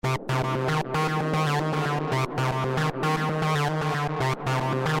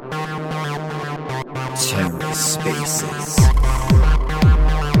TerraSpaces.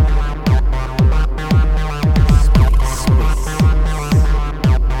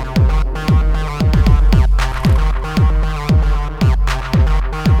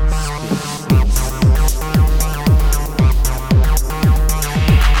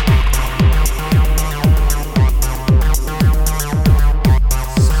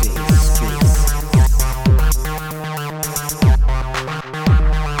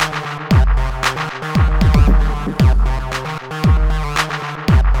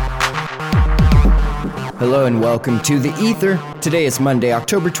 Hello and welcome to The Ether. Today is Monday,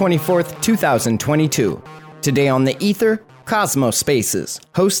 October 24th, 2022. Today on The Ether, Cosmos Spaces,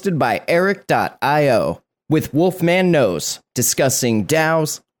 hosted by Eric.io, with WolfmanKnows, discussing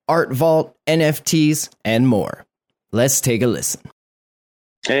DAOs, Art Vault, NFTs, and more. Let's take a listen.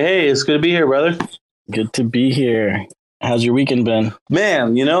 Hey, it's good to be here, brother. Good to be here. How's your weekend been?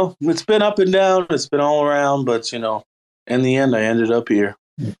 Man, it's been up and down. It's been all around, but, in the end, I ended up here.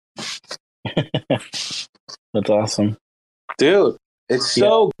 That's awesome. Dude, it's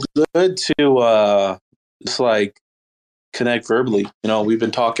so good to just connect verbally. We've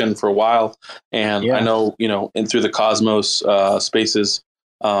been talking for a while, and I know, and through the Cosmos spaces,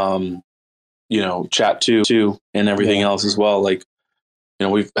 chat too, and everything else as well.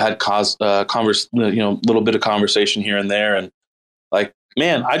 We've had little bit of conversation here and there, and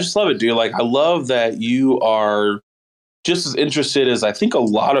man, I just love it, dude. I love that you are just as interested as I think a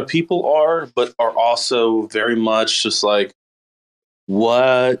lot of people are, but are also very much just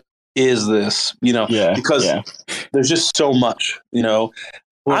what is this? Because there's just so much, Well,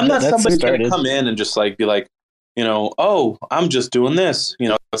 I'm not somebody going to come in and just be like, oh, I'm just doing this.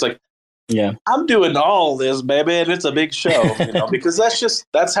 It's I'm doing all this, baby, and it's a big show, because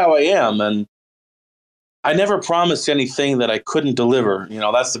that's how I am. And I never promised anything that I couldn't deliver.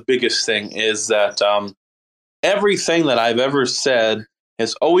 That's the biggest thing, is that, everything that I've ever said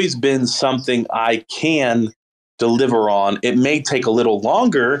has always been something I can deliver on. It may take a little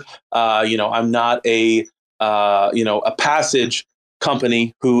longer. I'm not a Passage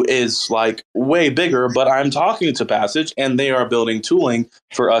company who is way bigger, but I'm talking to Passage and they are building tooling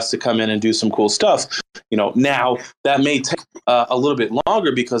for us to come in and do some cool stuff. Now that may take a little bit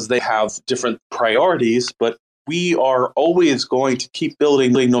longer because they have different priorities, but we are always going to keep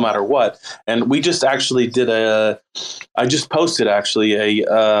building no matter what. And we just actually I just posted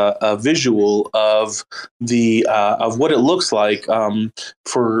a visual of the of what it looks like for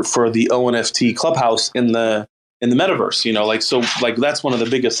the ONFT Clubhouse in the metaverse. That's one of the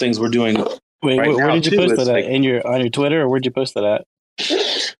biggest things we're doing. Wait, where did you post that at? On your Twitter, or where'd you post that at?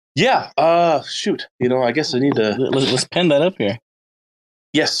 Yeah. Shoot. I guess I need to let's pin that up here.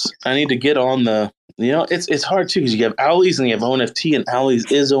 Yes, I need to get on the. It's hard too, because you have Owlies and you have ONFT, and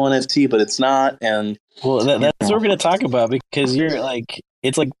Owlies is ONFT, but it's not. And that's what we're going to talk about, because you're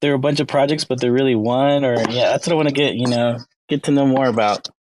it's there are a bunch of projects, but they're really one. Or that's what I want to get to know more about,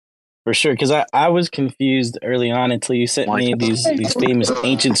 for sure. Because I was confused early on until you sent me these famous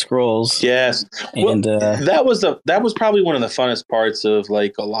ancient scrolls. Yes, and that was probably one of the funnest parts of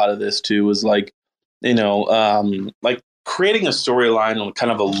a lot of this too. Was creating a storyline and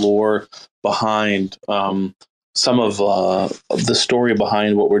kind of a lore behind some of the story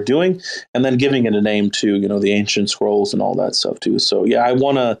behind what we're doing, and then giving it a name to the ancient scrolls and all that stuff too. So I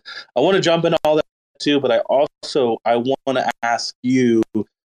want to jump into all that too, but I want to ask you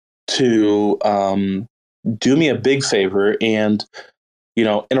to do me a big favor and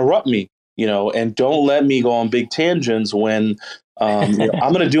interrupt me, and don't let me go on big tangents when I'm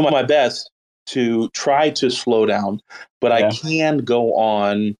going to do my best to try to slow down, but I can go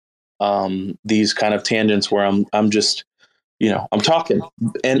on these kind of tangents where I'm just, I'm talking.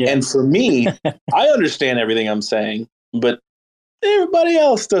 And for me, I understand everything I'm saying, but everybody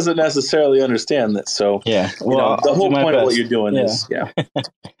else doesn't necessarily understand that. So the whole point of what you're doing is,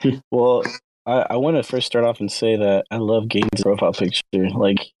 Well, I want to first start off and say that I love Gaines' profile picture.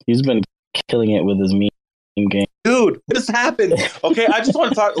 He's been killing it with his meme game. Dude, this happened. Okay, I just want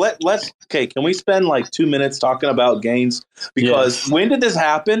to talk. Can we spend 2 minutes talking about Gaines? Because when did this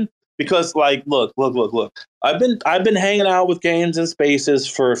happen? Because look. I've been hanging out with Gaines in Spaces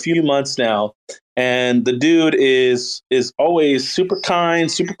for a few months now, and the dude is always super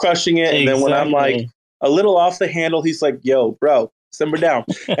kind, super crushing it. And then when I'm a little off the handle, he's like, "Yo, bro, simmer down,"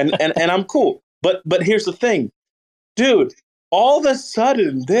 and I'm cool. But here's the thing, dude. All of a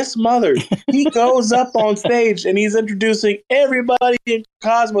sudden, this mother, he goes up on stage and he's introducing everybody in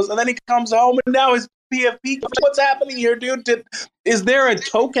Cosmos, and then he comes home and now his PFP? What's happening here, dude? Is there a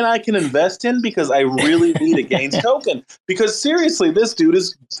token I can invest in? Because I really need a Gains token. Because seriously, this dude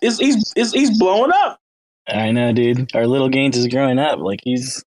is he's blowing up. I know, dude. Our little Gains is growing up. Like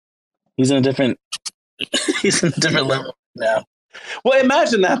he's in a different level now. Well,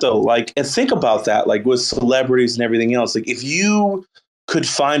 imagine that though. Like, and think about that. Like with celebrities and everything else. Like if you could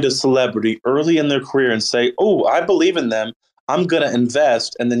find a celebrity early in their career and say, "Oh, I believe in them. I'm going to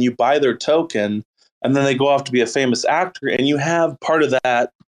invest," and then you buy their token, and then they go off to be a famous actor, and you have part of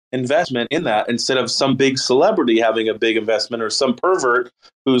that investment in that instead of some big celebrity having a big investment or some pervert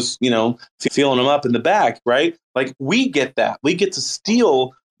who's, feeling them up in the back, right? Like we get that. We get to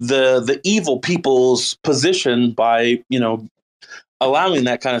steal the evil people's position by, allowing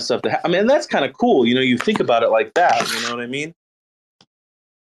that kind of stuff to happen. I mean, that's kind of cool. You think about it like that. You know what I mean?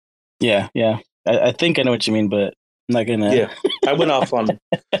 Yeah. I think I know what you mean, but I'm not gonna. Yeah, I went off on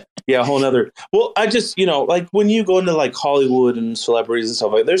a whole nother. Well, I just like when you go into like Hollywood and celebrities and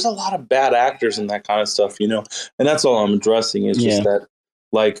stuff like, there's a lot of bad actors and that kind of stuff, and that's all I'm addressing is just that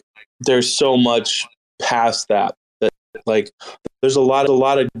like there's so much past that like there's a lot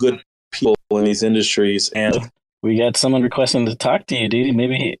of good people in these industries, and we got someone requesting to talk to you, dude.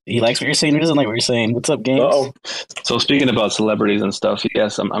 Maybe he likes what you're saying or doesn't like what you're saying. What's up, Games? Uh-oh. So speaking about celebrities and stuff,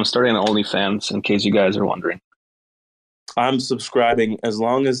 yes, I'm starting an OnlyFans in case you guys are wondering. I'm subscribing as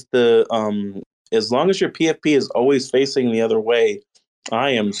long as your PFP is always facing the other way. I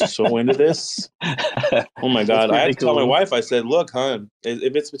am so into this. Oh my God. I had to tell my wife, I said, look, hon,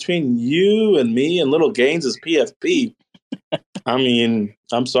 if it's between you and me and little Gaines' PFP, I mean,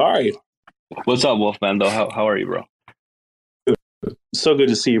 I'm sorry. What's up, Wolfman, though? How are you, bro? So good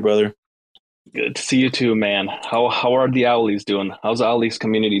to see you, brother. Good to see you too, man. How are the Owlies doing? How's the Owlies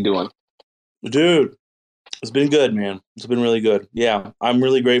community doing? Dude, it's been good, man. It's been really good. Yeah, I'm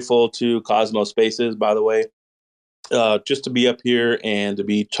really grateful to Cosmos Spaces, by the way, just to be up here and to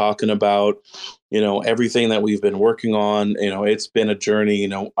be talking about, everything that we've been working on. It's been a journey.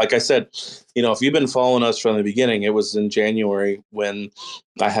 Like I said, if you've been following us from the beginning, it was in January when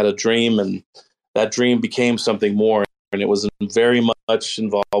I had a dream, and that dream became something more. And it was very much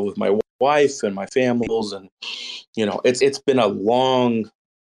involved with my wife and my families, and it's been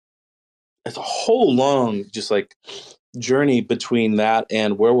it's a whole long just like journey between that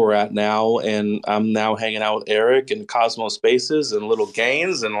and where we're at now. And I'm now hanging out with Eric and Cosmos Spaces and Little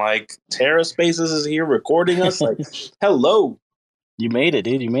Gains, and like Terra Spaces is here recording us. Like, hello, you made it,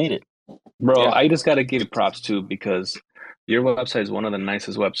 dude. You made it, bro. Yeah. I just got to give you props too, because your website is one of the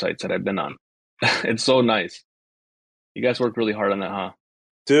nicest websites that I've been on. It's so nice. You guys worked really hard on that, huh?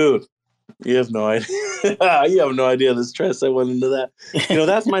 Dude, you have no idea. You have no idea the stress I went into that.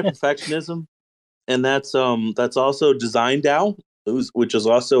 That's my perfectionism. And that's also Design DAO, which is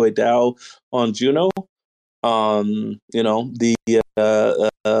also a DAO on Juno. We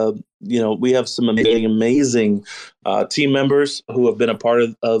have some amazing team members who have been a part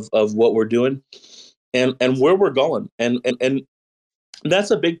of what we're doing and where we're going. And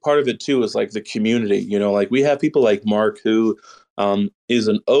that's a big part of it too, is like the community. Like we have people like Mark, who is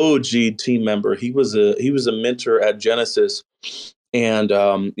an OG team member. He was a mentor at Genesis, and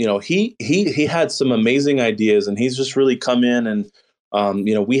he had some amazing ideas, and he's just really come in. And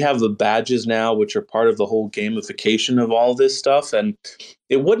we have the badges now, which are part of the whole gamification of all this stuff, and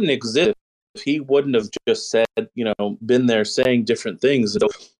it wouldn't exist if he wouldn't have just said, been there saying different things. So,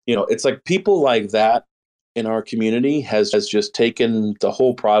 it's like people like that in our community has just taken the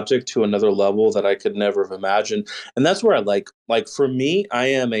whole project to another level that I could never have imagined. And that's where I like for me, I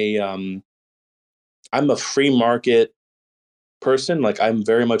am I'm a free market person. Like I'm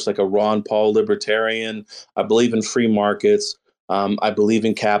very much like a Ron Paul libertarian. I believe in free markets. I believe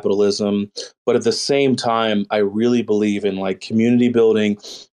in capitalism, but at the same time, I really believe in like community building,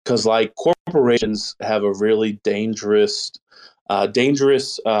 because like corporations have a really dangerous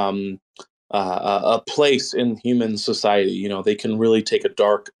a place in human society. They can really take a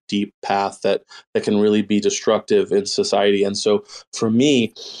dark, deep path that can really be destructive in society. And so for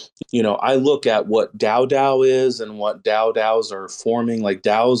me, I look at what DAO is and what DAOs are forming, like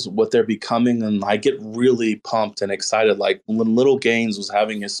DAOs, what they're becoming. And I get really pumped and excited. Like when Little Gaines was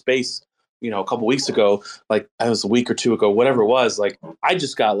having his space, a couple weeks ago, like it was a week or two ago, whatever it was, like I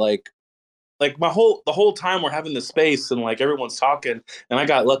just got like the whole time we're having the space and like everyone's talking, and I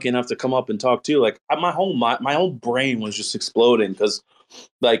got lucky enough to come up and talk too. Like my whole brain was just exploding, because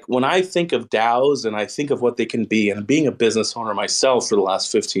like when I think of DAOs and I think of what they can be, and being a business owner myself for the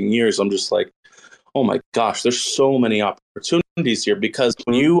last 15 years, I'm just like, oh my gosh, there's so many opportunities here. Because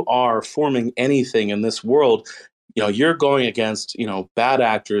when you are forming anything in this world, you're going against, bad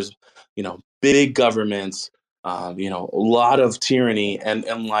actors, big governments, a lot of tyranny, and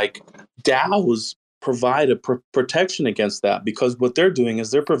like DAOs provide a protection against that, because what they're doing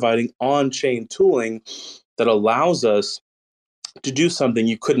is they're providing on-chain tooling that allows us to do something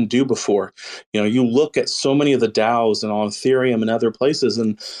you couldn't do before. You look at so many of the DAOs and on Ethereum and other places,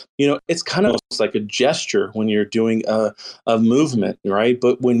 and it's kind of almost like a gesture when you're doing a movement, right?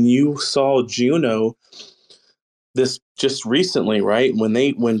 But when you saw Juno this just recently, right,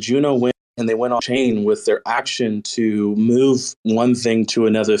 when Juno went and they went on chain with their action to move one thing to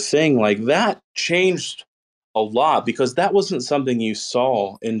another thing, like that changed a lot, because that wasn't something you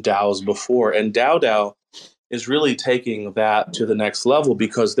saw in DAOs before. And DAO is really taking that to the next level,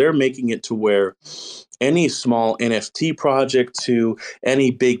 because they're making it to where any small NFT project to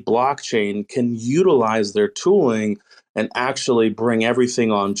any big blockchain can utilize their tooling and actually bring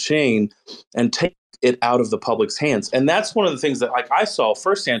everything on chain and take it out of the public's hands. And that's one of the things that like I saw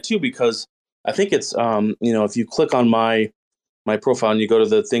firsthand too, because I think it's if you click on my profile and you go to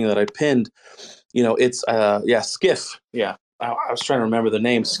the thing that I pinned, it's Skiff. Yeah. I was trying to remember the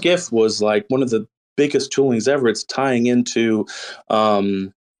name. Skiff was like one of the biggest toolings ever. It's tying into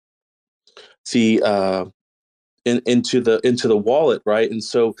into the wallet, right? And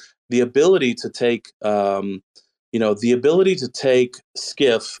so the ability to take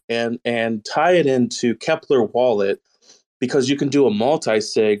Skiff and tie it into Kepler wallet, because you can do a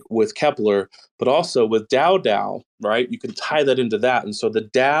multi-sig with Kepler, but also with DAO, right? You can tie that into that. And so the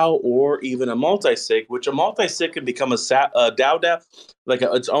DAO, or even a multi-sig, which a multi-sig can become a DAO, like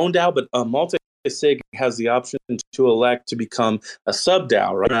its own DAO, but a multi-sig has the option to elect to become a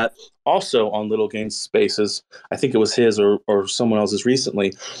sub-DAO, right? Also on Little Gains Spaces. I think it was his or someone else's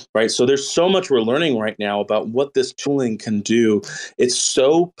recently, right? So there's so much we're learning right now about what this tooling can do. It's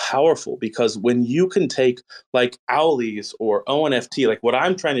so powerful, because when you can take like Owlies or ONFT, like what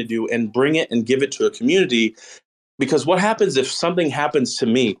I'm trying to do, and bring it and give it to a community, because what happens if something happens to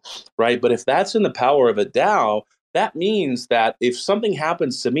me, right? But if that's in the power of a DAO, that means that if something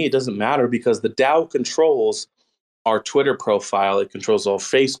happens to me, it doesn't matter, because the DAO controls our Twitter profile, it controls all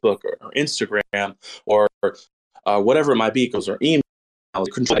Facebook or Instagram or whatever it might be, or email.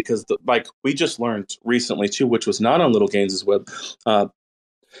 Because like we just learned recently too, which was not on Little Gains' web,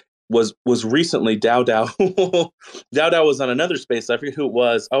 was recently DAO. DAO was on another space. I forget who it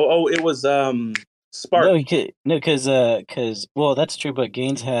was. It was Spark. No, because well, that's true. But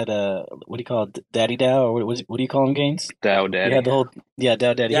Gaines had what do you call it, Daddy DAO, or what do you call him, Gaines? DAO Daddy. He had the whole DAO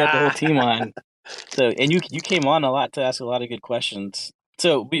Daddy. He had the whole team on. So, and you came on a lot to ask a lot of good questions.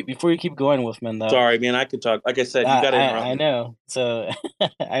 So before you keep going, Wolfman, though. Sorry, man, I could talk. Like I said, you got to interrupt me. I know. So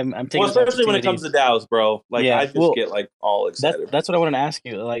I'm taking. Well, especially when it comes to DAOs, bro. Like I just get like all excited. That's what I wanted to ask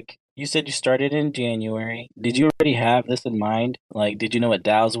you. Like you said, you started in January. Did you already have this in mind? Like, did you know what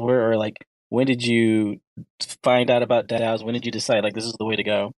DAOs were, or like when did you find out about DAOs? When did you decide like this is the way to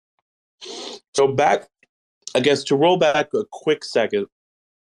go? So to roll back a quick second.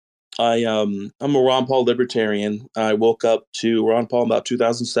 I'm a Ron Paul libertarian. I woke up to Ron Paul in about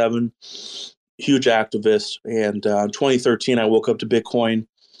 2007, huge activist. And in 2013, I woke up to Bitcoin.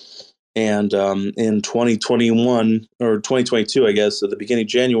 And in 2021 or 2022, I guess, at the beginning of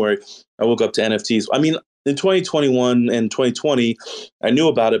January, I woke up to NFTs. I mean, in 2021 and 2020, I knew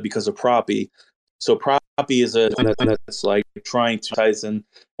about it because of Proppy. So Proppy is that's like trying to ties in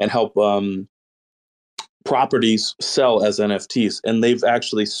and help properties sell as NFTs, and they've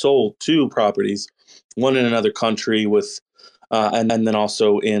actually sold 2 properties, one in another country with, and then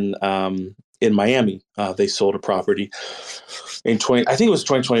also in Miami, they sold a property in I think it was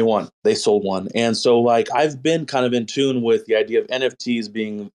 2021. They sold one, and so like I've been kind of in tune with the idea of NFTs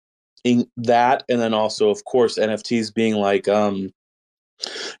being in that, and then also of course NFTs being like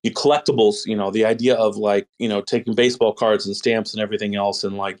you collectibles, the idea of like, taking baseball cards and stamps and everything else,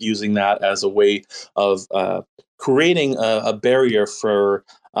 and like using that as a way of creating a barrier for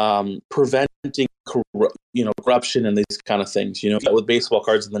preventing corruption and these kind of things. With baseball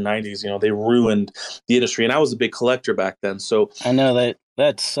cards in the 90s, they ruined the industry, and I was a big collector back then. So I know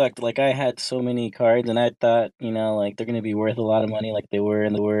that sucked. Like I had so many cards, and I thought, like they're going to be worth a lot of money, like they were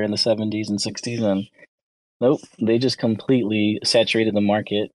in the 70s and 60s, and nope, they just completely saturated the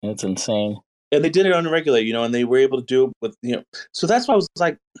market. It's insane. And they did it unregulated, and they were able to do it with, so that's why I was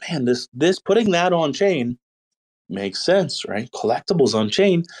like, man, this putting that on chain makes sense, right? Collectibles on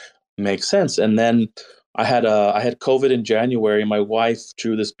chain makes sense. And then I had COVID in January, and my wife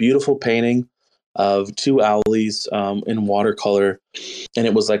drew this beautiful painting of 2 owlies in watercolor, and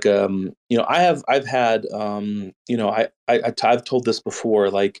it was like I've had I've told this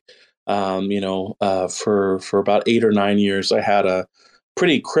before, like for about 8 or 9 years, I had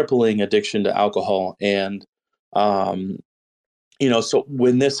pretty crippling addiction to alcohol. And, so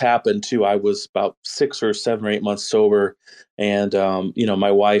when this happened too, I was about 6 or 7 or 8 months sober. And,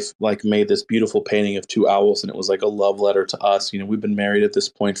 my wife like made this beautiful painting of two owls, and it was like a love letter to us. We've been married at this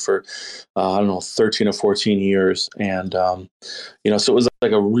point for, I don't know, 13 or 14 years. And, so it was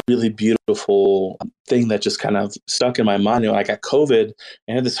like a really beautiful thing that just kind of stuck in my mind. I got COVID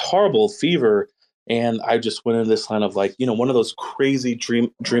and had this horrible fever. And I just went into this kind of like, one of those crazy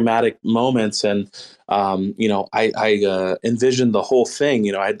dramatic moments. And, I envisioned the whole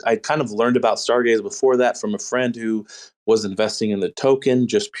thing. I kind of learned about Stargaze before that from a friend who was investing in the token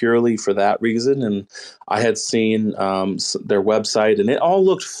just purely for that reason. And I had seen their website, and it all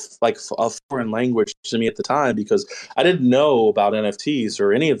looked like a foreign language to me at the time because I didn't know about NFTs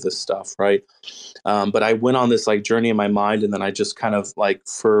or any of this stuff, right? But I went on this like journey in my mind, and then I just kind of like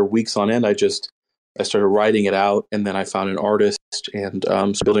for weeks on end, I started writing it out, and then I found an artist and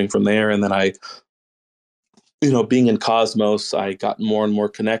building from there. And then I, being in Cosmos, I got more and more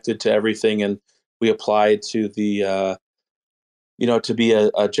connected to everything. And we applied to the, to be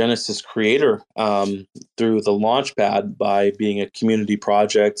a Genesis creator through the Launchpad by being a community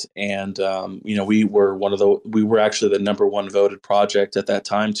project. And, we were actually the number one voted project at that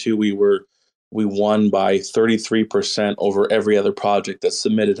time too. We won by 33% over every other project that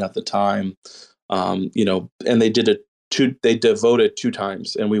submitted at the time. And they voted 2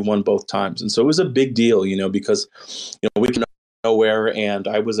 times, and we won both times. And so it was a big deal, because, we came nowhere, and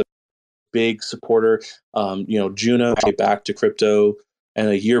I was a big supporter. Juno came back to crypto, and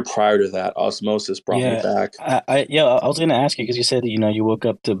a year prior to that, Osmosis brought me back. I was going to ask you, because you said that, you woke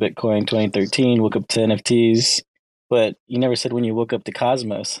up to Bitcoin 2013, woke up to NFTs, but you never said when you woke up to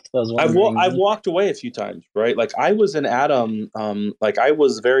Cosmos. So I've walked away a few times, right? Like I was in Atom, like I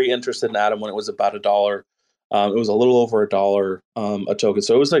was very interested in Atom when it was about $1. It was a little over $1 a token.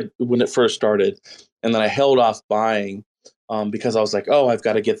 So it was like when it first started, and then I held off buying because I was like, oh, I've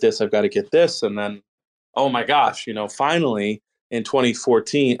got to get this. And then, oh my gosh, finally in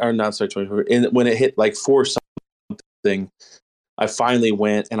 2014, or not, sorry, 2014, when it hit like 4 something, I finally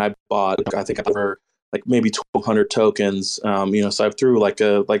went and I bought, I think over like maybe 1,200 tokens. So I threw like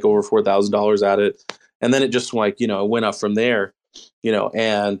over $4,000 at it. And then it just like, went up from there,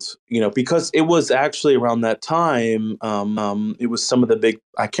 and, because it was actually around that time, it was some of the big,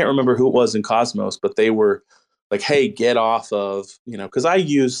 I can't remember who it was in Cosmos, but they were like, hey, get off of, because I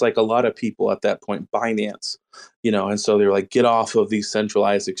used like a lot of people at that point, Binance, and so they were like, get off of these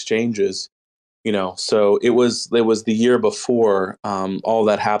centralized exchanges, so it was the year before all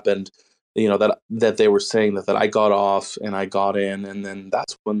that happened, that they were saying that I got off and I got in. And then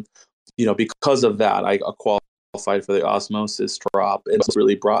that's when, because of that, I qualified for the Osmosis drop. It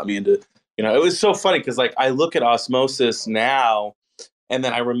really brought me into, it was so funny because like I look at Osmosis now, and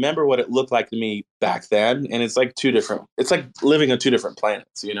then I remember what it looked like to me back then, and it's like it's like living on 2 different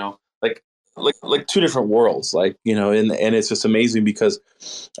planets, like 2 different worlds, like, and it's just amazing because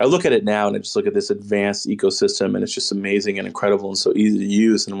I look at it now and I just look at this advanced ecosystem, and it's just amazing and incredible and so easy to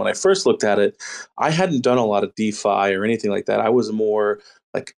use. And when I first looked at it, I hadn't done a lot of DeFi or anything like that. I was more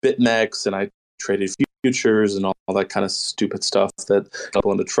like BitMEX, and I traded futures and all that kind of stupid stuff that got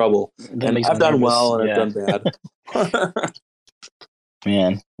people into trouble. And I've done well and I've done bad.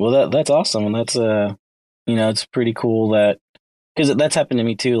 Man, well that's awesome, and that's it's pretty cool that, because that's happened to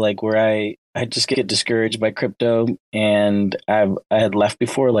me too. Like where I just get discouraged by crypto, and I had left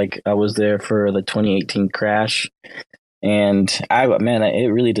before. Like I was there for the 2018 crash, and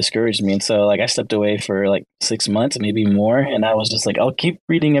it really discouraged me. And so like I stepped away for like 6 months, maybe more, and I was just like, I'll keep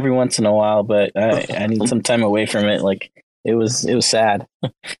reading every once in a while, but I need some time away from it. Like it was sad.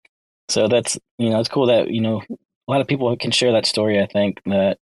 So that's it's cool that a lot of people can share that story. I think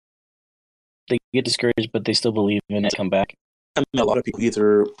that they get discouraged, but they still believe in it, come back. I mean, a lot of people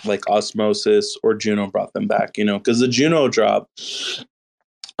either like Osmosis or Juno brought them back, because the Juno drop,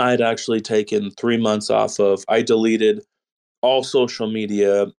 I'd actually taken 3 months off of. I deleted all social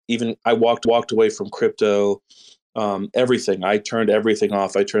media. Even I walked away from crypto, everything. I turned everything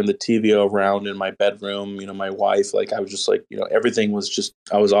off. I turned the TV around in my bedroom. My wife, like I was just like, everything was just,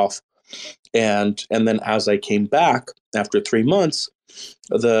 I was off. And then as I came back after 3 months,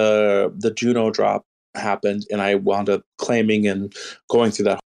 the Juno drop happened, and I wound up claiming and going through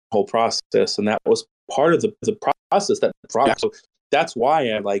that whole process. And that was part of the process that brought. So that's why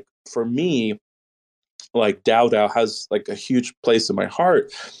I like, for me, like DAO has like a huge place in my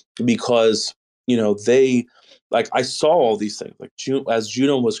heart, because they, like, I saw all these things like as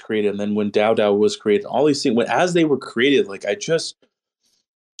Juno was created, and then when DAO was created, all these things as they were created, like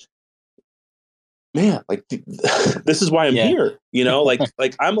man, like this is why I'm here. You know, like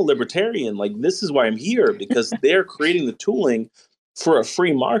I'm a libertarian. Like this is why I'm here, because they're creating the tooling for a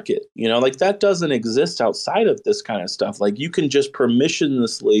free market. You know, like that doesn't exist outside of this kind of stuff. Like you can just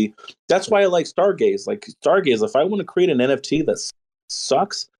permissionlessly. That's why I like Stargaze. Like Stargaze, if I want to create an NFT that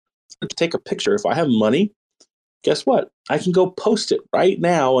sucks, take a picture. If I have money, guess what? I can go post it right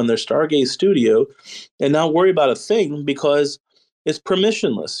now in their Stargaze studio and not worry about a thing because it's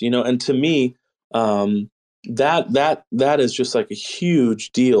permissionless, you know. And to me, that is just like a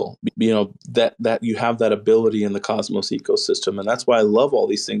huge deal, you know, that you have that ability in the Cosmos ecosystem. And that's why I love all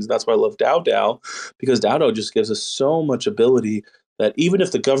these things. That's why I love DAO, because DAO just gives us so much ability that even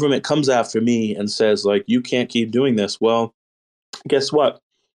if the government comes after me and says, like, you can't keep doing this, well, guess what?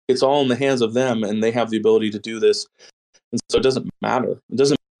 It's all in the hands of them, and they have the ability to do this. And so it doesn't matter. It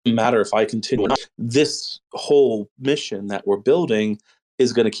doesn't matter if I continue. This whole mission that we're building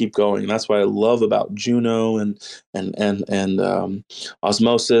is going to keep going. And that's what I love about Juno and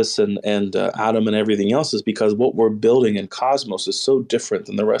Osmosis and Atom and everything else, is because what we're building in Cosmos is so different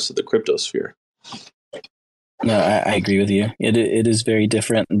than the rest of the cryptosphere. No, I agree with you. It is very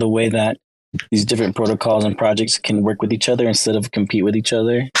different. The way that these different protocols and projects can work with each other instead of compete with each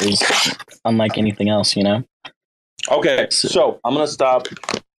other is unlike anything else, you know? Okay, so I'm going to stop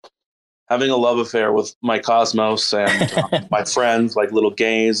having a love affair with my Cosmos and my friends like Little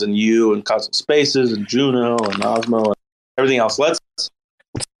Gaze and you and Cosmos Spaces and Juno and Osmo and everything else. Let's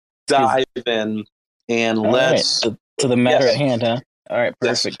dive in and let's... Right. To the matter at hand, huh? All right,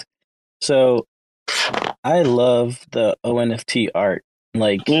 perfect. Yes. So I love the ONFT art.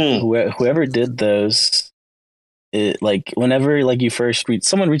 Like whoever did those, like whenever like you first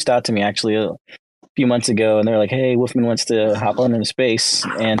someone reached out to me actually a few months ago, and they're like, "Hey, Wolfman wants to hop on in space."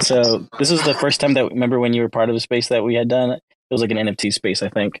 And so this was the first time that, remember when you were part of a space that we had done? It was like an NFT space, I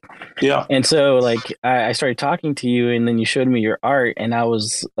think. Yeah. And so like I started talking to you, and then you showed me your art, and I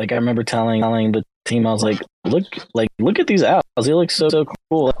was like, I remember telling the team, I was like, look at these owls. They look so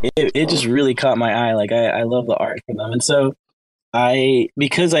cool. It just really caught my eye. Like I love the art for them, and so.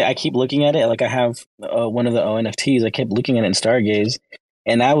 Because I keep looking at it, like I have one of the ONFTs, I kept looking at it in Stargaze,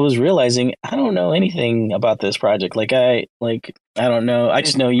 and I was realizing I don't know anything about this project. I don't know. I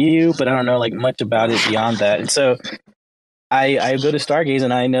just know you, but I don't know like much about it beyond that. And so I go to Stargaze,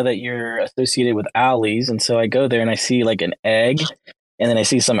 and I know that you're associated with owlies, and so I go there and I see like an egg, and then I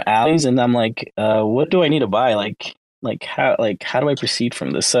see some owlies, and I'm like, what do I need to buy? How do I proceed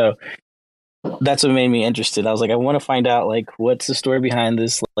from this? So that's what made me interested. I was like, I want to find out like what's the story behind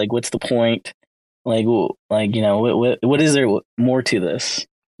this, like what's the point, like you know what is there more to this?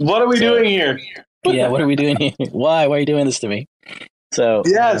 What are we doing here? Yeah, what are we doing here? Why are you doing this to me? So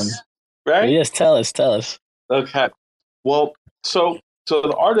yes, right? Yes, tell us. Okay, well, so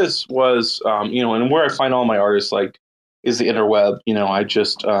the artist was you know, and where I find all my artists like is the interweb. You know, I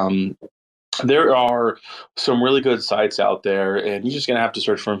just there are some really good sites out there, and you're just going to have to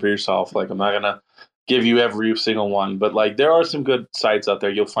search for them for yourself. Like, I'm not going to give you every single one, but like there are some good sites out there.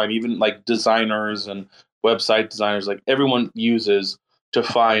 You'll find even like designers and website designers, like everyone uses to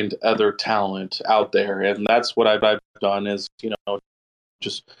find other talent out there. And that's what I've done is, you know,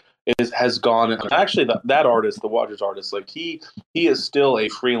 just has gone. Actually, that artist, the Waters artist, like he is still a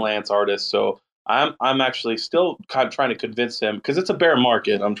freelance artist. So I'm actually still kind of trying to convince him, because it's a bear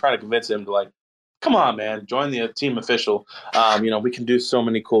market. I'm trying to convince him to like, come on, man, join the team official. You know, we can do so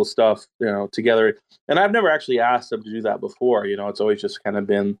many cool stuff, you know, together. And I've never actually asked him to do that before. You know, it's always just kind of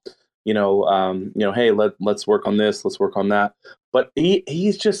been, you know, hey, let's work on this, let's work on that. But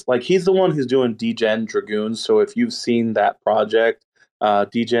he's just like, he's the one who's doing DGen Dragoons. So if you've seen that project,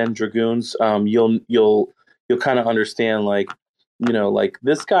 DGen Dragoons, you'll kind of understand, like, you know, like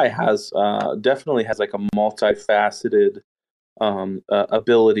this guy has definitely has like a multifaceted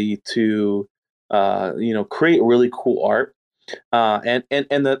ability to you know, create really cool art, and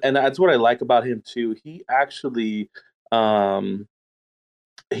that's what I like about him too. He actually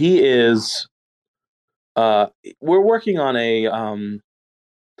he is we're working on a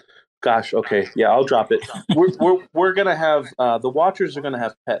gosh, okay, yeah, I'll drop it. We're gonna have the Watchers are gonna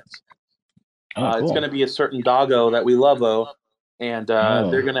have pets. Cool. It's gonna be a certain doggo that we love, and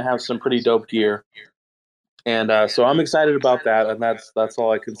they're gonna have some pretty dope gear. And so I'm excited about that, and that's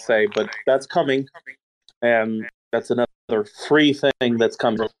all I can say. But that's coming, and that's another free thing that's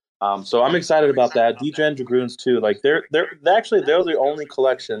coming. So I'm excited about that. DGen Dragoons too. Like they're the only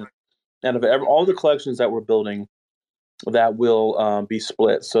collection out of all the collections that we're building that will be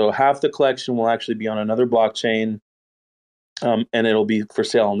split. So half the collection will actually be on another blockchain, and it'll be for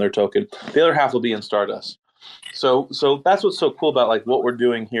sale on their token. The other half will be in Stardust. So that's what's so cool about like what we're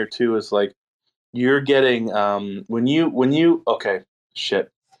doing here too, is like, you're getting when you okay, shit.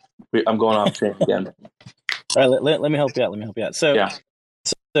 I'm going off train again. All right, let me help you out. Let me help you out. So, Yeah.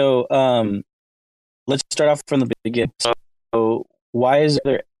 let's start off from the beginning. So, why is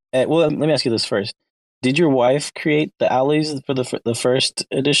there? Well, let me ask you this first. Did your wife create the alleys for the first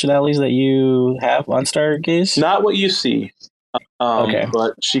edition alleys that you have on Stargaze? Not what you see. Okay.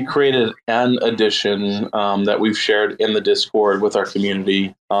 But she created an edition that we've shared in the Discord with our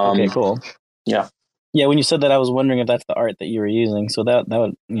community. Okay, cool. Yeah. Yeah, when you said that, I was wondering if that's the art that you were using. So that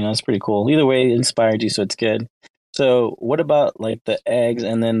would, that's pretty cool. Either way, it inspired you, so it's good. So what about like the eggs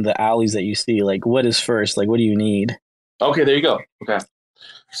and then the alleys that you see? Like, what is first? Like, what do you need? Okay, there you go. Okay.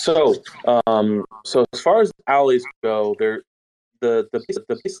 So, so as far as alleys go, they're the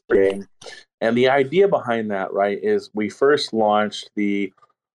base thing, and the idea behind that, right, is we first launched the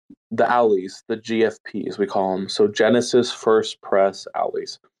alleys, the GFPs we call them. So Genesis First Press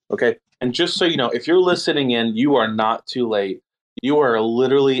alleys. Okay, and just so you know, if you're listening in, you are not too late. You are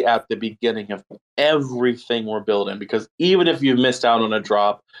literally at the beginning of everything we're building, because even if you've missed out on a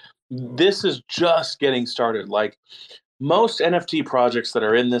drop, this is just getting started. Like most NFT projects that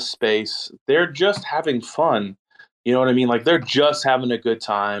are in this space, they're just having fun. You know what I mean? Like they're just having a good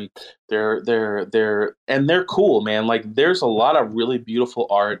time. They're cool, man. Like there's a lot of really beautiful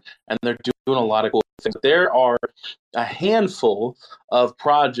art, and they're doing a lot of cool things. There are a handful of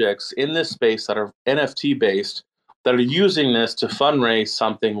projects in this space that are NFT based that are using this to fundraise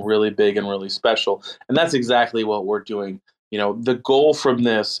something really big and really special. And that's exactly what we're doing. You know, the goal from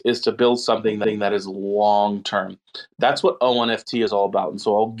this is to build something that is long term. That's what ONFT is all about. And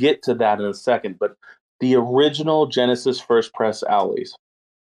so I'll get to that in a second. But the original Genesis First Press alleys,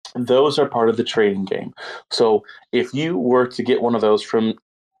 those are part of the trading game. So if you were to get one of those from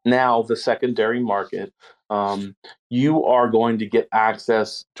now the secondary market, you are going to get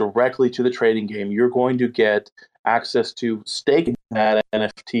access directly to the trading game. You're going to get access to staking that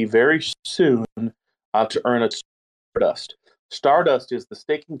NFT very soon to earn a Stardust. Stardust is the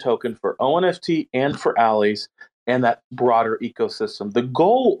staking token for ONFT and for alleys and that broader ecosystem. The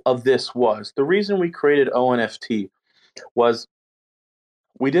goal of this was, the reason we created ONFT was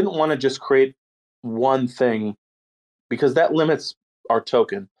we didn't want to just create one thing, because that limits our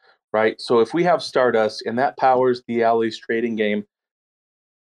token, right? So if we have Stardust and that powers the alleys trading game,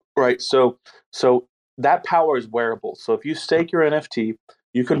 right? So that powers wearables. So if you stake your NFT,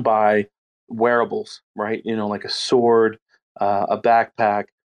 you can buy wearables, right? You know, like a sword, a backpack,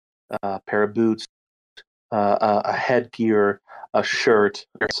 a pair of boots, a headgear, a shirt.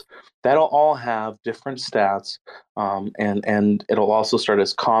 That'll all have different stats, and it'll also start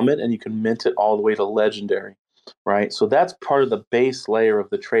as common, and you can mint it all the way to legendary, right? So that's part of the base layer of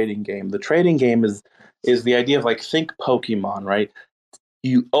the trading game. The trading game is the idea of, like, think Pokemon, right?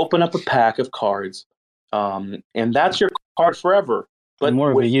 You open up a pack of cards, and that's your card forever. But I'm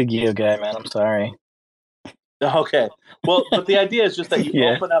more of a Yu-Gi-Oh guy, man. I'm sorry. Okay. Well, but the idea is just that you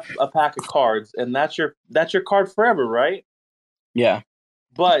open up a pack of cards, and that's your card forever, right? Yeah.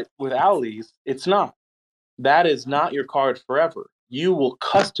 But with alleys, it's not. That is not your card forever. You will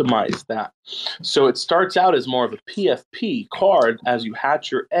customize that. So it starts out as more of a PFP card as you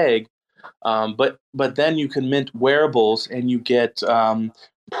hatch your egg, but then you can mint wearables, and you get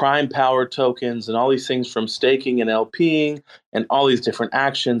prime power tokens and all these things from staking and LPing and all these different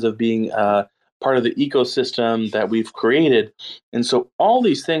actions of being part of the ecosystem that we've created. And so all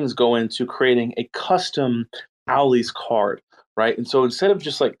these things go into creating a custom Owleys card, right? And so instead of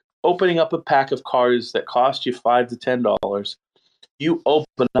just like opening up a pack of cards that cost you $5 to $10, you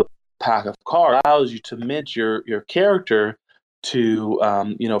open up a pack of cards that allows you to mint your character to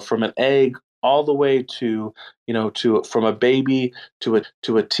from an egg all the way to from a baby to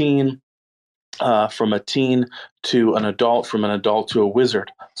a teen, from a teen to an adult, from an adult to a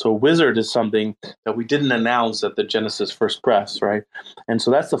wizard. So a wizard is something that we didn't announce at the Genesis First Press, right? And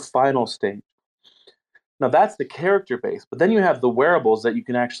so that's the final stage. Now that's the character base, but then you have the wearables that you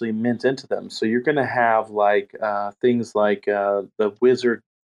can actually mint into them. So you're going to have like things like the wizard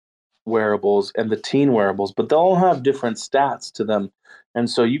wearables and the teen wearables, but they'll all have different stats to them. And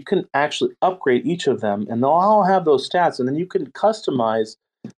so you can actually upgrade each of them, and they'll all have those stats, and then you can customize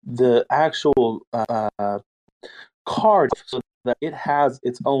the actual card so that it has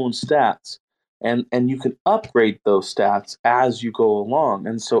its own stats. And you can upgrade those stats as you go along.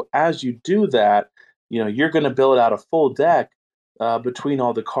 And so as you do that, you're going to build out a full deck between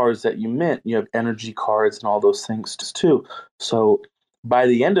all the cards that you mint. You have energy cards and all those things too. So by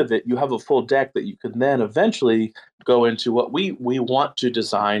the end of it, you have a full deck that you can then eventually go into what we want to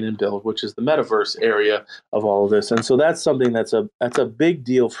design and build, which is the metaverse area of all of this. And so that's something that's a big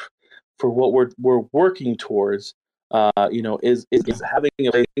deal for what we're working towards, is having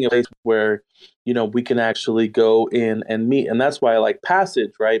a place where, we can actually go in and meet. And that's why I like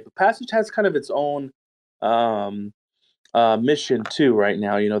Passage, right? But Passage has kind of its own mission too right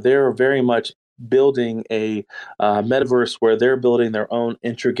now. They're very much building a metaverse where they're building their own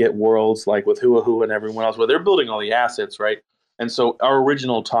intricate worlds, like with Hua and everyone else, where they're building all the assets, right? And so our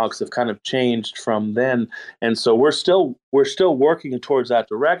original talks have kind of changed from then, and so we're still working towards that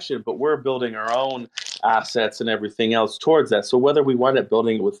direction, but we're building our own assets and everything else towards that. So whether we wind up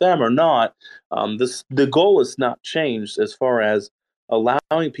building it with them or not, the goal is not changed as far as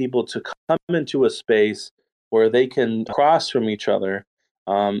allowing people to come into a space where they can cross from each other,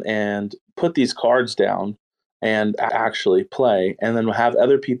 and put these cards down and actually play, and then have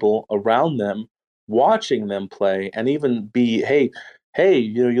other people around them watching them play, and even be, hey,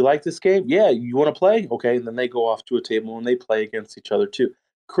 you like this game? Yeah, you want to play? Okay, and then they go off to a table and they play against each other too,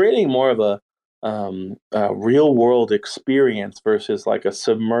 creating more of a real world experience versus like a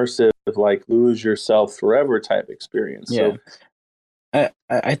submersive, like lose yourself forever type experience. Yeah. So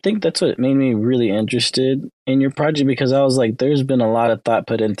I think that's what made me really interested in your project, because I was like, there's been a lot of thought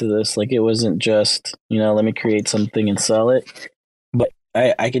put into this. Like, it wasn't just, let me create something and sell it. But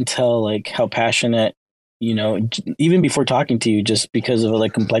I can tell like how passionate, even before talking to you, just because of the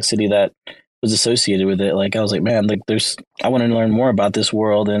complexity that was associated with it. Like, I was like, man, like I want to learn more about this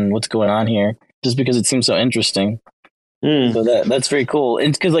world and what's going on here, just because it seems so interesting. So that's very cool.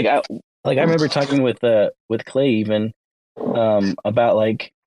 And because I remember talking with Clay even, about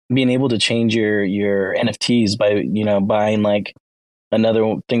like being able to change your NFTs by buying like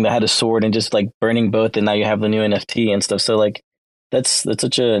another thing that had a sword and just like burning both, and now you have the new NFT and stuff. So like that's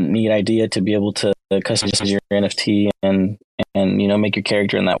such a neat idea to be able to customize your NFT and make your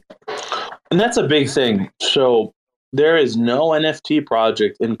character in that. And that's a big thing. So there is no NFT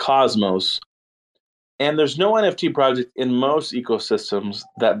project in Cosmos, and there's no NFT project in most ecosystems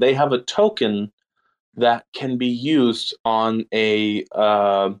that they have a token that can be used on a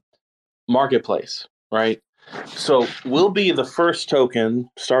marketplace, right? So we'll be the first token,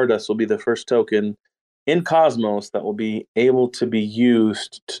 Stardust will be the first token in Cosmos that will be able to be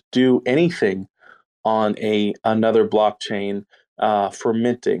used to do anything on another blockchain for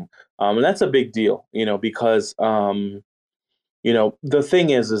minting. And that's a big deal, because the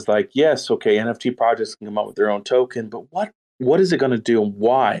thing is like, yes, okay, NFT projects can come up with their own token, but what is it going to do and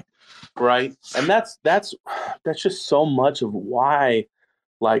why? Right. And that's just so much of why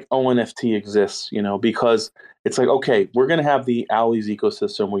like ONFT exists, because it's like, okay, we're going to have the Owleez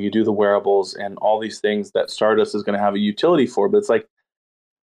ecosystem where you do the wearables and all these things that Stardust is going to have a utility for. But it's like,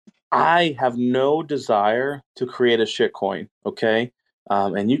 I have no desire to create a shitcoin. Okay.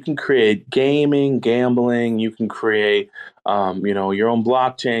 And you can create gaming, gambling, you can create, your own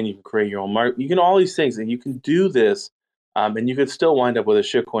blockchain, you can create your own market, you can all these things, and you can do this. And you could still wind up with a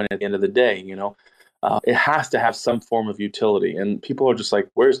shitcoin at the end of the day. It has to have some form of utility, and people are just like,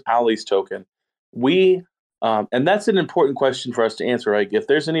 "Where's Ali's token?" And that's an important question for us to answer. Like, if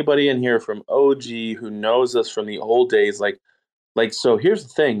there's anybody in here from OG who knows us from the old days, so here's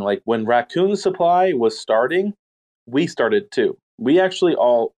the thing: like when Raccoon Supply was starting, we started too. We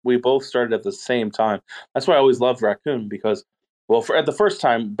both started at the same time. That's why I always loved Raccoon, because, well, at the first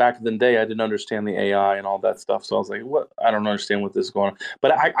time back in the day, I didn't understand the AI and all that stuff. So I was like, "What? I don't understand what this is going on."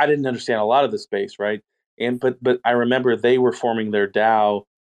 But I didn't understand a lot of the space, right? And but I remember they were forming their DAO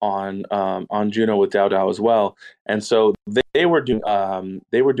on Juno with DAO as well, and so they were doing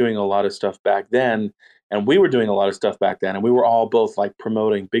a lot of stuff back then, and we were doing a lot of stuff back then, and we were all both like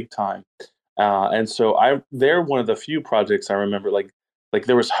promoting big time. And so they're one of the few projects I remember, like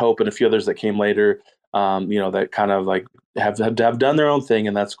there was Hope and a few others that came later, that kind of like have done their own thing,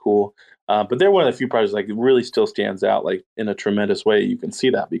 and that's cool. But they're one of the few projects like really still stands out like in a tremendous way. You can see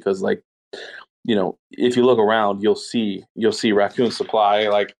that because like, if you look around, you'll see Raccoon Supply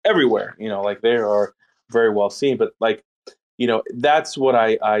like everywhere. Like they are very well seen. But like, that's what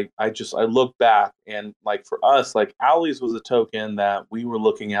I look back, and like for us, like Owleez was a token that we were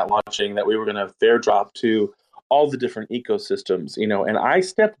looking at launching, that we were going to fair drop to all the different ecosystems, and I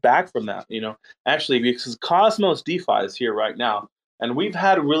stepped back from that, actually, because Cosmos DeFi is here right now, and we've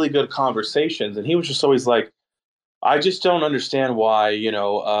had really good conversations, and he was just always like, I just don't understand why, need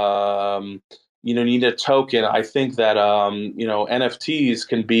a token. I think that, NFTs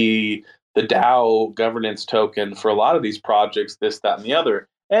can be the DAO governance token for a lot of these projects, this, that, and the other.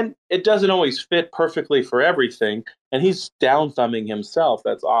 And it doesn't always fit perfectly for everything. And he's down thumbing himself.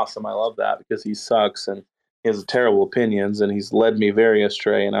 That's awesome. I love that, because he sucks and he has terrible opinions, and he's led me very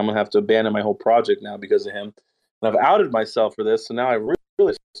astray. And I'm going to have to abandon my whole project now because of him. And I've outed myself for this. So now I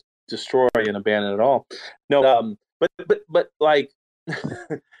really destroy and abandon it all. No, but like,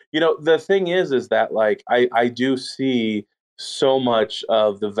 the thing is that like I do see so much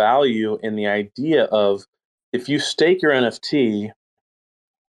of the value in the idea of if you stake your NFT,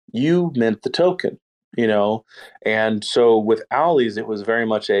 you mint the token, and so with Owlies, it was very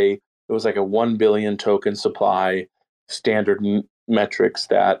much it was like a 1 billion token supply standard metrics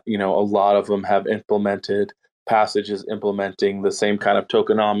that, a lot of them have implemented passages implementing the same kind of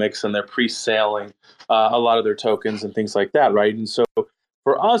tokenomics, and they're pre-selling a lot of their tokens and things like that, right? And so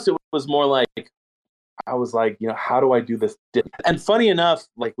for us, it was more like, I was like, how do I do this? And funny enough,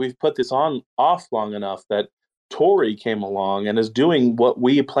 like we've put this on off long enough that Tori came along and is doing what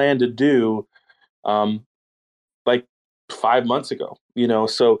we planned to do, like 5 months ago.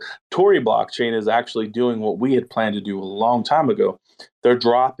 So Tori blockchain is actually doing what we had planned to do a long time ago. They're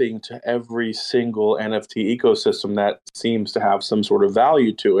dropping to every single NFT ecosystem that seems to have some sort of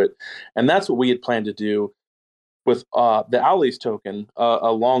value to it, and that's what we had planned to do with the Owlies token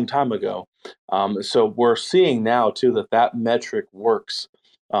a long time ago. So we're seeing now too that metric works,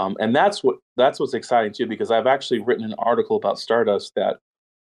 and that's what's exciting too, because I've actually written an article about Stardust that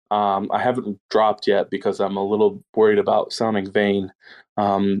I haven't dropped yet because I'm a little worried about sounding vain.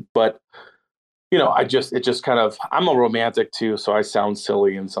 But it just kind of, I'm a romantic too, so I sound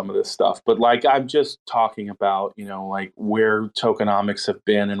silly in some of this stuff. But like, I'm just talking about, like where tokenomics have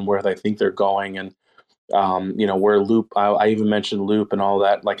been and where they think they're going, and where Loop, I even mentioned Loop and all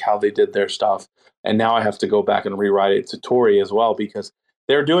that, like how they did their stuff. And now I have to go back and rewrite it to Tori as well, because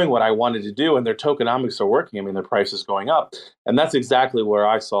they're doing what I wanted to do and their tokenomics are working. I mean, their price is going up. And that's exactly where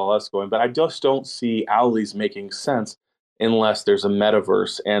I saw us going. But I just don't see Owlies making sense unless there's a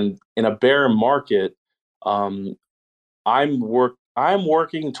metaverse. And in a bear market, um, I'm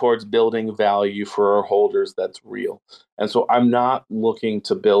working towards building value for our holders that's real. And so I'm not looking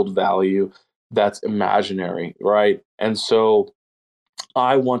to build value that's imaginary, right? And so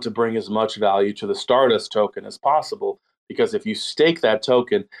I want to bring as much value to the Stardust token as possible, because if you stake that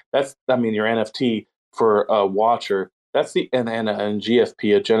token, your NFT for a watcher, that's the and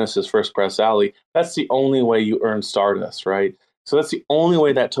GFP, a Genesis First Press Alley, that's the only way you earn Stardust, right? So that's the only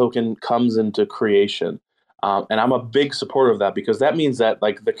way that token comes into creation. And I'm a big supporter of that, because that means that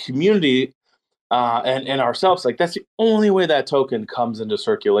like the community and ourselves, like that's the only way that token comes into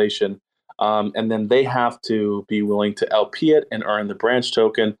circulation. And then they have to be willing to LP it and earn the branch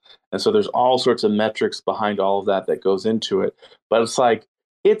token. And so there's all sorts of metrics behind all of that goes into it. But it's like,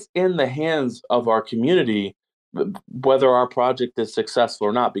 it's in the hands of our community whether our project is successful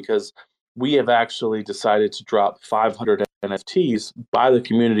or not, because we have actually decided to drop 500 NFTs by the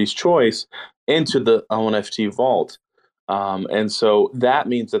community's choice into the ONFT vault. And so that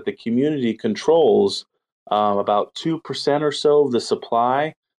means that the community controls about 2% or so of the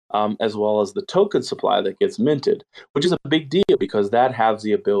supply, as well as the token supply that gets minted, which is a big deal, because that has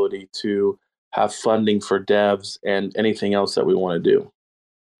the ability to have funding for devs and anything else that we want to do.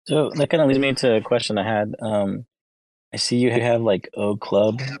 So that kind of leads me to a question I had. I see you have like O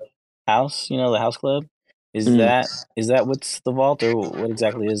Club House, the House Club. Is that what's the vault, or what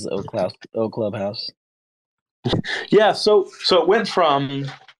exactly is the O Club House? Yeah, so it went from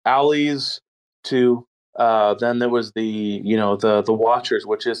Owlies to then there was the Watchers,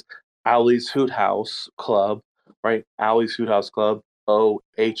 which is Owlies Hoot House Club, right? Owlies Hoot House Club,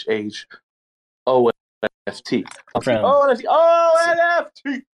 OHH ONFT.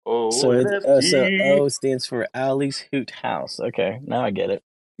 ONFT. So O stands for Owlies Hoot House. Okay, now I get it.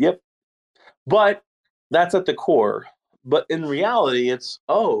 Yep. But that's at the core. But in reality, it's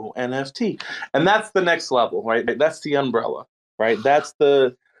NFT, and that's the next level, right? That's the umbrella, right? That's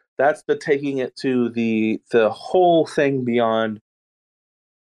the taking it to the whole thing beyond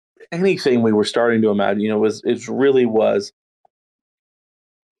anything we were starting to imagine. It really was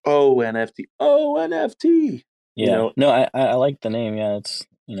NFT. Yeah. No, I like the name. Yeah,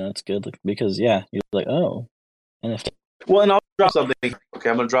 it's good because you're like, oh, NFT. Well, and I'll drop something. Okay,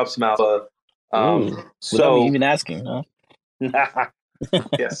 I'm gonna drop some alpha. Without me even asking, huh?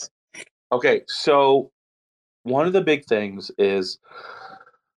 Yes. Okay, so one of the big things is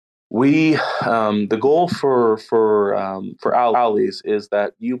we the goal for Owlies is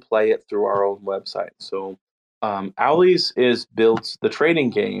that you play it through our own website. So Owlies is built the trading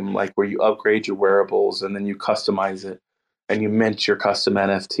game, like where you upgrade your wearables and then you customize it and you mint your custom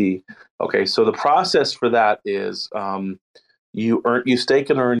NFT. Okay, so the process for that is you stake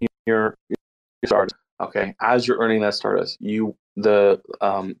and earn your Stardust. Okay, as you're earning that Stardust, the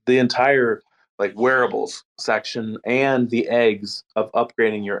entire like wearables section and the eggs of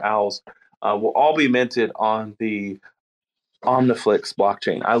upgrading your owls will all be minted on the Omniflix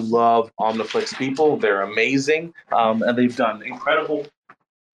blockchain. I love Omniflix people. They're amazing. And they've done incredible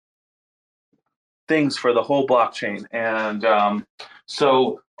things for the whole blockchain. And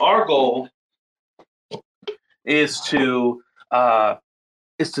so our goal is to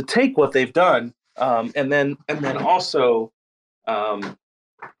take what they've done, and then also,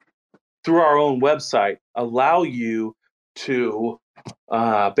 through our own website, allow you to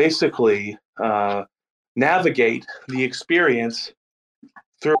basically navigate the experience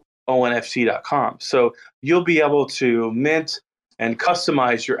through onft.com. So you'll be able to mint and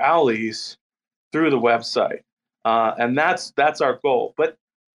customize your alleys through the website, and that's our goal. But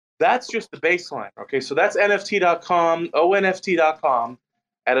that's just the baseline. Okay, so that's nft.com. onft.com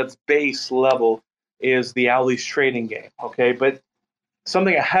at its base level is the alleys trading game. Okay, but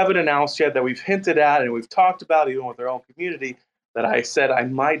something I haven't announced yet that we've hinted at and we've talked about even with our own community that I said I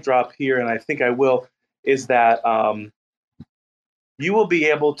might drop here, and I think I will, is that you will be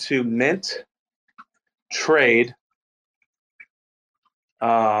able to mint, trade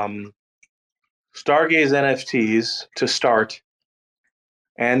Stargaze NFTs to start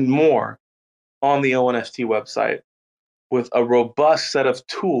and more on the ONFT website with a robust set of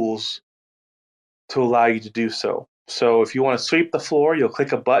tools to allow you to do so. So if you want to sweep the floor, you'll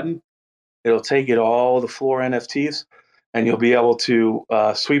click a button. It'll take you to all the floor NFTs, and you'll be able to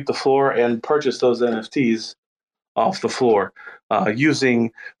sweep the floor and purchase those NFTs off the floor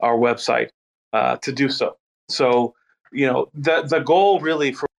using our website to do so. So, the goal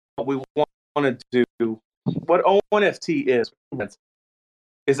really for what we want to do, what ONFT is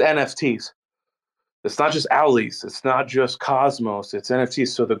NFTs. It's not just Owlies. It's not just Cosmos. It's NFTs.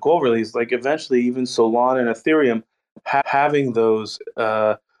 So the goal really is like eventually even Solana and Ethereum having those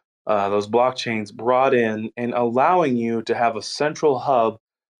blockchains brought in and allowing you to have a central hub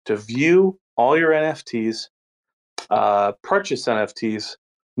to view all your NFTs, purchase NFTs,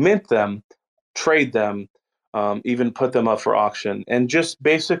 mint them, trade them, even put them up for auction, and just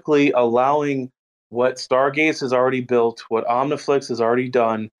basically allowing what Stargaze has already built, what Omniflix has already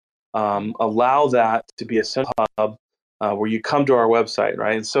done, allow that to be a central hub where you come to our website,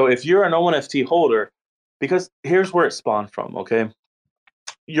 right? And so if you're an ONFT holder, because here's where it spawned from, okay?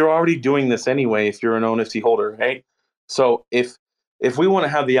 You're already doing this anyway if you're an ONFT holder, right? So if we want to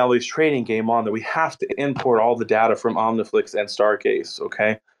have the Always trading game on there, we have to import all the data from Omniflix and Stargaze,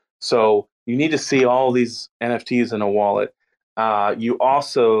 okay? So you need to see all these NFTs in a wallet. You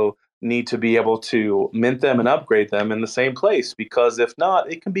also need to be able to mint them and upgrade them in the same place, because if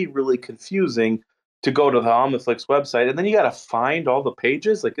not, it can be really confusing to go to the Omniflix website and then you got to find all the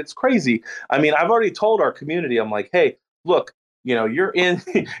pages. Like, it's crazy. I mean, I've already told our community, I'm like, hey, look, you're in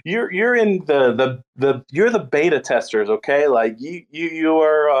you're in you're the beta testers, okay? Like you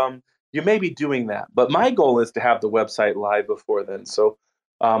are you may be doing that, but my goal is to have the website live before then. So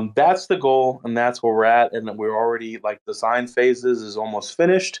that's the goal, and that's where we're at, and we're already, like, design phases is almost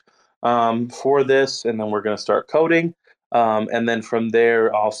finished for this, and then we're going to start coding, and then from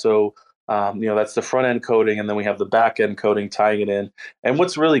there also that's the front end coding, and then we have the back end coding tying it in. And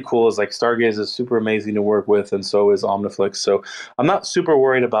what's really cool is, like, Stargaze is super amazing to work with, and so is Omniflix. So I'm not super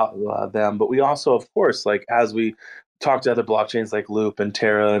worried about them, but we also, of course, like, as we talk to other blockchains like Loop and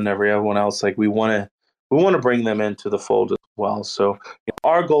Terra and everyone else, like, we want to bring them into the fold as well. So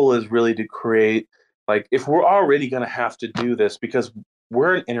our goal is really to create, like, if we're already going to have to do this because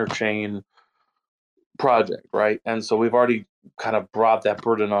we're an interchain project, right? And so we've already kind of brought that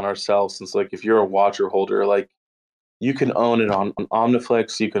burden on ourselves, since, like, if you're a watcher holder, like, you can own it on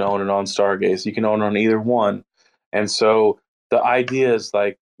Omniflix, you can own it on Stargaze, you can own it on either one. And so the idea is,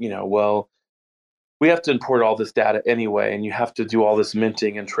 like, well, we have to import all this data anyway, and you have to do all this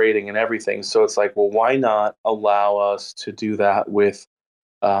minting and trading and everything. So it's like, well, why not allow us to do that with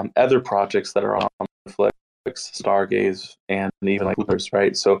other projects that are on Netflix, Stargaze, and even like Loopers,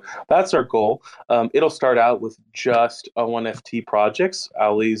 right? So that's our goal. It'll start out with just ONFT projects,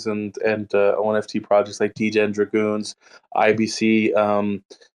 Owlies and ONFT projects like DGen Dragoons, IBC,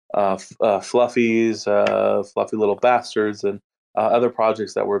 Fluffies, Fluffy Little Bastards, and other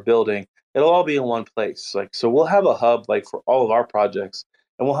projects that we're building. It'll all be in one place. Like, so we'll have a hub, like, for all of our projects,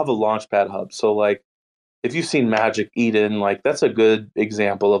 and we'll have a launchpad hub. So, like, if you've seen Magic Eden, like, that's a good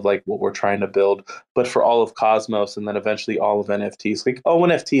example of, like, what we're trying to build, but for all of Cosmos and then eventually all of NFTs. Like,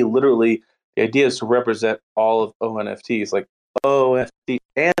 ONFT, literally, the idea is to represent all of ONFTs, like ONFT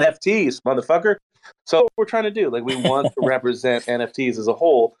and NFTs, motherfucker. So what we're trying to do, like, we want to represent NFTs as a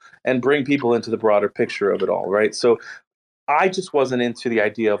whole and bring people into the broader picture of it all, right? So I just wasn't into the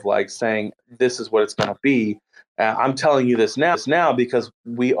idea of, like, saying this is what it's going to be. I'm telling you this now because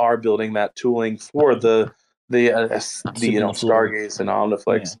we are building that tooling for the the Stargaze and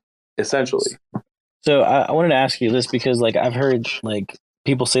Omniflix, essentially. So I wanted to ask you this because like I've heard like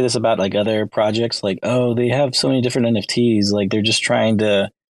people say this about like other projects, like, oh, they have so many different NFTs, like they're just trying to,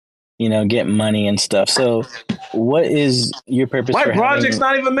 get money and stuff. So what is your purpose? My project's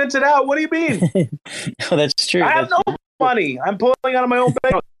not even minted out. What do you mean? Oh, that's true. I have no money. I'm pulling out of my own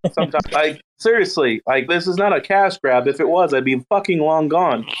bank sometimes. Like, seriously, like this is not a cash grab. If it was, I'd be fucking long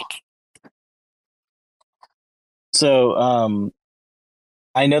gone. So,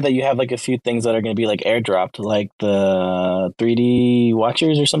 I know that you have like a few things that are going to be like airdropped, like the 3D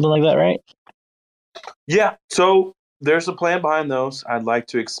watchers or something like that, right? Yeah. So there's a plan behind those. I'd like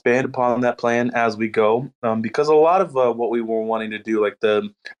to expand upon that plan as we go, because a lot of what we were wanting to do, like the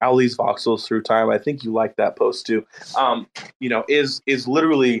Owlie's voxels through time, I think you like that post too. Is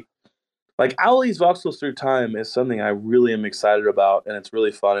literally like Owlie's voxels through time is something I really am excited about, and it's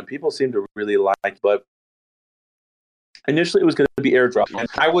really fun, and people seem to really like. But initially, it was going to be airdrop, and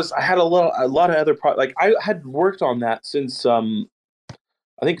I had a lot of other like I had worked on that since I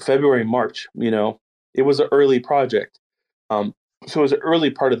think February, March. It was an early project, so it was an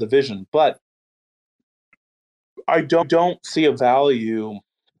early part of the vision. But I don't see a value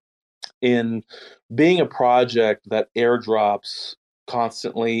in being a project that airdrops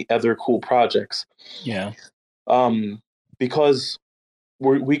constantly other cool projects. Yeah. Because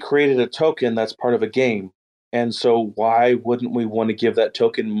we created a token that's part of a game. And so why wouldn't we want to give that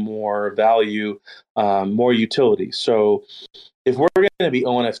token more value, more utility? So if we're going to be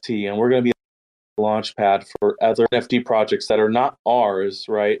ONFT and we're going to be a launch pad for other NFT projects that are not ours,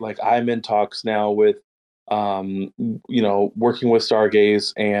 right? Like I'm in talks now with, working with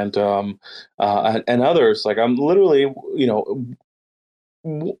Stargaze and others. Like I'm literally,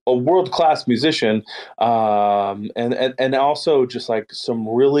 a world-class musician, and also just like some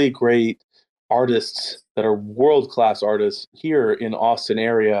really great artists that are world-class artists here in Austin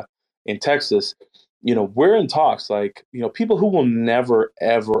area in Texas. We're in talks, like, people who will never,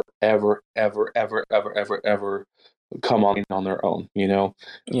 ever, ever, ever, ever, ever, ever, ever come on their own.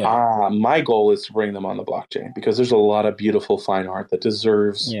 My goal is to bring them on the blockchain because there's a lot of beautiful fine art that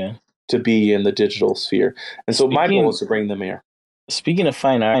deserves to be in the digital sphere. And so my goal is to bring them here. Speaking of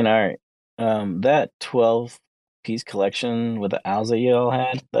fine art, that 12-piece collection with the owls that you all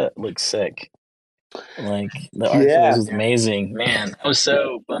had, that looks sick. Like the art was amazing. Man, I was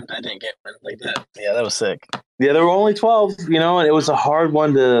so bummed I didn't get one like that. Yeah, that was sick. Yeah, there were only 12, and it was a hard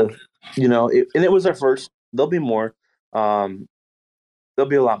one to, and it was our first. There'll be more. There'll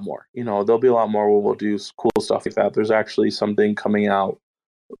be a lot more. There'll be a lot more where we'll do cool stuff like that. There's actually something coming out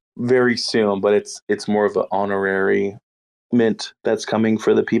very soon, but it's more of an honorary mint that's coming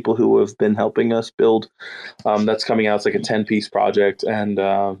for the people who have been helping us build. That's coming out. It's like a 10-piece project, and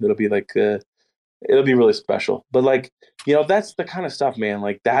it'll be like it'll be really special. But like, that's the kind of stuff, man.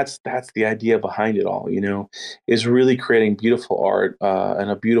 Like that's the idea behind it all. Is really creating beautiful art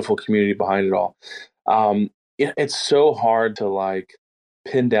and a beautiful community behind it all. It's so hard to like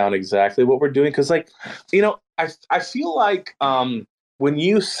pin down exactly what we're doing because, like, I feel like when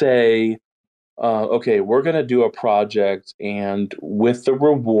you say, okay, we're going to do a project, and with the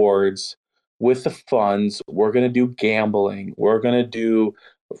rewards, with the funds, we're going to do gambling, we're going to do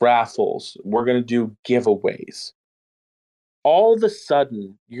raffles, we're going to do giveaways. All of a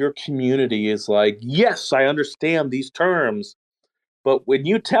sudden, your community is like, yes, I understand these terms. But when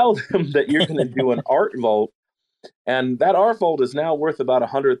you tell them that you're going to do an art vault, and that art vault is now worth about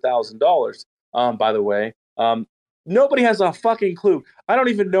 $100,000, by the way, nobody has a fucking clue. I don't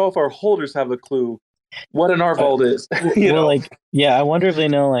even know if our holders have a clue what an art vault is. I wonder if they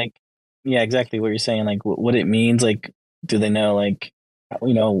know, like, exactly what you're saying, like what it means. Like, do they know, like,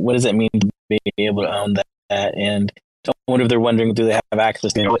 what does it mean to be able to own that? And I wonder if they're wondering, do they have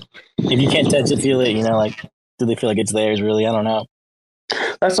access to it? If you can't touch it, feel it, like, do they feel like it's theirs? Really, I don't know.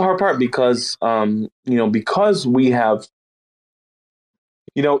 That's the hard part because, because we have,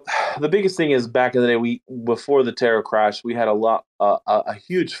 the biggest thing is back in the day, before the Terra crash, we had a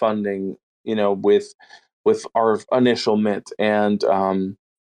huge funding, with our initial mint. And,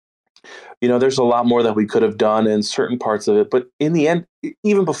 there's a lot more that we could have done in certain parts of it. But in the end,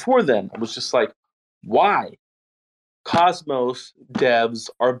 even before then, it was just like, why? Cosmos devs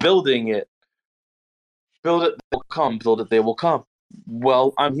are building it. Build it, they will come. Build it, they will come.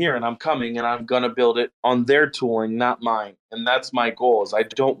 Well, I'm here and I'm coming and I'm going to build it on their tooling, not mine. And that's my goal. Is I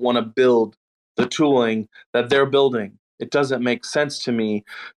don't want to build the tooling that they're building. It doesn't make sense to me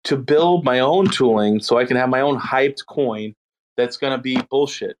to build my own tooling so I can have my own hyped coin that's going to be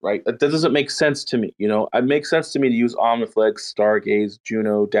bullshit, right? That doesn't make sense to me. It makes sense to me to use Omniflix, Stargaze,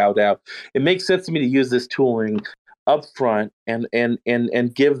 Juno, DAO. It makes sense to me to use this tooling up front and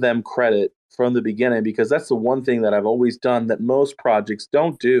give them credit from the beginning, because that's the one thing that I've always done that most projects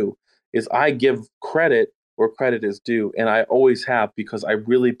don't do, is I give credit where credit is due. And I always have, because I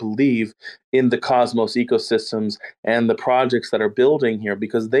really believe in the Cosmos ecosystems and the projects that are building here,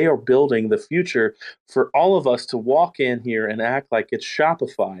 because they are building the future for all of us to walk in here and act like it's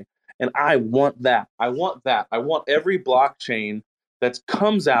Shopify. And I want that. I want that. I want every blockchain that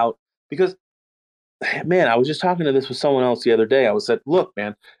comes out, because, man, I was just talking to this with someone else the other day. I was said, look,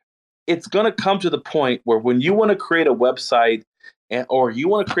 man, it's going to come to the point where when you want to create a website or you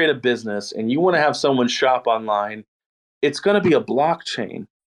want to create a business and you want to have someone shop online, it's going to be a blockchain.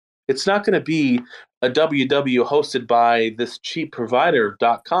 It's not going to be a www hosted by this cheap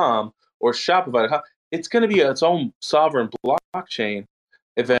provider.com or Shopify.com. It's going to be its own sovereign blockchain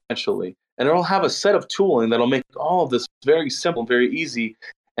eventually. And it'll have a set of tooling that'll make all of this very simple, very easy,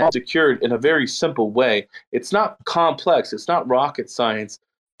 and secured in a very simple way. It's not complex. It's not rocket science.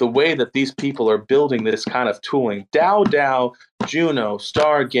 The way that these people are building this kind of tooling, DAO, Juno,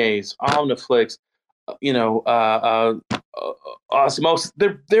 Stargaze, Omniflix, Osmosis,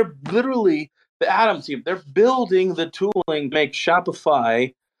 they're literally the Atom team. They're building the tooling to make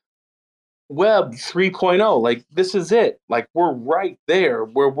Shopify Web 3.0. Like, this is it. Like, we're right there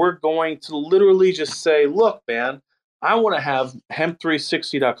where we're going to literally just say, look, man, I want to have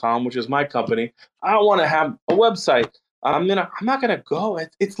hemp360.com, which is my company. I want to have a website. I'm not gonna go.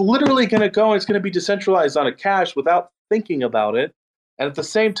 It's literally gonna go, and it's gonna be decentralized on a cache without thinking about it. And at the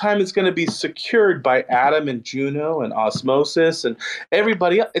same time, it's gonna be secured by Atom and Juno and Osmosis and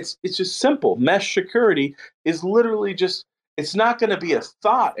everybody else. It's just simple. Mesh security is literally just. It's not gonna be a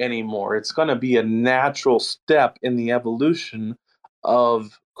thought anymore. It's gonna be a natural step in the evolution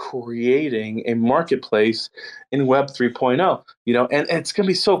of creating a marketplace in Web 3.0, and it's going to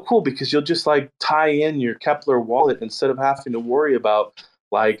be so cool, because you'll just like tie in your Kepler wallet instead of having to worry about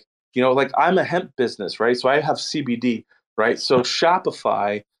like I'm a hemp business, right? So I have CBD, right? So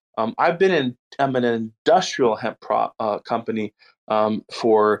Shopify, I'm an industrial hemp company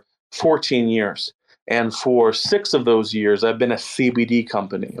for 14 years. And for 6 of those years, I've been a CBD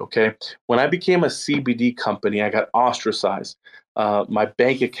company, okay? When I became a CBD company, I got ostracized. My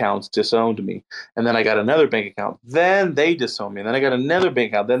bank accounts disowned me. And then I got another bank account. Then they disowned me. And then I got another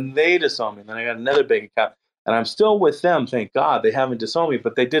bank account. Then they disowned me. And then I got another bank account. And I'm still with them, thank God. They haven't disowned me,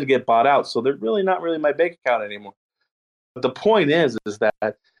 but they did get bought out. So they're really not really my bank account anymore. But the point is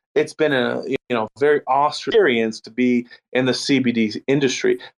that it's been a very awesome experience to be in the CBD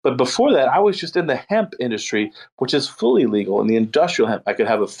industry. But before that, I was just in the hemp industry, which is fully legal. In the industrial hemp, I could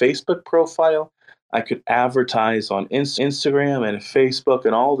have a Facebook profile. I could advertise on Instagram and Facebook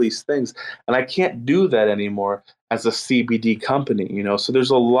and all these things. And I can't do that anymore as a CBD company, So there's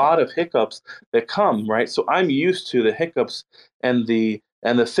a lot of hiccups that come, right? So I'm used to the hiccups and the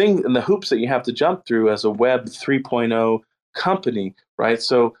thing and the hoops that you have to jump through as a Web 3.0 company, right?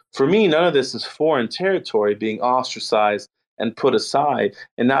 So for me, none of this is foreign territory, being ostracized and put aside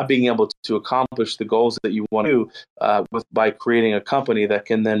and not being able to accomplish the goals that you want to do by creating a company that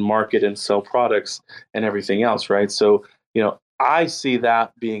can then market and sell products and everything else, right? So, I see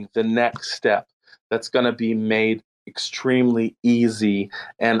that being the next step that's going to be made extremely easy,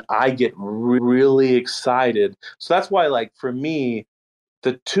 and I get really excited. So that's why, like, for me,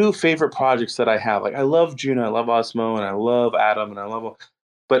 the 2 favorite projects that I have, like, I love Juno, I love Osmo, and I love Atom, and I love,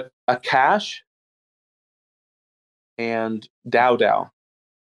 but a cache and DAO,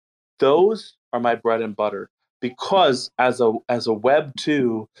 those are my bread and butter, because as a Web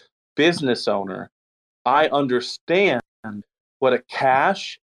 2 business owner, I understand what a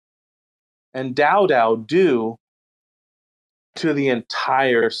cache and DAO do to the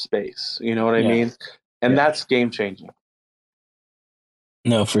entire space. You know what I mean? And that's game changing.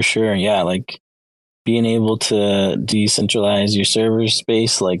 No, for sure. Yeah, like being able to decentralize your server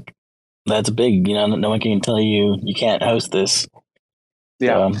space, like that's big. No one can tell you can't host this.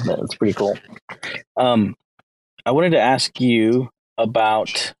 Yeah, so, that's pretty cool. I wanted to ask you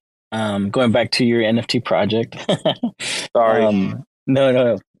about going back to your NFT project. Sorry.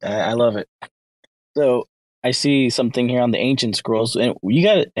 No, I love it. So I see something here on the Ancient Scrolls, and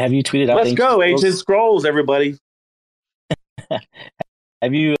have you tweeted out? Let's go, Ancient Scrolls, everybody.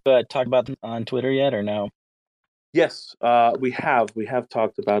 Have you talked about them on Twitter yet, or no? Yes, we have. We have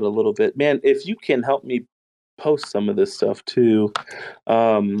talked about it a little bit. Man, if you can help me post some of this stuff too.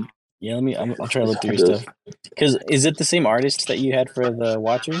 Yeah, I'll try to look through your stuff. Because is it the same artist that you had for the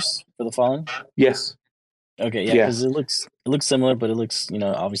Watchers, for the Fallen? Yes. Okay, yeah, because it looks similar, but it looks,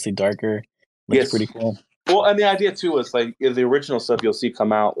 obviously darker. Looks pretty cool. Well, and the idea too is like the original stuff you'll see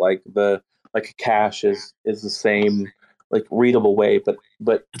come out, like a cache is the same, like readable way, but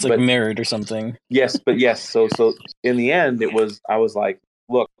it's like mirrored or something. Yes, but yes. So in the end, I was like,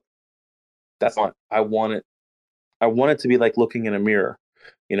 look, that's not. I want it to be like looking in a mirror.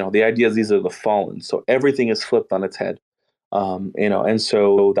 The idea is these are the fallen, so everything is flipped on its head. And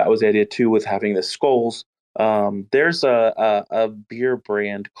so that was the idea too with having the skulls. There's a beer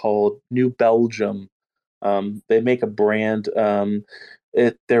brand called New Belgium. They make a brand. Their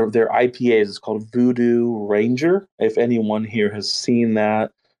IPAs is called Voodoo Ranger. If anyone here has seen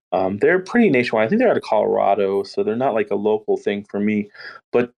that, they're pretty nationwide. I think they're out of Colorado, so they're not like a local thing for me.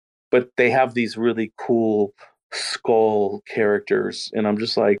 But they have these really cool skull characters, and I'm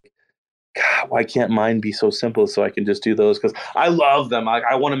just like, God, why can't mine be so simple so I can just do those? Because I love them.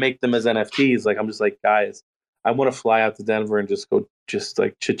 I want to make them as NFTs. Like I'm just like, guys, I want to fly out to Denver and just go, just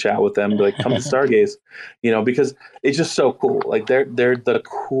like chit chat with them, be like, come to Stargaze, because it's just so cool. Like they're the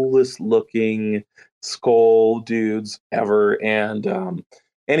coolest looking skull dudes ever. And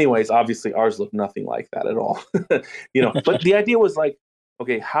anyways, obviously ours look nothing like that at all. But the idea was like,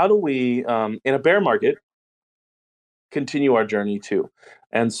 okay, how do we in a bear market continue our journey too?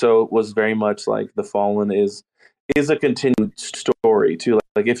 And so it was very much like the Fallen is a continued story too.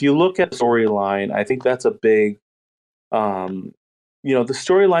 Like if you look at the storyline, I think that's a big the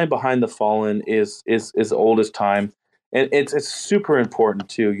storyline behind the Fallen is old as time, and it's super important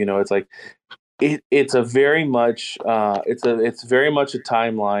too. It's like it's a very much it's very much a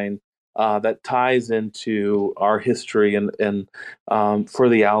timeline that ties into our history and for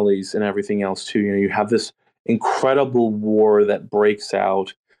the Owlies and everything else too. You have this incredible war that breaks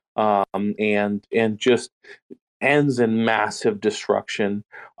out and just ends in massive destruction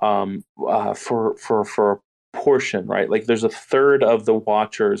for a portion, right? Like there's a third of the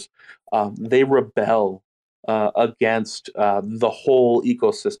Watchers, they rebel against the whole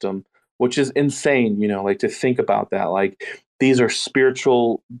ecosystem, which is insane, like to think about that. Like these are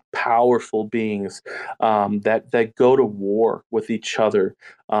spiritual, powerful beings that go to war with each other,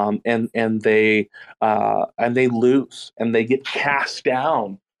 and they lose and they get cast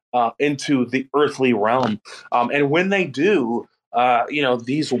down into the earthly realm. And when they do,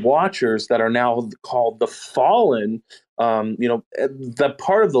 these Watchers that are now called the Fallen, the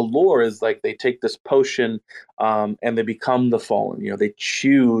part of the lore is like they take this potion and they become the Fallen. They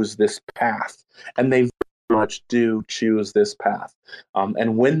choose this path, and they very much do choose this path.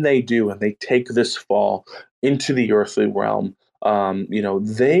 And when they do, and they take this fall into the earthly realm,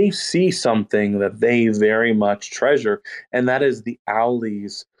 they see something that they very much treasure, and that is the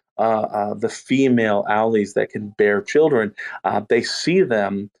Owlies. The female Owlies that can bear children, they see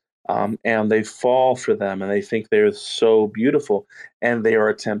them and they fall for them, and they think they're so beautiful, and they are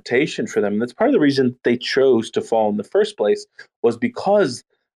a temptation for them. And that's part of the reason they chose to fall in the first place, was because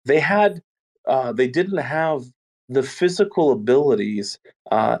they didn't have the physical abilities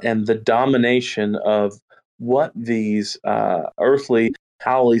and the domination of what these earthly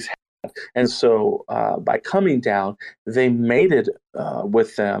Owlies had. And so by coming down, they mated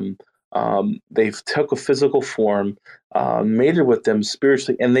with them. They took a physical form, mated with them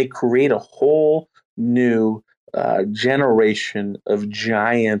spiritually, and they create a whole new generation of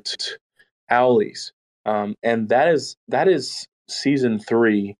giant Owlies. And that is season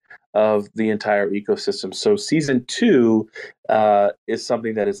 3 of the entire ecosystem. So season 2 is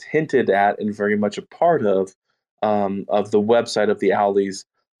something that is hinted at and very much a part of the website of the Owlies.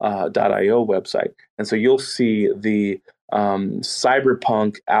 .io website, and so you'll see the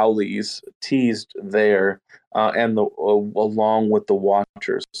cyberpunk Owlies teased there, and along with the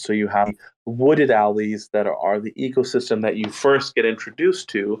Watchers. So you have wooded Owlies that are the ecosystem that you first get introduced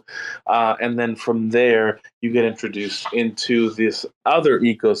to, and then from there you get introduced into this other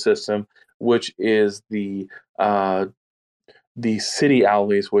ecosystem, which is the city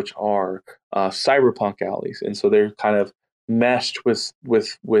Owlies, which are cyberpunk Owlies, and so they're kind of meshed with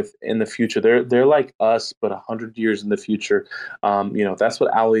in the future. They're like us, but 100 years in the future. That's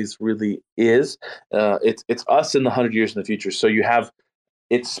what Owlies really is. It's us in the 100 years in the future. So you have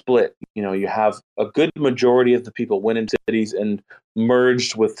it split. You have a good majority of the people went into cities and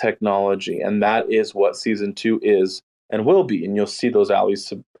merged with technology, and that is what season 2 is and will be. And you'll see those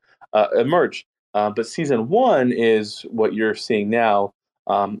Owlies emerge. But season 1 is what you're seeing now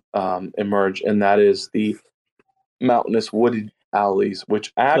emerge, and that is the mountainous wooded Owlies,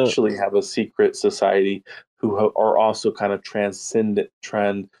 which actually have a secret society who are also kind of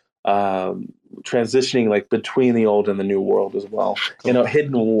transitioning like between the old and the new world as well.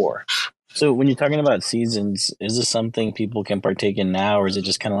 Hidden war. So when you're talking about seasons, is this something people can partake in now, or is it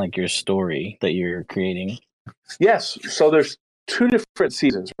just kind of like your story that you're creating? Yes. So there's two different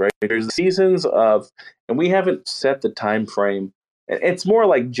seasons, right? There's the seasons of, and we haven't set the time frame. It's more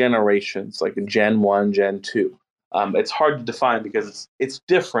like generations, like Gen 1, Gen 2. It's hard to define because it's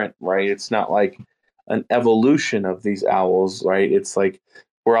different, right? It's not like an evolution of these owls, right? It's like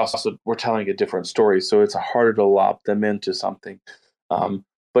we're telling a different story, so it's harder to lob them into something.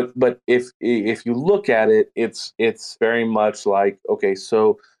 But if you look at it, it's very much like, okay,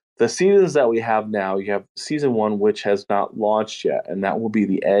 so the seasons that we have now, you have season one, which has not launched yet, and that will be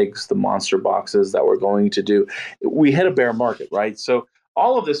the eggs, the monster boxes that we're going to do. We hit a bear market, right? So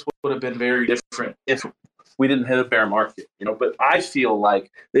all of this would have been very different if we didn't hit a bear market, But I feel like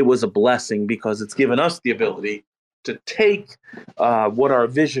it was a blessing because it's given us the ability to take what our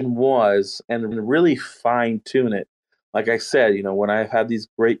vision was and really fine tune it. Like I said, when I've had these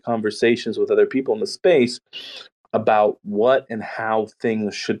great conversations with other people in the space about what and how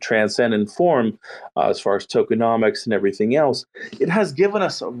things should transcend and form as far as tokenomics and everything else, it has given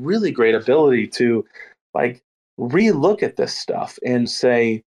us a really great ability to like relook at this stuff and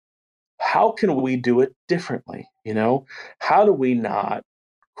say, how can we do it differently? How do we not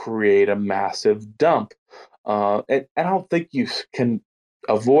create a massive dump? And I don't think you can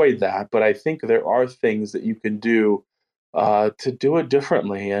avoid that, but I think there are things that you can do to do it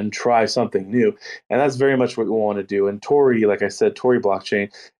differently and try something new. And that's very much what we want to do. And Tori, like I said, Tori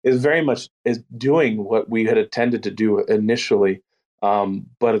blockchain is very much is doing what we had intended to do initially.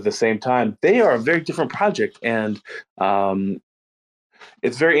 But at the same time, they are a very different project. And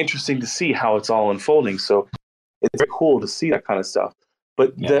it's very interesting to see how it's all unfolding. So it's very cool to see that kind of stuff.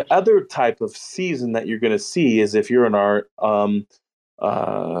 But the other type of season that you're going to see is if you're in our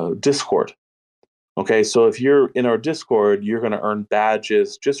Discord. Okay, so if you're in our Discord, you're going to earn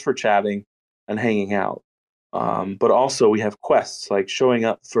badges just for chatting and hanging out. But also we have quests like showing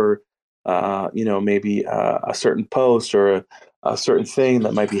up for, maybe a certain post or a certain thing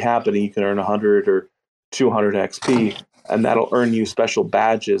that might be happening. You can earn 100 or 200 XP, and that'll earn you special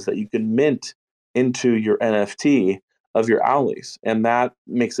badges that you can mint into your NFT of your owlies. And that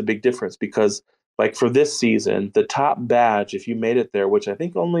makes a big difference because, like for this season, the top badge, if you made it there, which I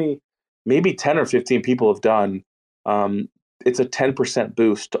think only maybe 10 or 15 people have done, it's a 10%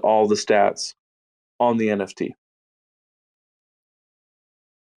 boost to all the stats on the NFT.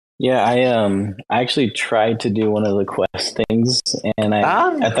 Yeah, I actually tried to do one of the quest things, and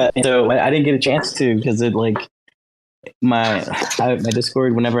I thought so. I didn't get a chance to because it like my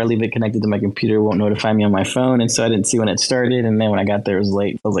Discord, whenever I leave it connected to my computer, won't notify me on my phone, and so I didn't see when it started. And then when I got there, it was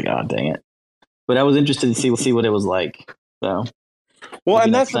late. I was like, oh dang it! But I was interested to see what it was like. So, well,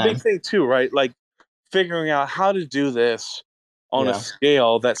 and that's the big thing too, right? Like figuring out how to do this on a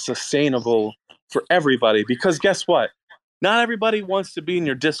scale that's sustainable for everybody. Because guess what? Not everybody wants to be in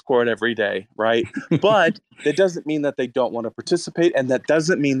your Discord every day, right? But that doesn't mean that they don't want to participate, and that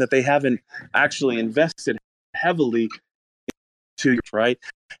doesn't mean that they haven't actually invested heavily into it, right?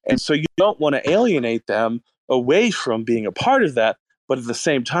 And so you don't want to alienate them away from being a part of that, but at the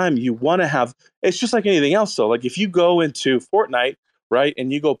same time, you want to have, it's just like anything else, though. Like if you go into Fortnite, right,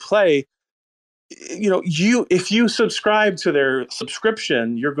 and you go play, if you subscribe to their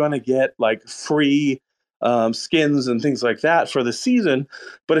subscription, you're going to get like free skins and things like that for the season.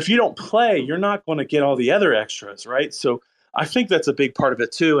 But if you don't play, you're not going to get all the other extras, right? So I think that's a big part of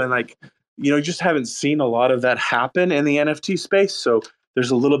it too. And like, you just haven't seen a lot of that happen in the NFT space. So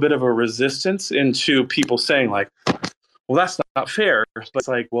there's a little bit of a resistance into people saying like, well, that's not fair. But it's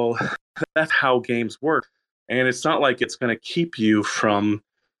like, well, that's how games work. And it's not like it's going to keep you from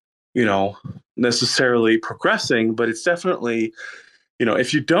necessarily progressing, but it's definitely,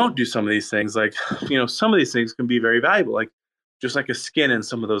 if you don't do some of these things, like, some of these things can be very valuable, like just like a skin in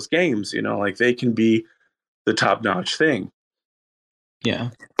some of those games, like they can be the top-notch thing. Yeah.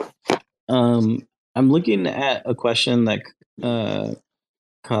 I'm looking at a question that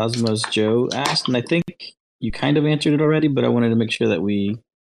Cosmos Joe asked, and I think you kind of answered it already, but I wanted to make sure that we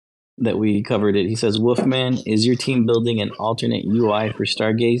covered it. He says, Wolfman, is your team building an alternate UI for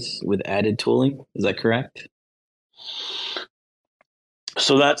Stargaze with added tooling? Is that correct?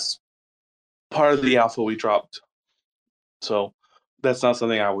 So that's part of the alpha we dropped. So that's not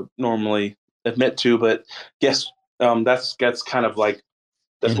something I would normally admit to, but yes, that's kind of like,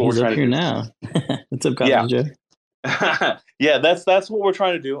 that's what we're trying to do now. What's up, Cosmos Joe? Yeah, that's what we're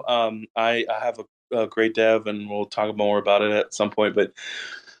trying to do. I have a great dev, and we'll talk more about it at some point. But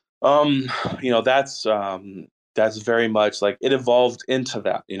that's very much like it evolved into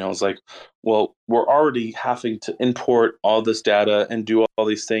that. It's like, well, we're already having to import all this data and do all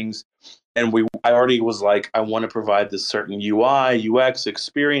these things and I already was like, I want to provide this certain UI, UX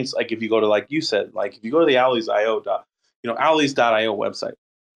experience. Like if you go to, like you said, like if you go to the Owleez.io website,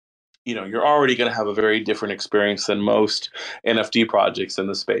 you're already going to have a very different experience than most NFT projects in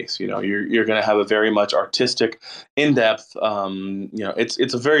the space. You're going to have a very much artistic, in-depth.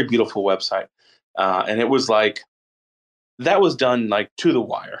 It's a very beautiful website, and it was like that was done like to the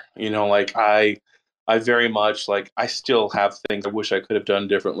wire. Like I very much like I still have things I wish I could have done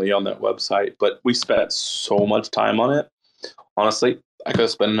differently on that website, but we spent so much time on it. Honestly, I could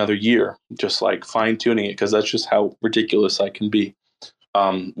have spent another year just like fine tuning it because that's just how ridiculous I can be.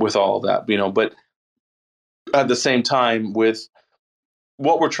 With all of that, but at the same time, with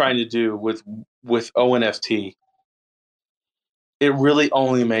what we're trying to do with ONFT, it really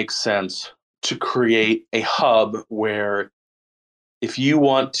only makes sense to create a hub where if you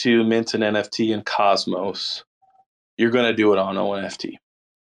want to mint an NFT in Cosmos, you're going to do it on ONFT.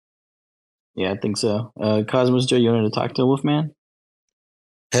 Yeah, I think so. Cosmos Joe, you wanted to talk to Wolfman?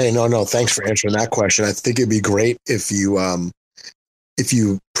 Hey, no. Thanks for answering that question. I think it'd be great if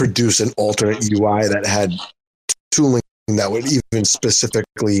you produce an alternate UI that had tooling that would even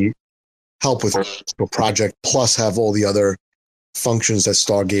specifically help with a project, plus have all the other functions that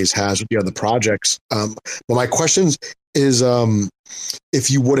Stargaze has with the other projects. But my question is, if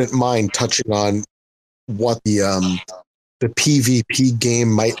you wouldn't mind touching on what the PvP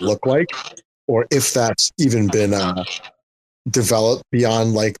game might look like, or if that's even been developed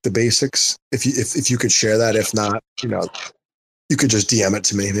beyond like the basics. If you could share that, if not, you could just DM it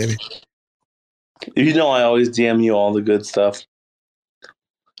to me, maybe. I always DM you all the good stuff.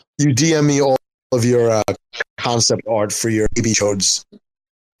 You DM me all of your concept art for your baby chodes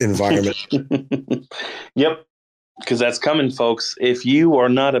environment. Yep, because that's coming, folks. If you are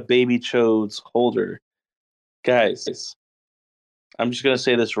not a baby chodes holder, guys, I'm just going to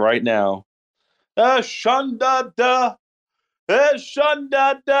say this right now. Shundada,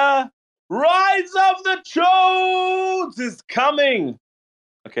 Shundada, Rise of the Chodes is coming.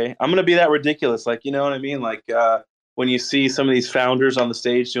 Okay, I'm gonna be that ridiculous, like, you know what I mean? Like when you see some of these founders on the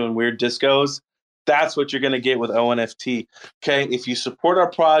stage doing weird discos, that's what you're gonna get with ONFT. Okay, if you support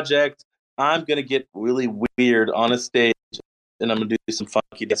our project, I'm gonna get really weird on a stage, and I'm gonna do some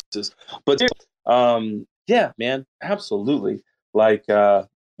funky dances. But yeah, man, absolutely. Like, what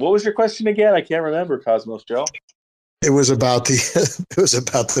was your question again? I can't remember, Cosmos Joe. It was about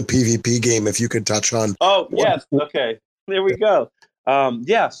the PvP game. If you could touch on. Oh yes, okay, there we go.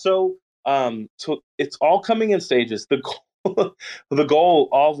 So it's all coming in stages. The goal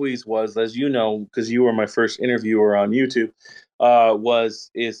always was, as you know, because you were my first interviewer on YouTube,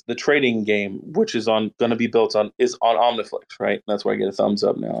 is the trading game, which is going to be built on Omniflix, right? That's where I get a thumbs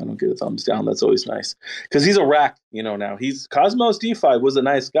up now. I don't get a thumbs down. That's always nice because he's a rack. Now he's Cosmos DeFi was a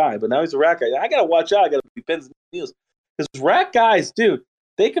nice guy, but now he's a rack guy. I gotta watch out. I gotta be pins and needles because rack guys, dude,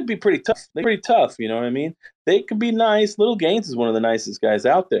 they could be pretty tough. They're pretty tough. You know what I mean? They can be nice. Little Gaines is one of the nicest guys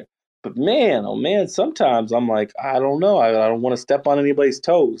out there. But man, oh man, sometimes I'm like, I don't know. I don't want to step on anybody's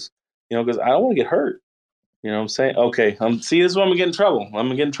toes, because I don't want to get hurt. You know what I'm saying? Okay, see, this is when I'm going to get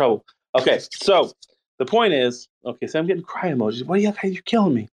in trouble. Okay, so the point is, so I'm getting cry emojis. What are you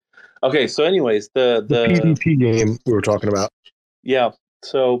killing me? Okay, so anyways, the PvP game we were talking about. Yeah,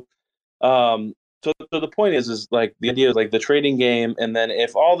 so so the point is like the idea is like the trading game, and then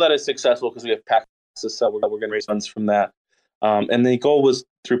if all that is successful, because we have packs to sell, we're going to raise funds from that. And the goal was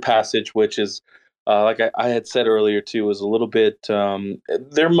through Passage, which is like I had said earlier too, was a little bit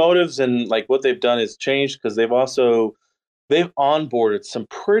their motives and like what they've done has changed because they've onboarded some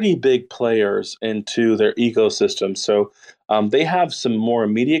pretty big players into their ecosystem. So they have some more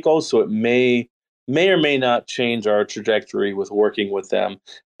immediate goals. So it may or may not change our trajectory with working with them.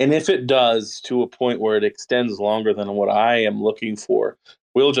 And if it does to a point where it extends longer than what I am looking for,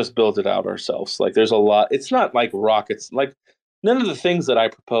 we'll just build it out ourselves. Like there's a lot. It's not like rockets. Like none of the things that I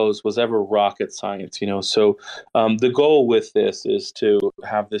proposed was ever rocket science, So the goal with this is to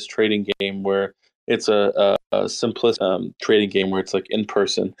have this trading game where it's a simplistic trading game where it's like in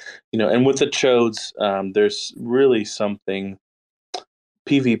person, And with the chodes, there's really something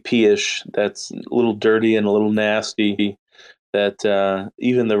PvP-ish that's a little dirty and a little nasty that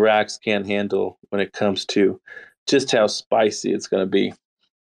even the racks can't handle when it comes to just how spicy it's going to be.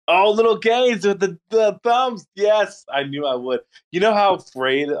 Oh, Little Gaines with the thumbs. Yes, I knew I would. You know how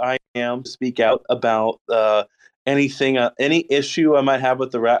afraid I am to speak out about anything, any issue I might have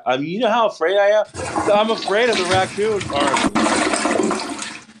with the rat. I mean, you know how afraid I am? I'm afraid of the raccoon.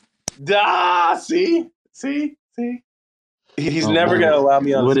 See? He's never going to allow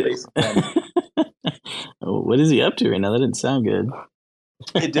me on space. What is he up to right now? That didn't sound good.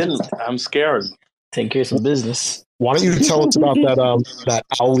 It didn't. I'm scared. Take care of some business. Why don't you tell us about that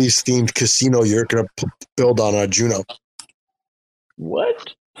Owlies themed casino you're going to build on Juno?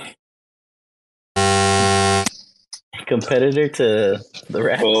 What? Competitor to the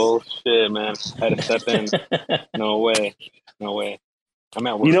rats? Bullshit, man. I had to step in. No way. I'm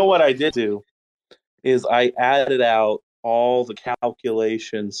at work. You know what I did do is I added out all the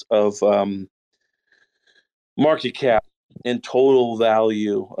calculations of market cap and total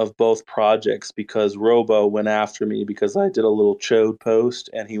value of both projects, because Robo went after me because I did a little chode post,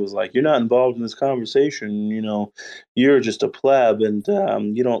 and he was like, "You're not involved in this conversation. You're just a pleb, and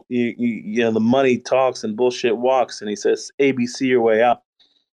you don't. You know, the money talks and bullshit walks." And he says, "ABC your way out."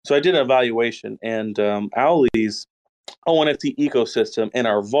 So I did an evaluation, and Owlie's ONFT ecosystem and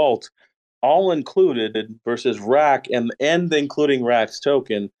our vault, all included versus Rack and including Rack's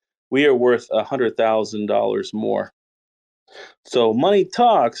token, we are worth $100,000 more. So money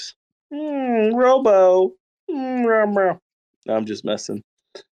talks. Robo. No, I'm just messing.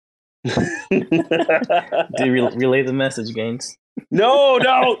 Do you relay the message, Gaines? No,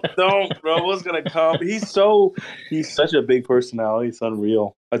 don't. Robo's gonna come. He's such a big personality. It's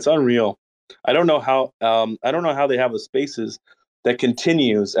unreal. It's unreal. I don't know how they have a spaces that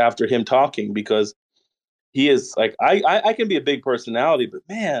continues after him talking, because he is like, I can be a big personality, but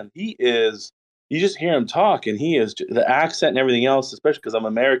man, he is. You just hear him talk, and he is the accent and everything else, especially because I'm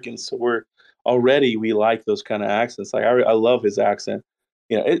American, so we like those kind of accents. Like I love his accent.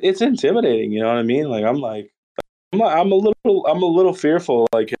 It's intimidating. You know what I mean? Like I'm a little fearful,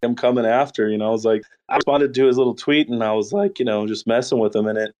 like him coming after. I was like, I responded to his little tweet, and I was like, just messing with him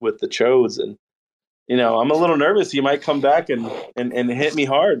with the chodes, and I'm a little nervous. He might come back and hit me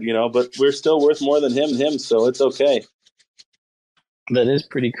hard, but we're still worth more than him, so it's okay. That is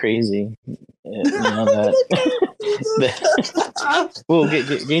pretty crazy. That. Well,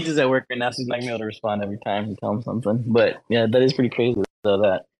 Gates is at work right now, so he's not gonna be able to respond every time you tell him something. But yeah, that is pretty crazy, though,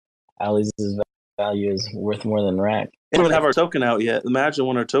 that Owlie's value is worth more than Rack. We don't have our token out yet. Imagine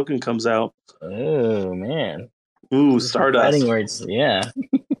when our token comes out. Oh, man. Ooh, Stardust. Fighting words, yeah.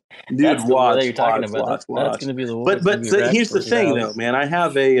 Dude, that's watch. That you're talking about. Watch. That's going to be the But here's the thing, though, man. I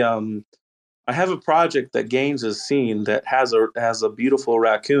have a project that Gaines has seen that has a beautiful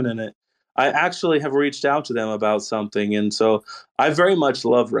raccoon in it. I actually have reached out to them about something, and so I very much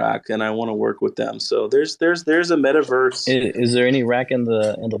love Rack, and I want to work with them. So there's a metaverse. Is there any Rack in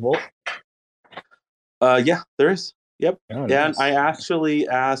the vault? Yeah, there is. Yep. Oh, yeah, nice. and I actually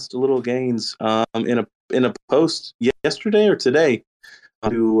asked Little Gaines in a post yesterday or today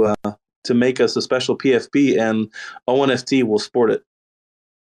to make us a special PFP, and ONFT will sport it.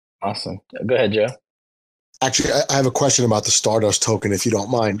 Awesome. Go ahead, Joe. Actually, I have a question about the Stardust token, if you don't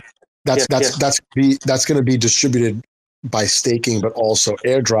mind. That's going to be distributed by staking, but also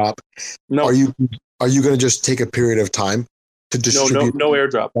airdrop. No. Are you going to just take a period of time to distribute? No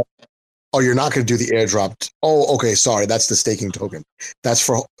airdrop. Oh, you're not going to do the airdrop. Oh, okay. Sorry, that's the staking token.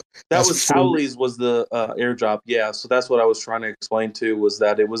 Owlie's was the airdrop. Yeah, so that's what I was trying to explain to, was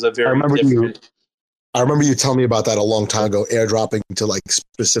that it was a very different. I remember you telling me about that a long time ago, airdropping to like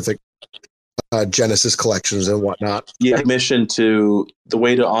specific Genesis collections and whatnot. Yeah, mission to the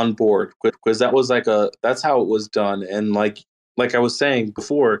way to onboard, because that was that's how it was done. And like I was saying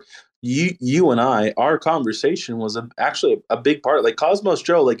before, you and our conversation was actually a big part. Like Cosmos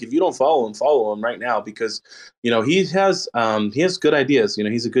Joe, like if you don't follow him right now, because he has good ideas.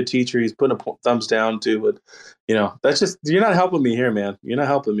 He's a good teacher. He's putting a thumbs down too. But that's just, you're not helping me here, man. You're not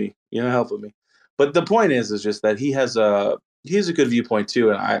helping me. But the point is just that he has a good viewpoint too,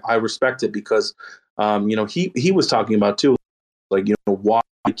 and I respect it, because he was talking about too, like why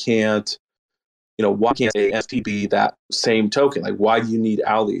can't a NFT be that same token? Like, why do you need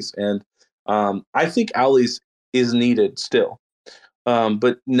Owlies? And I think Owlies is needed still,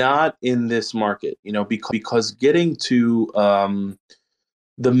 but not in this market. Because getting to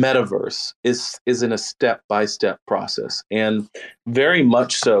the metaverse is in a step-by-step process, and very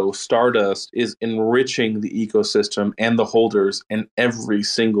much so Stardust is enriching the ecosystem and the holders in every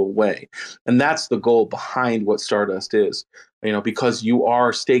single way, and that's the goal behind what Stardust is, because you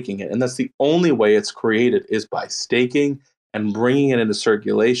are staking it, and that's the only way it's created, is by staking and bringing it into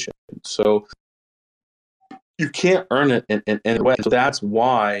circulation. So you can't earn it in any way. So that's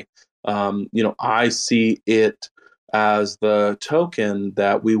why I see it as the token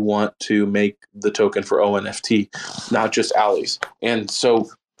that we want to make the token for ONFT, not just Owlies. And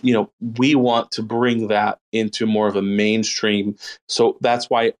so, we want to bring that into more of a mainstream. So that's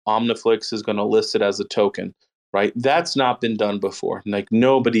why Omniflix is going to list it as a token, right? That's not been done before. Like,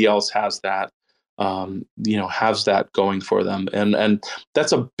 nobody else has that. has that going for them. And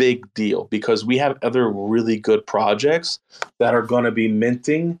that's a big deal because we have other really good projects that are going to be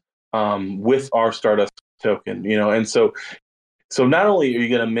minting with our Stardust token, and so not only are you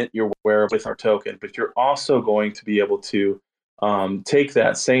going to mint your wearable with our token, but you're also going to be able to take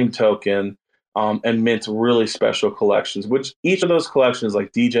that same token and mint really special collections, which each of those collections,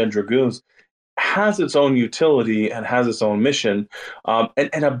 like Degen Dragoons, has its own utility and has its own mission.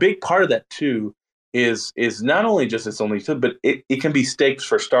 And a big part of that, too, is not only just its own utility, but it can be staked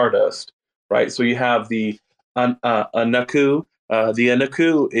for Stardust, right? So you have the Anaku. The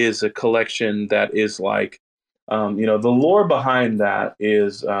Anaku is a collection that is like, the lore behind that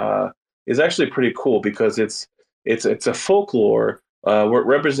is actually pretty cool because it's a folklore where it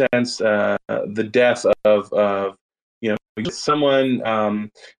represents the death of someone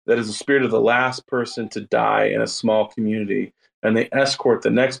that is the spirit of the last person to die in a small community, and they escort the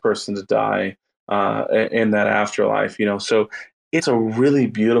next person to die in that afterlife. So it's a really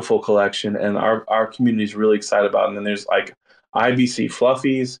beautiful collection, and our community is really excited about it. And then there's like IBC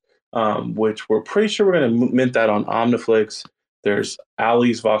Fluffies, which we're pretty sure we're going to mint that on Omniflix. There's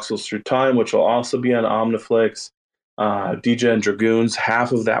Ali's Voxels Through Time, which will also be on Omniflix. DJ and Dragoons,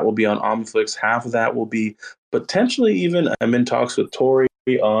 half of that will be on Omniflix, half of that will be potentially even, I'm in talks with Tori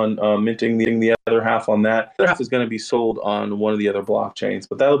on minting the other half on that. The other half is going to be sold on one of the other blockchains,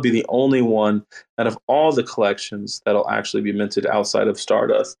 but that'll be the only one out of all the collections that'll actually be minted outside of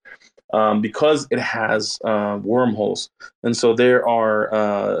Stardust. Because it has wormholes. And so there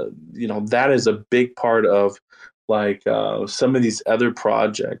are, that is a big part of like some of these other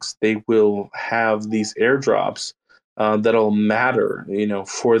projects. They will have these airdrops that'll matter,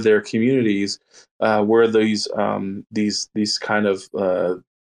 for their communities, where these kind of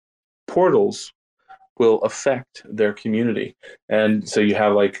portals will affect their community. And so you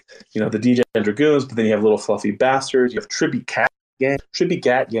have like, the DJ and Dragoons, but then you have Little Fluffy Bastards, you have Trippy Cat Gang. Trippy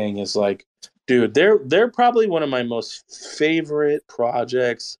Cat Gang is like, dude, they're probably one of my most favorite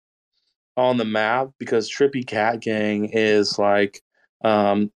projects on the map because Trippy Cat Gang is like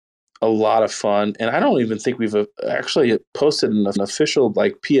a lot of fun, and I don't even think we've actually posted an official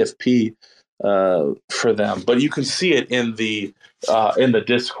like PFP for them, but you can see it in the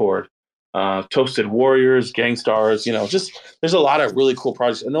Discord. Toasted Warriors, Gangstars, just there's a lot of really cool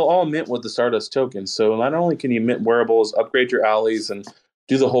projects, and they'll all mint with the Stardust token. So not only can you mint wearables, upgrade your alleys, and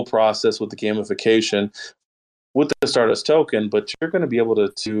do the whole process with the gamification with the Stardust token, but you're going to be able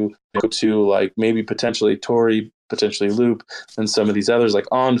to go to like maybe potentially Tori, potentially Loop, and some of these others like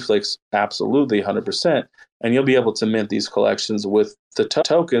Onflix, absolutely 100%, and you'll be able to mint these collections with the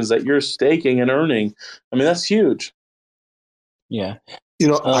tokens that you're staking and earning. I mean, that's huge. Yeah.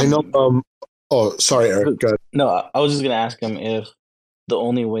 I know. Oh, sorry, Eric. Go ahead. No, I was just going to ask him if the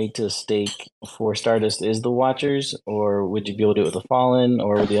only way to stake for Stardust is the Watchers, or would you be able to do it with the Fallen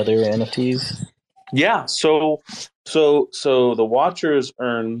or with the other NFTs? Yeah, so the Watchers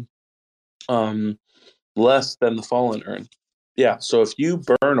earn less than the Fallen earn. Yeah, so if you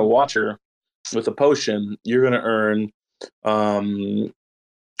burn a Watcher with a potion, you're going to earn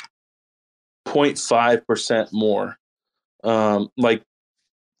 0.5% more.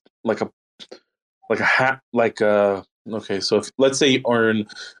 Okay, so if let's say you earn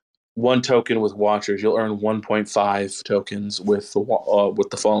one token with Watchers, you'll earn 1.5 tokens with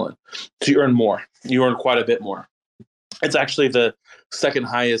the Fallen. So you earn more. You earn quite a bit more. It's actually the second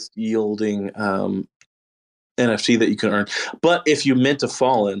highest yielding NFT that you can earn. But if you mint a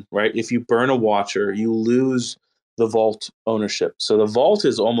Fallen, right? If you burn a Watcher, you lose the vault ownership. So the vault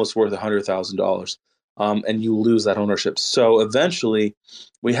is almost worth $100,000, and you lose that ownership. So eventually,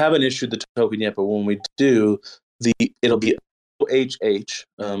 we haven't issued the token yet, but when we do, it'll be OHH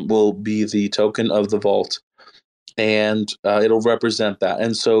will be the token of the vault, and it'll represent that.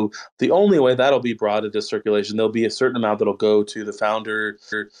 And so the only way that'll be brought into circulation, there'll be a certain amount that'll go to the founder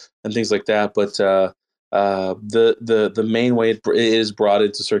and things like that. But the main way it is brought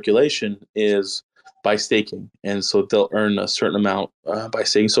into circulation is by staking, and so they'll earn a certain amount by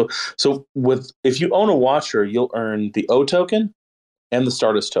staking. So if you own a Watcher, you'll earn the O token and the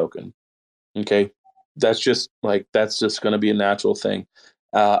Stardust token. Okay. That's just going to be a natural thing.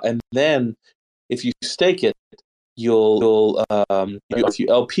 And then if you stake it, if you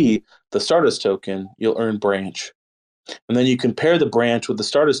LP the Stardust token, you'll earn branch. And then you can pair the branch with the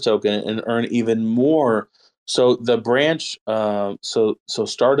Stardust token and earn even more. So the branch, so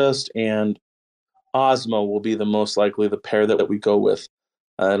Stardust and Osmo will be the most likely the pair that we go with.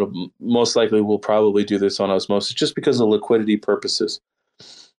 We'll probably do this on Osmosis just because of liquidity purposes.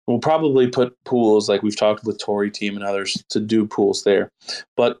 We'll probably put pools like we've talked with Tori team and others to do pools there.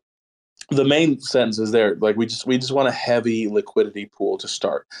 But the main sentence is there. Like we just want a heavy liquidity pool to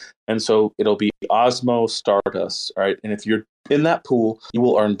start. And so it'll be Osmo Stardust, right? And if you're in that pool, you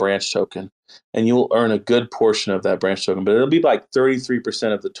will earn branch token, and you will earn a good portion of that branch token, but it'll be like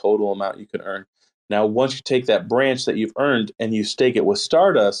 33% of the total amount you can earn. Now, once you take that branch that you've earned and you stake it with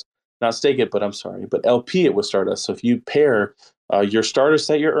Stardust, not stake it, but LP it with Stardust. So if you pair your Stardust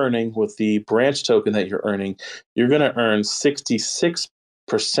that you're earning with the branch token that you're earning, you're going to earn 66%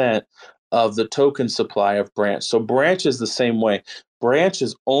 of the token supply of branch. So branch is the same way. Branch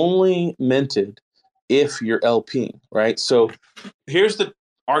is only minted if you're LPing, right? So here's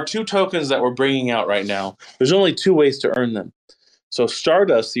our 2 tokens that we're bringing out right now. There's only 2 ways to earn them. So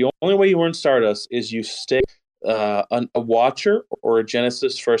Stardust, the only way you earn Stardust is you stake a Watcher or a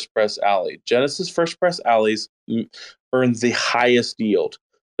Genesis First Press Ally. Genesis First Press Allies earn the highest yield.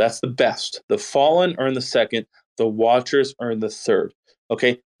 That's the best. The Fallen earn the second. The Watchers earn the third.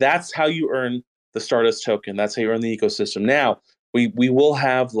 Okay, that's how you earn the Stardust token. That's how you earn the ecosystem. Now, we will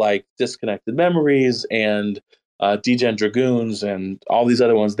have like Disconnected Memories and Degen Dragoons and all these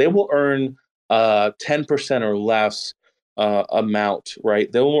other ones. They will earn 10% or less amount,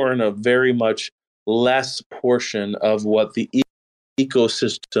 right? They will earn a very much less portion of what the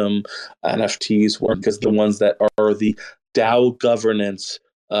ecosystem NFTs were, because the ones that are the DAO governance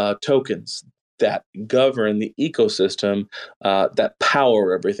tokens that govern the ecosystem, that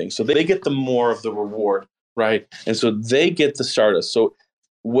power everything. So they get the more of the reward, right? And so they get the Stardust. So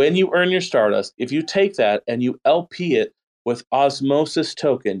when you earn your Stardust, if you take that and you LP it with Osmosis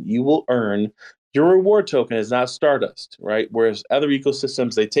token, you will earn your reward token is not Stardust, right? Whereas other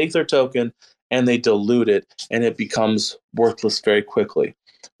ecosystems, they take their token and they dilute it and it becomes worthless very quickly.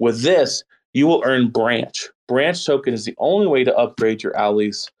 With this, you will earn branch. Branch token is the only way to upgrade your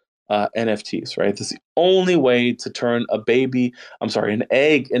Owlie's NFTs, right? This is the only way to turn an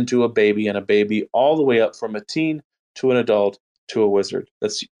egg into a baby, and a baby all the way up from a teen to an adult to a wizard.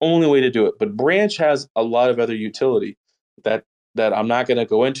 That's the only way to do it. But branch has a lot of other utility that I'm not going to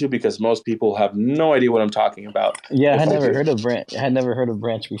go into because most people have no idea what I'm talking about. Yeah, I had never heard of branch. I had never heard of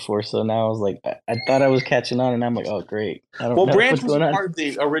branch before, so now I was like, I thought I was catching on, and I'm like, oh, great. I don't know branch was part of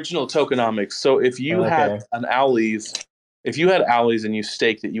the original tokenomics. So if you had an Owlies, if you had Owlies and you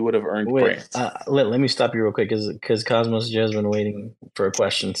staked it, you would have earned branch. Let me stop you real quick because Cosmos just been waiting for a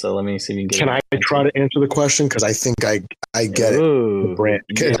question. So let me see if you can get Can I try to answer the question? Because I think I get it. Branch.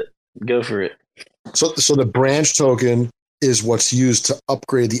 Go for it. So the branch token is what's used to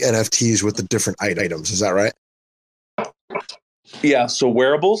upgrade the NFTs with the different items. Is that right? Yeah. So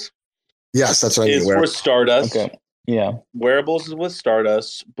wearables. Yes, that's what I mean. Is for Stardust. Okay. Yeah. Wearables is with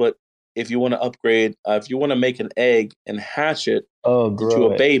Stardust, but if you want to upgrade, if you want to make an egg and hatch it into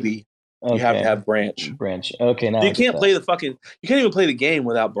a baby, you have to have branch. Branch. Okay. Now you can't play you can't even play the game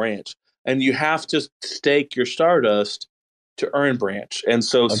without branch, and you have to stake your Stardust to earn branch. And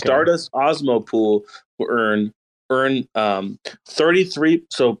so Stardust Osmo Pool will earn 33.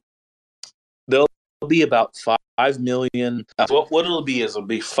 So there'll be about 5 million. What it'll be is it'll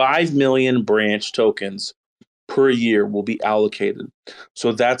be 5 million branch tokens per year will be allocated.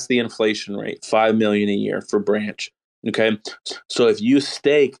 So that's the inflation rate, 5 million a year for branch. Okay. So if you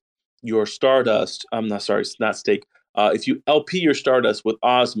stake your Stardust, if you LP your Stardust with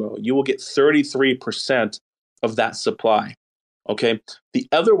Osmo, you will get 33% of that supply. Okay. The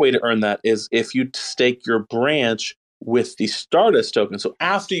other way to earn that is if you stake your branch with the Stardust token. So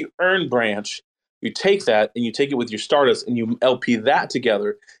after you earn branch, you take that and you take it with your Stardust and you LP that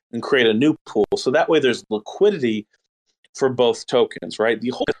together and create a new pool. So that way there's liquidity for both tokens, right?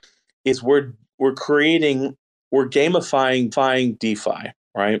 The whole is we're gamifying DeFi,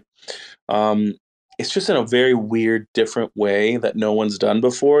 right? It's just in a very weird, different way that no one's done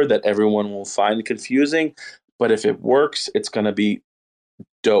before, that everyone will find confusing. But if it works, it's going to be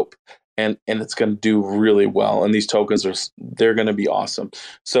dope, and it's going to do really well. And these tokens they're going to be awesome.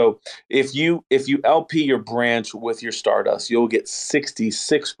 So if you LP your branch with your Stardust, you'll get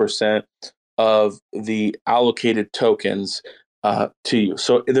 66% of the allocated tokens to you.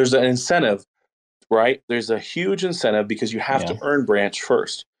 So there's an incentive, right? There's a huge incentive because you have to earn branch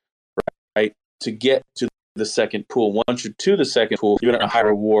first, right? To get to the second pool. Once you're to the second pool, you're going to earn a high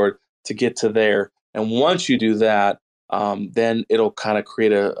reward to get to there. And once you do that, then it'll kind of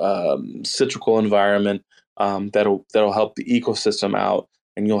create a cyclical environment that'll help the ecosystem out,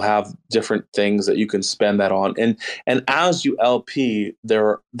 and you'll have different things that you can spend that on. And as you LP,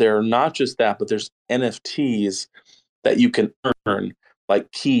 there are not just that, but there's NFTs that you can earn, like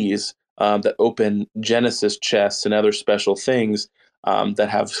keys that open Genesis chests and other special things that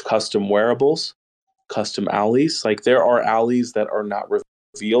have custom wearables, custom Owlies. Like there are Owlies that are not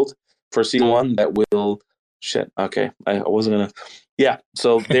revealed for season 1 that will shit. Okay, I wasn't gonna. Yeah,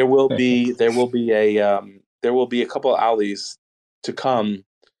 so there will be a couple of alleys to come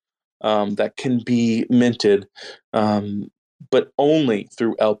that can be minted, but only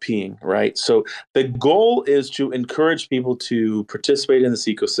through LPing, right? So the goal is to encourage people to participate in this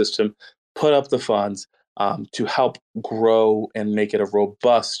ecosystem, put up the funds to help grow and make it a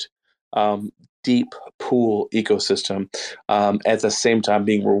robust, deep pool ecosystem, at the same time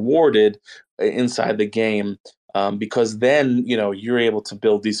being rewarded inside the game, because then you're able to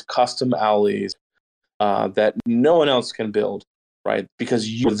build these custom alleys that no one else can build, right? Because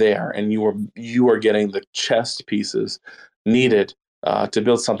you're there and you are getting the chess pieces needed to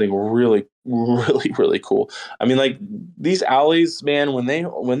build something really, really, really cool. I mean, like these alleys, man,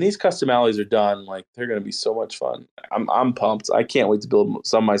 when these custom alleys are done, like they're going to be so much fun. I'm pumped. I can't wait to build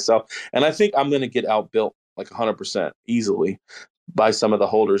some myself, and I think I'm going to get outbuilt like 100% easily by some of the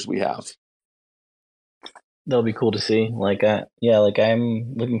holders we have. That'll be cool to see. Like,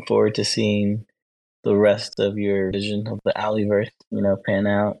 I'm looking forward to seeing the rest of your vision of the Alleyverse, pan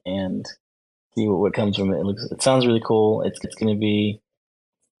out and see what comes from it. It sounds really cool. It's going to be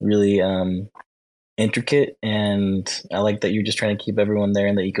really intricate, and I like that you're just trying to keep everyone there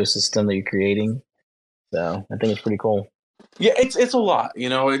in the ecosystem that you're creating. So I think it's pretty cool. Yeah, it's a lot.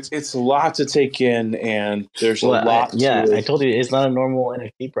 It's a lot to take in, and there's a lot. I told you it's not a normal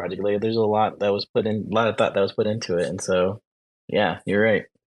NFT project. Like, there's a lot that was put in, a lot of thought that was put into it, and so yeah, you're right.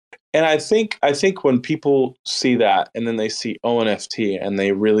 And I think when people see that, and then they see ONFT, and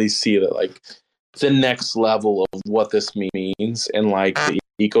they really see that like the next level of what this means, and like the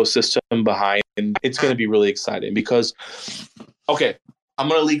ecosystem behind, it's going to be really exciting. Because, okay, I'm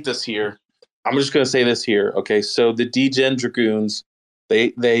going to leak this here. I'm just going to say this here. Okay, so the Degen Dragoons,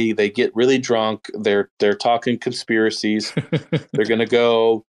 they get really drunk. They're talking conspiracies. They're going to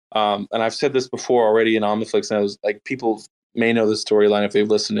go. And I've said this before already in Omniflix, and I was like, people may know the storyline if they've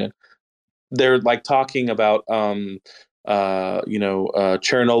listened in. They're like talking about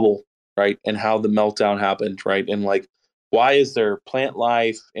Chernobyl, right, and how the meltdown happened, right, and like why is there plant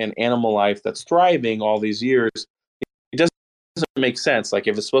life and animal life that's thriving all these years? It doesn't make sense. Like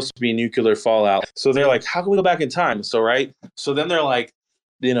if it's supposed to be nuclear fallout, so they're like, how can we go back in time? So right, so then they're like,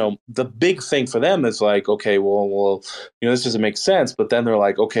 the big thing for them is like, okay, well, this doesn't make sense. But then they're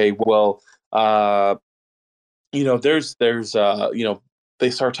like, okay, well, there's they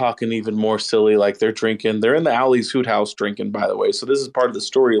start talking even more silly, like they're drinking. They're in the Alley's Hoot House drinking, by the way. So this is part of the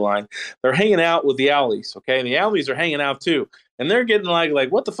storyline. They're hanging out with the Alleys, okay? And the Alleys are hanging out too. And they're getting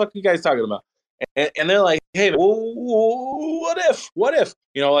like what the fuck are you guys talking about? And they're like, hey, what if? What if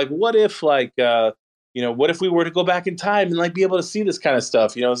we were to go back in time and like be able to see this kind of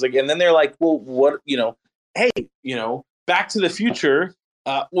stuff? It's like, and then they're like, well, what, hey, Back to the Future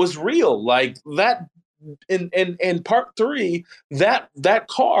was real. Like that. In part 3, that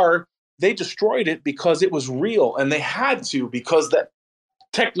car, they destroyed it because it was real, and they had to, because that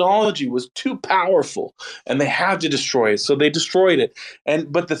technology was too powerful, and they had to destroy it. So they destroyed it.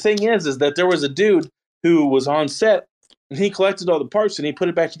 But the thing is that there was a dude who was on set, and he collected all the parts and he put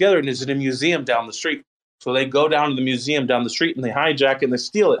it back together, and it's in a museum down the street. So they go down to the museum down the street and they hijack it and they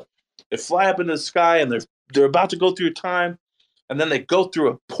steal it. They fly up into the sky and they're about to go through time, and then they go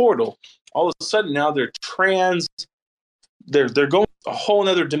through a portal. All of a sudden now they're going a whole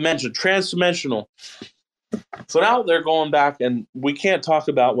other dimension, transdimensional. So now they're going back, and we can't talk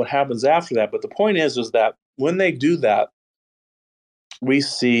about what happens after that. But the point is that when they do that, we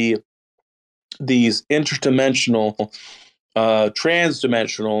see these interdimensional,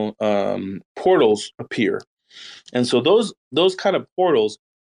 transdimensional portals appear. And so those kind of portals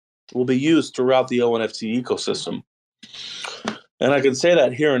will be used throughout the ONFT ecosystem. And I can say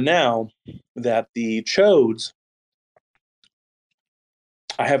that here and now that the Chodes,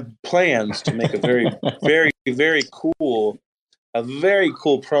 I have plans to make a very, very, very cool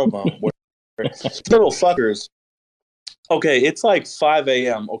promo where little fuckers. Okay, it's like 5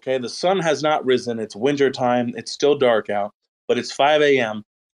 a.m. Okay, the sun has not risen. It's winter time. It's still dark out, but it's 5 a.m.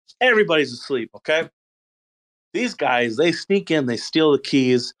 Everybody's asleep. Okay, these guys, they sneak in, they steal the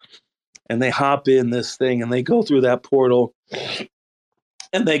keys, and they hop in this thing, and they go through that portal.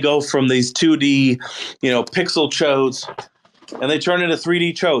 And they go from these 2D, pixel Chodes, and they turn into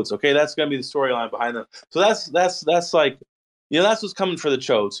 3D Chodes. Okay, that's going to be the storyline behind them. So that's like, that's what's coming for the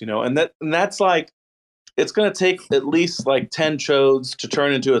Chodes. And that's like, it's going to take at least like 10 Chodes to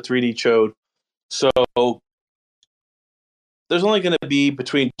turn into a 3D Chode. So there's only going to be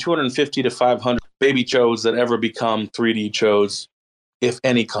between 250 to 500 baby Chodes that ever become 3D Chodes, if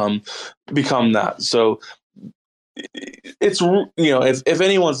any become that. So it's, if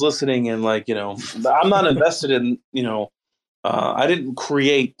anyone's listening and like, I'm not invested in, I didn't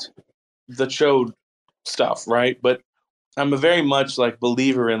create the show stuff, right? But I'm a very much like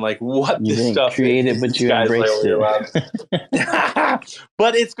believer in like what you this stuff create is. It, but you embraced it.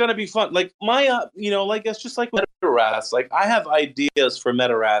 But it's gonna be fun. Like my, like it's just like meta rats. Like I have ideas for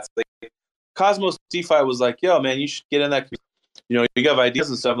meta rats. Like Cosmos DeFi was like, yo, man, you should get in that. You have ideas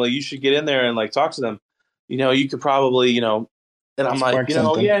and stuff. Like you should get in there and like talk to them. You could probably, and I'm like,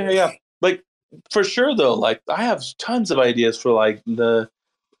 yeah. Like for sure though, like I have tons of ideas for like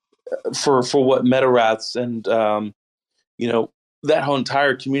for what meta rats and that whole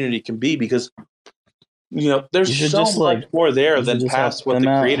entire community can be, because there's so much more there than past what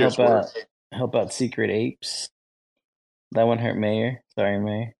the creators were. Help out Secret Apes. That one hurt Mayor. Sorry,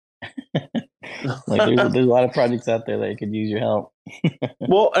 Mayor. Like there's a lot of projects out there that could use your help.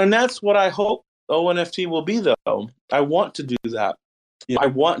 Well, and that's what I hope ONFT will be, though. I want to do that. I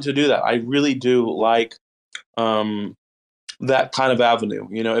want to do that. I really do like that kind of avenue.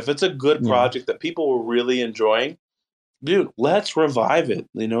 If it's a good project that people were really enjoying, dude, let's revive it.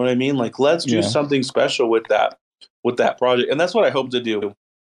 You know what I mean? Like, let's do something special with that project. And that's what I hope to do.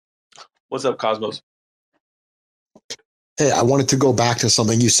 What's up, Cosmos? Hey, I wanted to go back to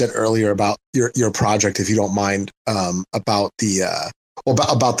something you said earlier about your project, if you don't mind, about the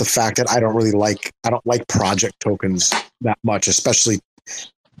fact that I don't like project tokens that much, especially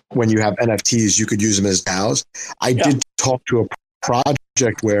when you have NFTs, you could use them as DAOs. I did talk to a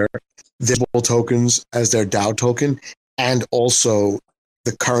project where they have tokens as their DAO token and also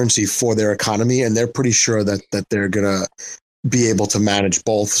the currency for their economy, and they're pretty sure that they're gonna be able to manage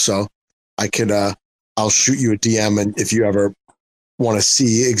both. So I could I'll shoot you a DM, and if you ever want to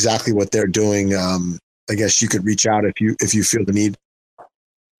see exactly what they're doing, I guess you could reach out if you feel the need.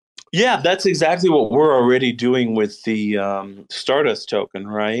 Yeah, that's exactly what we're already doing with the Stardust token,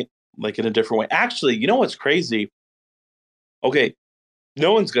 right? Like in a different way. Actually, you know what's crazy? Okay,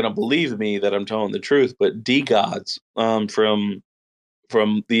 no one's gonna believe me that I'm telling the truth, but D-Gods from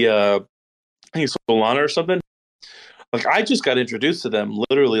the I think it's Solana or something. Like I just got introduced to them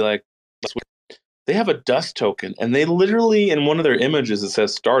literally like last week. They have a dust token, and they literally in one of their images it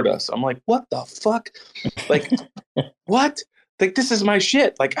says Stardust. I'm like, what the fuck? Like, what? Like, this is my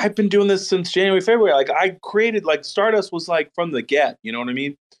shit. Like, I've been doing this since January, February. Like, I created like Stardust was like from the get. You know what I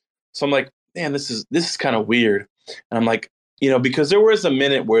mean? So I'm like, man, this is kind of weird. And I'm like, because there was a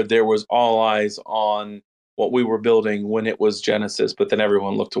minute where there was all eyes on what we were building when it was Genesis, but then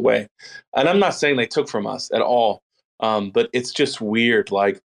everyone looked away. And I'm not saying they took from us at all, but it's just weird,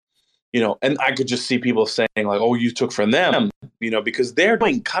 like. And I could just see people saying like, oh, you took from them, because they're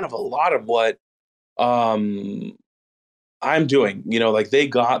doing kind of a lot of what I'm doing, like they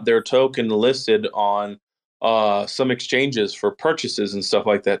got their token listed on some exchanges for purchases and stuff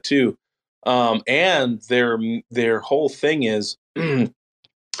like that too. And their whole thing is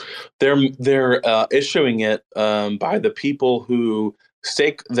they're issuing it by the people who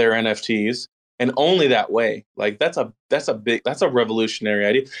stake their NFTs. And only that way, like that's a revolutionary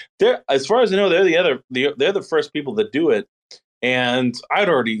idea. They're, as far as I know, they're the first people that do it, and I'd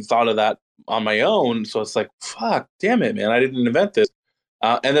already thought of that on my own. So it's like, fuck, damn it, man, I didn't invent this.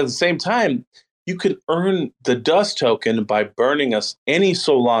 And at the same time, you can earn the dust token by burning us. Any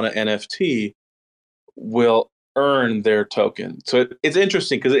Solana NFT will earn their token. So it's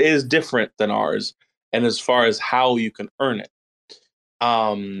interesting because it is different than ours, and as far as how you can earn it.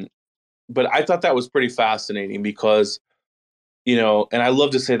 But I thought that was pretty fascinating because, and I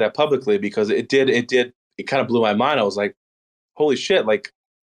love to say that publicly because it kind of blew my mind. I was like, holy shit, like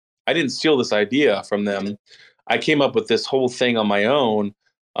I didn't steal this idea from them. I came up with this whole thing on my own,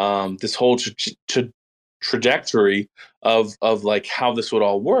 this whole trajectory of like how this would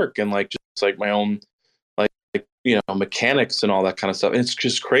all work and like just like my own like mechanics and all that kind of stuff. And it's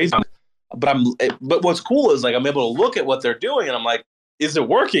just crazy. But what's cool is like I'm able to look at what they're doing and I'm like, is it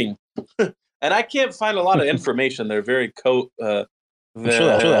working? And I can't find a lot of information. They're very I'm sure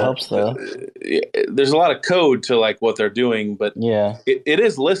that helps though. There's a lot of code to like what they're doing, but it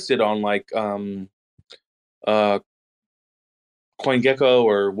is listed on like CoinGecko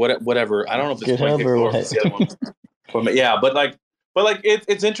or whatever. I don't know if it's CoinGecko or if it's the other one. Yeah, but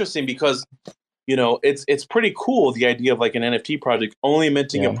it's interesting because it's pretty cool, the idea of like an NFT project only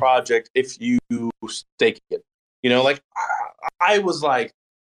minting a project if you stake it. Like I was like,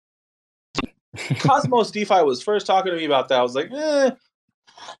 Cosmos DeFi was first talking to me about that. I was like,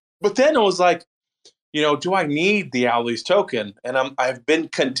 but then it was like, do I need the Owlies token? And I've been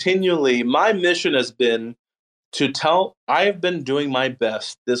continually, my mission has been I have been doing my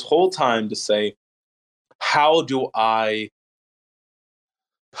best this whole time to say, how do I?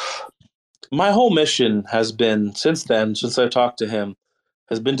 My whole mission has been since then, since I talked to him,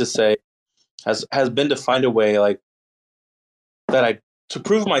 has been to say, has been to find a way like that to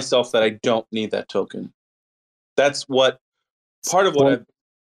prove myself that I don't need that token. That's what part of what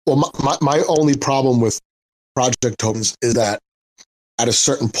my only problem with project tokens is that at a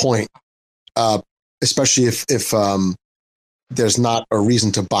certain point, especially if there's not a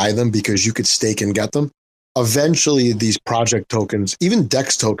reason to buy them because you could stake and get them, eventually these project tokens, even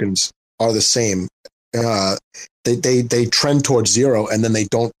DEX tokens, are the same. They trend towards zero, and then they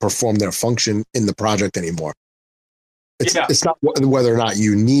don't perform their function in the project anymore. It's not whether or not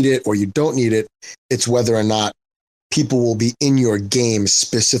you need it or you don't need it. It's whether or not people will be in your game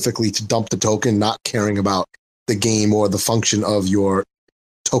specifically to dump the token, not caring about the game or the function of your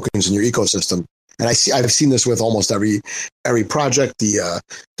tokens in your ecosystem. And I've seen this with almost every project. The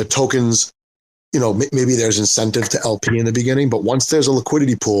tokens, maybe there's incentive to LP in the beginning, but once there's a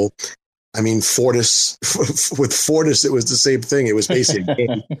liquidity pool, I mean, Fortis with Fortis, it was the same thing. It was basically a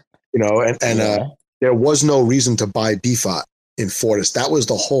game, there was no reason to buy BFOT in Fortis. That was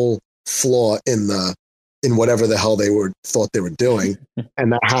the whole flaw in whatever the hell they thought they were doing,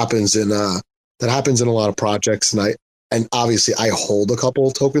 and that happens in a lot of projects. And obviously, I hold a couple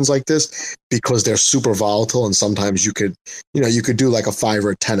of tokens like this because they're super volatile, and sometimes you could do like a 5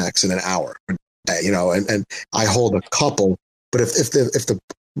 or 10x in an hour, and I hold a couple. But if the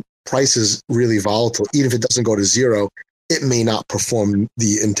price is really volatile, even if it doesn't go to zero, it may not perform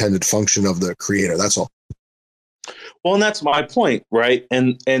the intended function of the creator. That's all. Well, and that's my point, right?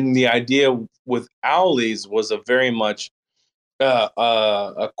 And the idea with Owlies was a very much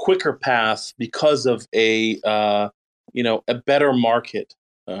a quicker path because of a better market,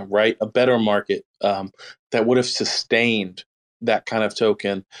 right? A better market that would have sustained that kind of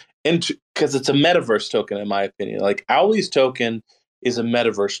token, and because it's a metaverse token, in my opinion. Like Owlies token is a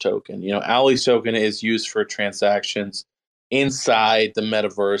metaverse token. Owlies token is used for transactions inside the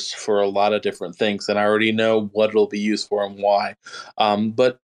metaverse for a lot of different things, and I already know what it'll be used for and why.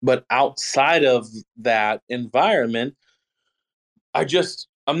 But outside of that environment, I'm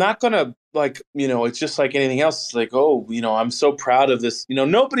not gonna it's just like anything else. It's like, oh, I'm so proud of this.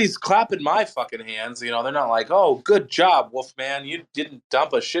 Nobody's clapping my fucking hands. They're not like, oh, good job, Wolfman. You didn't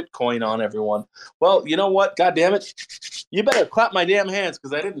dump a shit coin on everyone. Well, you know what? God damn it. You better clap my damn hands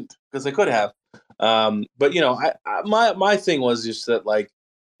because I didn't, because I could have. But my thing was just that I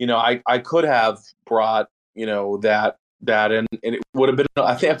could have brought that and it would have been,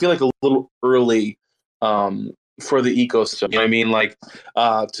 I feel like a little early for the ecosystem. I mean,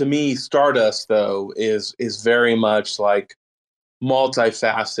 to me, Stardust though is very much like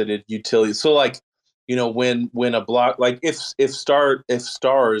multifaceted utility. So when a block, like if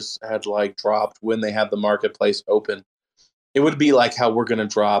stars had dropped when they had the marketplace open, it would be like how we're going to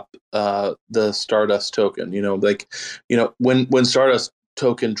drop the Stardust token. When Stardust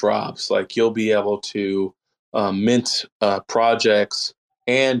token drops, you'll be able to mint projects,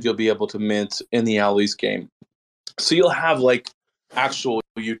 and you'll be able to mint in the Owlies game. So you'll have actual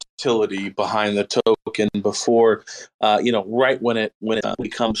utility behind the token before, right when it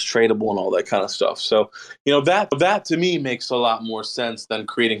becomes tradable and all that kind of stuff. So, that to me makes a lot more sense than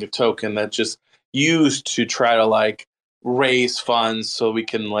creating a token that just used to try to raise funds so we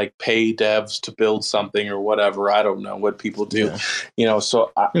can pay devs to build something or whatever. I don't know what people do,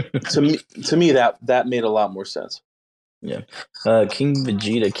 So to me that made a lot more sense. Yeah. King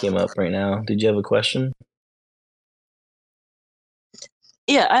Vegeta came up right now. Did you have a question?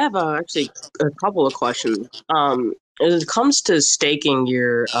 Yeah, I have actually a couple of questions. As it comes to staking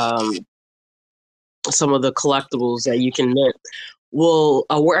your some of the collectibles that you can mint,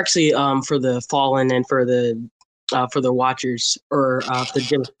 we're actually for the Fallen and for the Watchers or the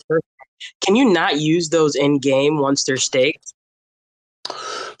Gym. Can you not use those in game once they're staked?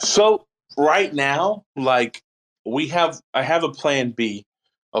 So right now, I have a plan B.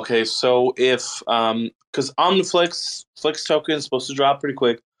 Okay, so if because Omniflix token is supposed to drop pretty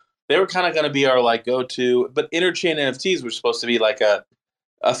quick, they were kind of going to be our go-to, but interchain NFTs were supposed to be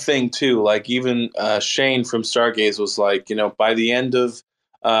a thing too. Even Shane from Stargaze was by the end of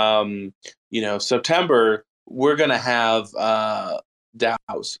September, we're going to have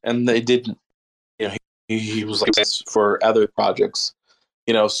DAOs, and they didn't. He was this for other projects.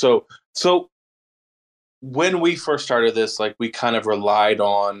 So when we first started this, we kind of relied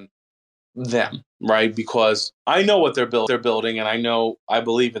on them, right? Because I know what they're building, and I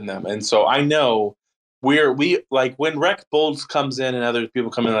believe in them, and so I know we when Rec Bulls comes in and other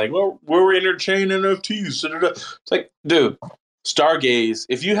people come in well, we're interchain NFTs. It's dude, Stargaze.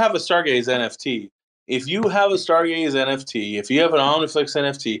 If you have a Stargaze NFT, if you have a Stargaze NFT, if you have an Omniflix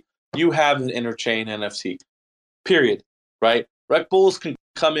NFT, you have an Interchain NFT. Period. Right? Rec Bulls can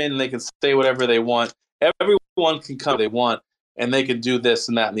come in and they can say whatever they want. Everyone can come if they want, and they can do this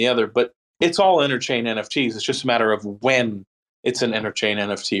and that and the other. But it's all Interchain NFTs. It's just a matter of when it's an Interchain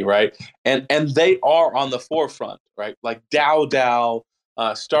NFT, right? And they are on the forefront, right? Like DAO,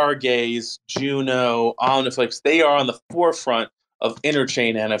 Stargaze, Juno, Omniflix, they are on the forefront of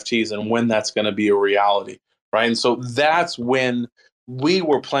Interchain NFTs and when that's going to be a reality, right? And so that's when we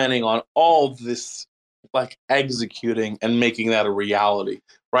were planning on all this, like executing and making that a reality,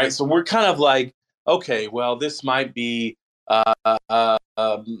 right? So we're kind of like, okay, well, this might be,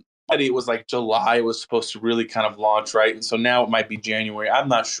 it was like July, it was supposed to really kind of launch, right? And so now it might be January. I'm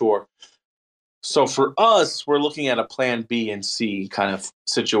not sure. So for us, we're looking at a plan B and C kind of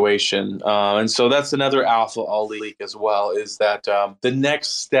situation. And so that's another alpha I'll leak as well, is that the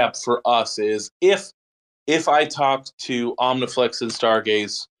next step for us is if I talk to Omniflix and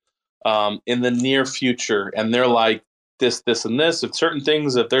Stargaze in the near future and they're like this, and this, if certain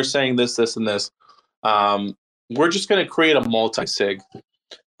things, if they're saying this, and this, we're just going to create a multi-sig.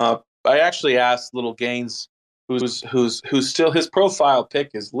 I actually asked Little Gaines, who's still, his profile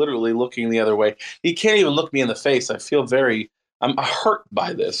pic is literally looking the other way. He can't even look me in the face. I feel I'm hurt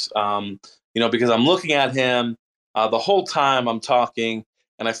by this, because I'm looking at him the whole time I'm talking,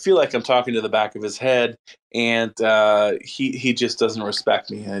 and I feel like I'm talking to the back of his head, and he just doesn't respect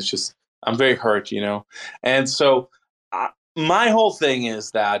me, and it's just, I'm very hurt, And so my whole thing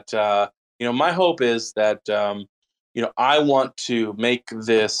is that, my hope is that, I want to make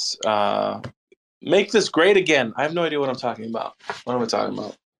this great again. I have no idea what I'm talking about. What am I talking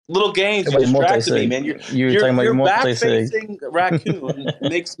about? Little Gaines, you distracted me, man. You're talking about your multi-sig. back-facing raccoon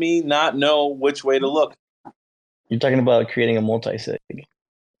makes me not know which way to look. You're talking about creating a multi-sig.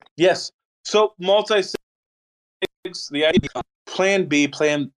 Yes. So multi-sigs, the idea, plan B,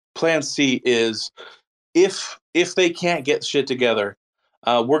 plan C is if they can't get shit together,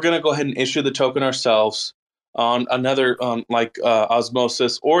 we're going to go ahead and issue the token ourselves on another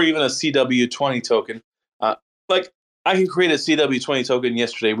Osmosis or even a CW20 token. I can create a CW20 token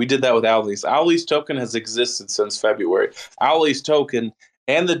yesterday. We did that with Owlease. Owlease token has existed since February. Owlease token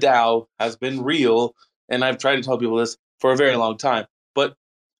and the DAO has been real, and I've tried to tell people this for a very long time. But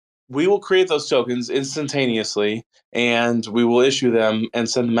we will create those tokens instantaneously, and we will issue them and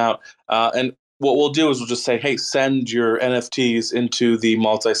send them out. And what we'll do is we'll just say, hey, send your NFTs into the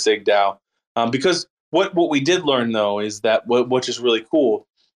multi-sig DAO. Because what we did learn, though, is that which is really cool,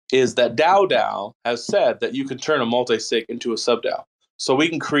 is that DAO has said that you can turn a multi-sig into a sub-DAO. So we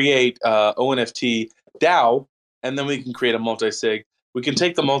can create ONFT DAO, and then we can create a multi-sig. We can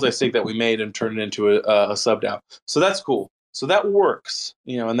take the multi-sig that we made and turn it into a sub-DAO. So that's cool. So that works,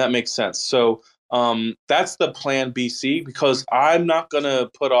 and that makes sense. So that's the plan BC, because I'm not going to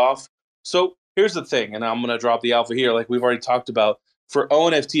put off. So here's the thing, and I'm going to drop the alpha here, like we've already talked about. For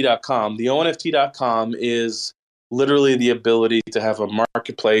ONFT.com, the ONFT.com is literally the ability to have a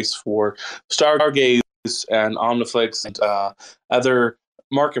marketplace for Stargaze and Omniflix and other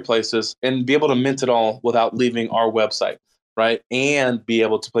marketplaces, and be able to mint it all without leaving our website, right? And be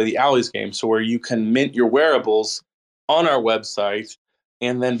able to play the Owlease game, so where you can mint your wearables on our website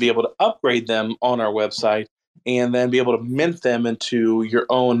and then be able to upgrade them on our website and then be able to mint them into your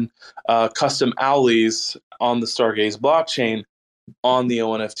own custom Owlease on the Stargaze blockchain on the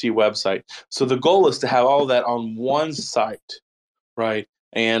ONFT website. So the goal is to have all that on one site, right?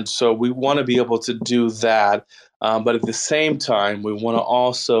 And so we want to be able to do that. But at the same time, we want to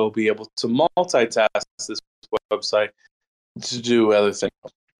also be able to multitask this website to do other things.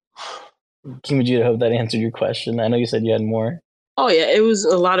 Kim, I hope that answered your question. I know you said you had more. Oh yeah, it was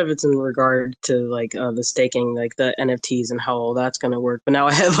a lot of it's in regard to the staking, like the NFTs and how all that's going to work. But now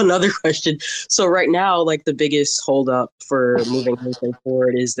I have another question. So right now, the biggest holdup for moving anything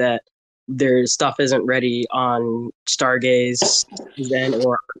forward is that their stuff isn't ready on Stargaze then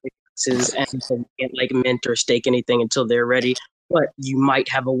or and so you can't mint or stake anything until they're ready. But you might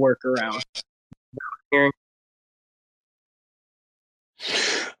have a workaround.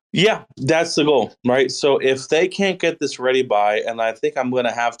 Yeah, that's the goal, right? So if they can't get this ready by, and I think I'm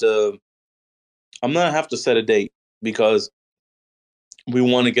gonna have to set a date, because we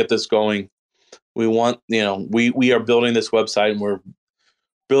want to get this going. We want, we are building this website and we're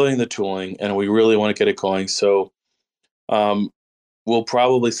building the tooling, and we really want to get it going. So we'll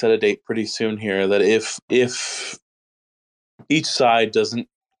probably set a date pretty soon here that if each side doesn't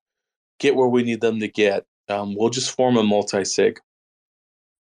get where we need them to get, we'll just form a multi-sig.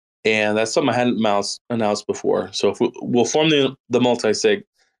 And that's something I hadn't announced before. So if we'll form the multi-sig,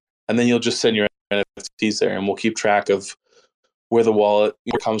 and then you'll just send your NFTs there, and we'll keep track of where the wallet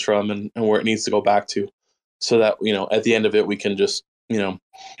comes from and where it needs to go back to, so that at the end of it we can just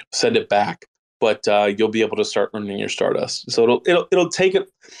send it back. But you'll be able to start earning your Stardust. So it'll take it.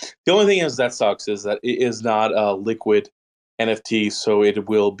 The only thing is that sucks is that it is not a liquid NFT, so it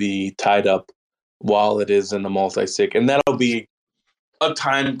will be tied up while it is in the multi-sig, and that'll be a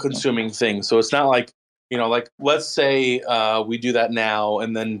time-consuming thing. So it's not like like let's say we do that now,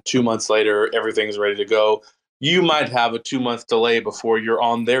 and then 2 months later everything's ready to go. You might have a 2-month delay before you're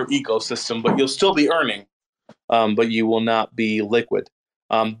on their ecosystem, but you'll still be earning, but you will not be liquid.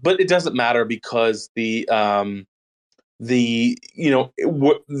 But it doesn't matter because the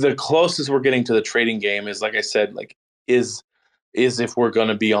closest we're getting to the trading game is, like I said, is if we're going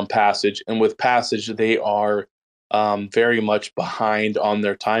to be on Passage, and with Passage they are very much behind on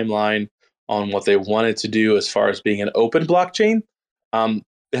their timeline on what they wanted to do as far as being an open blockchain, and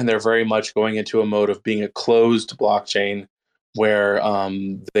they're very much going into a mode of being a closed blockchain where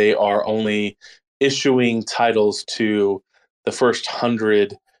they are only issuing titles to the first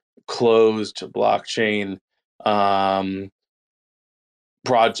 100 closed blockchain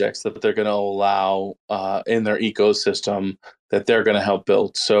projects that they're going to allow in their ecosystem that they're going to help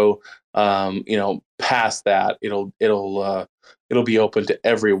build. So past that, it'll be open to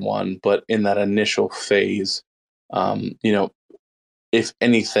everyone. But in that initial phase, if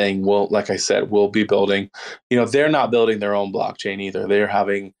anything, like I said, we'll be building. They're not building their own blockchain either.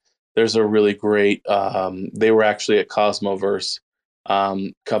 There's a really great. They were actually at Cosmoverse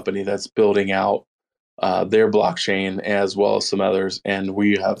company that's building out their blockchain as well as some others, and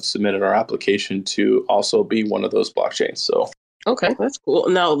we have submitted our application to also be one of those blockchains. So okay, that's cool.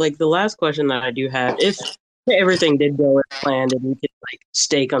 Now, the last question that I do have, if everything did go as planned and you could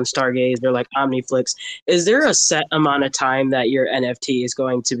stake on Stargaze or Omniflix, is there a set amount of time that your NFT is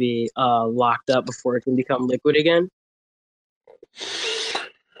going to be locked up before it can become liquid again?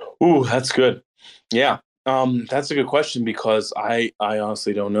 Ooh, that's good. Yeah, that's a good question because I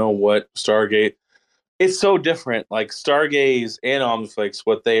honestly don't know what Stargaze. It's so different. Like Stargaze and Omniflix,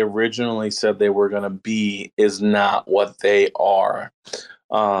 what they originally said they were going to be is not what they are.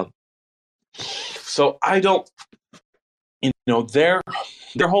 So I don't, their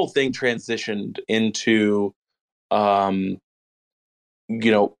whole thing transitioned into,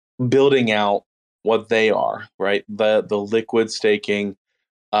 building out what they are, right? The liquid staking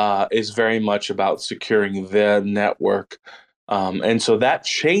is very much about securing the network. And so that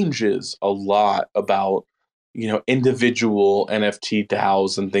changes a lot about, individual NFT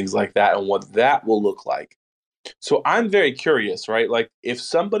DAOs and things like that and what that will look like. So I'm very curious, right? Like if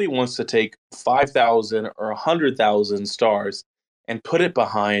somebody wants to take 5,000 or 100,000 stars and put it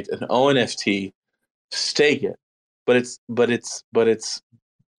behind an ONFT, stake it. But it's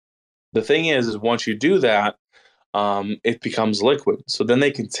the thing is once you do that, it becomes liquid. So then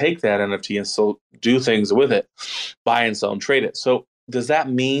they can take that NFT and still do things with it, buy and sell and trade it. So does that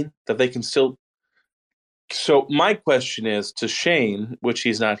mean that they can still? So my question is to Shane, which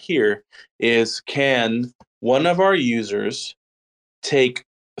he's not here, is can one of our users take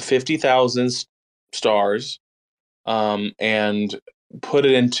 50,000 stars and put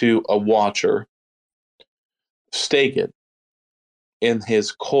it into a watcher, stake it in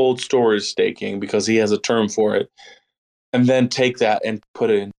his cold storage staking because he has a term for it, and then take that and put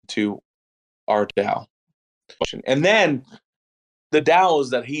it into our DAO? And then the DAOs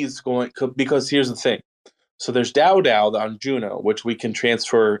that he's going, because here's the thing. So there's DAO on Juno, which we can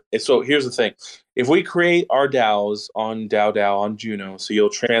transfer. So here's the thing. If we create our DAOs on DAO on Juno, so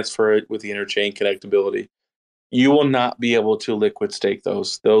you'll transfer it with the interchain connectability, you will not be able to liquid stake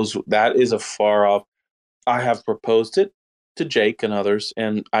those. That is a far off. I have proposed it to Jake and others,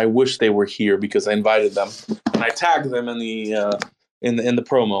 and I wish they were here because I invited them and I tagged them in the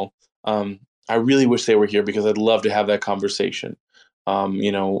promo. I really wish they were here because I'd love to have that conversation.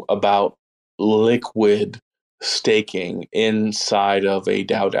 About liquid staking inside of a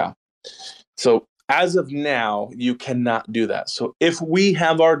DAO. So as of now, you cannot do that. So if we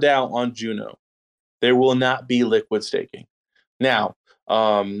have our DAO on Juno, there will not be liquid staking. Now,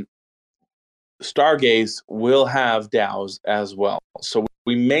 Stargaze will have DAOs as well. So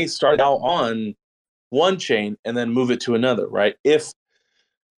we may start out on one chain and then move it to another, right?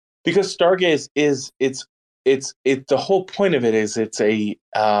 Because Stargaze is the whole point of it is it's a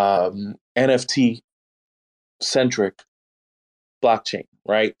NFT centric blockchain,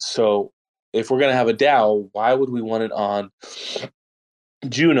 right? So if we're going to have a DAO, why would we want it on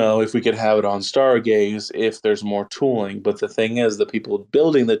Juno if we could have it on Stargaze if there's more tooling? But the thing is, the people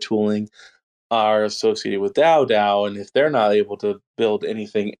building the tooling are associated with DAO, and if they're not able to build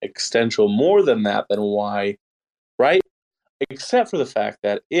anything extensional more than that, then why, right? Except for the fact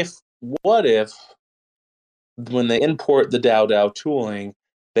that what if when they import the DAO tooling,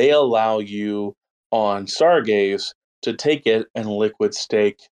 they allow you on Stargaze to take it and liquid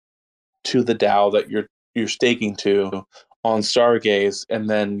stake to the DAO that you're staking to on Stargaze, and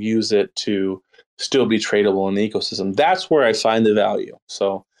then use it to still be tradable in the ecosystem. That's where I find the value.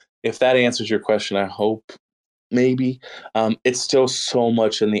 So if that answers your question, I hope maybe. It's still so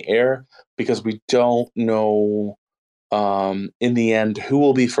much in the air because we don't know in the end who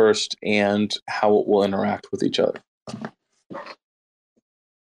will be first and how it will interact with each other.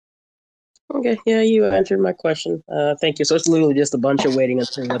 Okay, yeah, you answered my question. Thank you. So it's literally just a bunch of waiting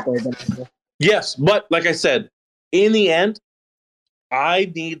until what they're going to do. Yes, but like I said, in the end,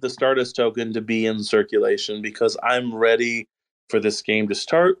 I need the Stardust token to be in circulation because I'm ready for this game to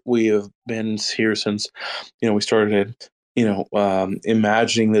start. We have been here since, we started,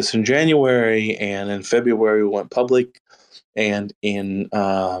 imagining this in January, and in February we went public, and in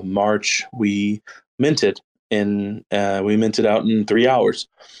March we minted. We minted out in 3 hours.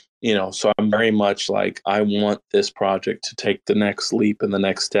 So I'm very much like, I want this project to take the next leap and the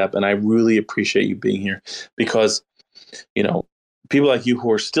next step. And I really appreciate you being here because, people like you who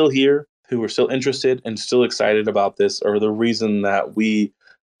are still here, who are still interested and still excited about this are the reason that we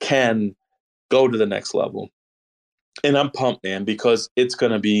can go to the next level. And I'm pumped, man, because it's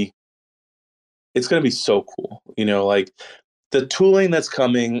going to be so cool. Like the tooling that's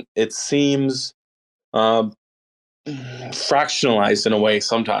coming, it seems fractionalized in a way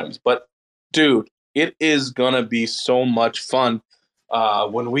sometimes, but dude, it is gonna be so much fun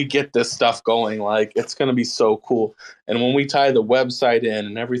when we get this stuff going. Like, it's gonna be so cool, and when we tie the website in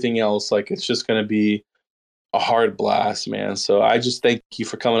and everything else, like, it's just gonna be a hard blast, man. So I just thank you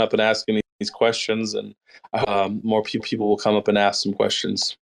for coming up and asking me these questions, and more people will come up and ask some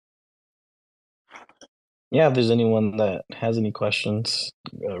questions. Yeah, if there's anyone that has any questions,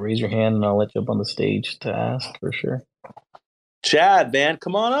 raise your hand and I'll let you up on the stage to ask for sure. Chad, man,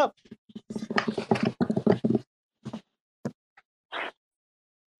 come on up.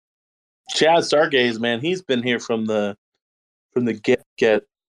 Chad Stargaze, man, he's been here from the get.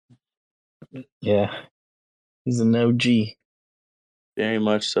 Yeah, he's an OG. Very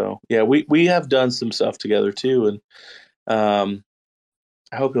much so. Yeah, we have done some stuff together too, and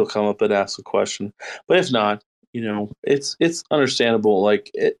I hope he'll come up and ask a question. But if not, it's understandable. Like,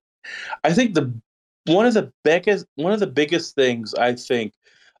 I think one of the biggest things I think,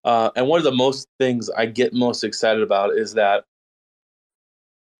 and one of the most things I get most excited about is that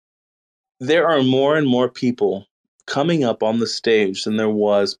there are more and more people coming up on the stage than there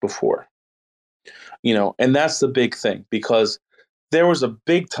was before. And that's the big thing, because there was a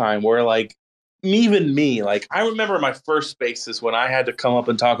big time where, like, even me, like, I remember my first spaces when I had to come up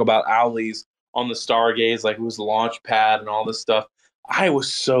and talk about owlies on the Stargaze, like it was launch pad and all this stuff. I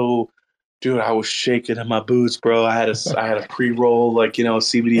was shaking in my boots, bro. I had a pre-roll, like,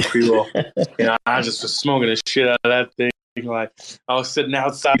 CBD pre-roll. I just was smoking the shit out of that thing. Like, I was sitting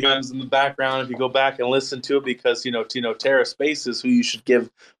outside in the background. If you go back and listen to it, because Terra Spaces, who you should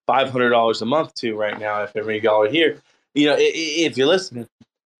give $500 a month to right now, if every y'all are here, if you're listening,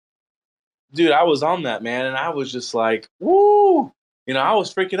 dude, I was on that, man, and I was just like, woo, I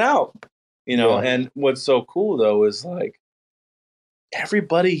was freaking out, Yeah. And what's so cool though is, like,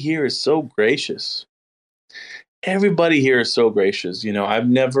 everybody here is so gracious. Everybody here is so gracious. I've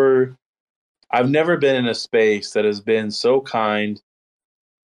never been in a space that has been so kind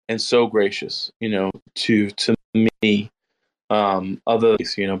and so gracious, to me,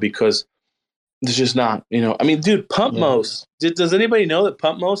 others, because there's just not, I mean, dude, Pumpmos. Does anybody know that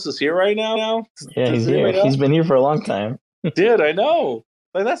Pumpmos is here right now? Yeah, he's here. He's been here for a long time. Dude, I know.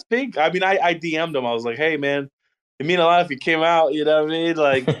 Like, that's big. I mean, I DM'd him. I was like, hey, man, it'd mean a lot if you came out. You know what I mean?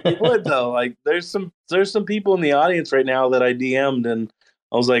 Like, it would, though. Like, there's some people in the audience right now that I DM'd, and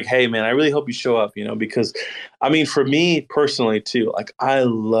I was like, hey, man, I really hope you show up, because, I mean, for me personally, too, like, I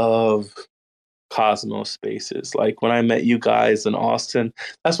love Cosmos spaces. Like, when I met you guys in Austin,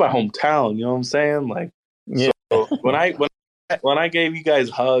 that's my hometown. You know what I'm saying? Like, yeah. So when I gave you guys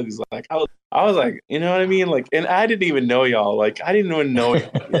hugs, like, I was like, you know what I mean? Like, and I didn't even know y'all. Like, I didn't even know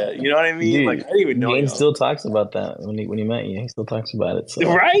y'all yet. You know what I mean? Dude, like, I didn't even know Game y'all. still talks about that when he met you. He still talks about it.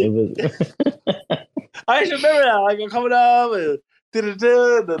 So right? It was I just remember that. Like, I'm coming up and and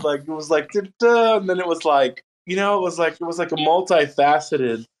then, like, it was like and then it was like, it was like a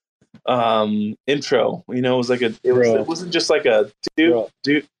multifaceted intro. It wasn't just like a dude.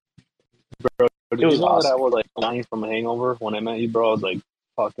 Did it was you know awesome. that I was like dying from a hangover when I met you, bro? I was like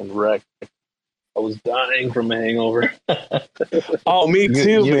fucking wrecked. I was dying from a hangover. Oh, me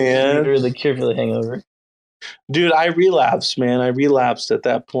too, man. You're the cure for the hangover. Dude, I relapsed, man. I relapsed at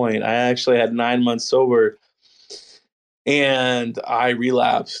that point. I actually had 9 months sober, and I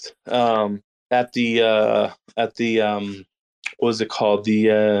relapsed at the what was it called?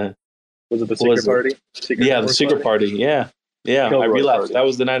 Was it the secret party? The secret party. Yeah. I relapsed. Party. That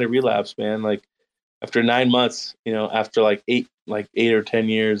was the night I relapsed, man. Like after 9 months, after like eight or 10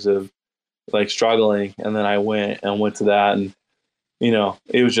 years of like struggling, and then I went to that, and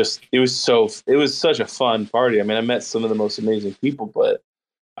it was such a fun party. I mean, I met some of the most amazing people, but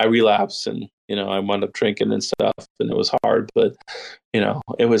I relapsed, and I wound up drinking and stuff, and it was hard, but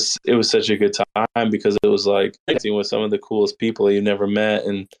it was such a good time because it was like connecting with some of the coolest people you never met.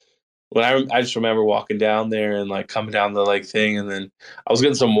 And when I just remember walking down there and like coming down the like thing, and then I was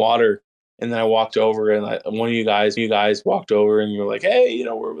getting some water, and then I walked over, and one of you guys walked over, and you were like, "Hey,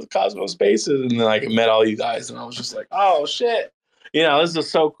 we're with Cosmos Spaces," and then I met all you guys, and I was just like, "Oh shit, this is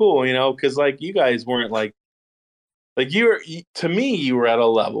so cool," because like you guys weren't like to me you were at a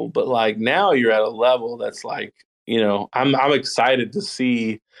level, but like now you're at a level that's like, I'm excited to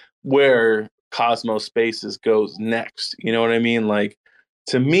see where Cosmos Spaces goes next. You know what I mean? Like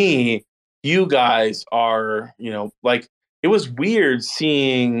to me, you guys are, like it was weird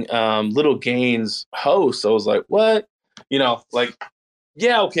seeing Little Gains host. I was like, what? Like,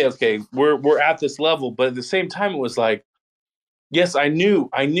 yeah, okay, we're at this level, but at the same time, it was like, yes, I knew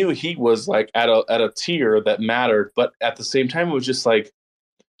he was like at a tier that mattered, but at the same time, it was just like,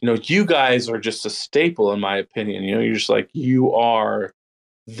 you guys are just a staple in my opinion. You're just like, you are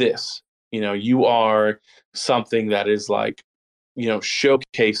this. You are something that is like,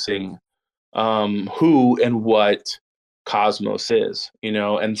 showcasing who and what Cosmos is.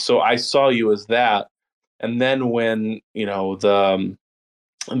 And so I saw you as that, and then when the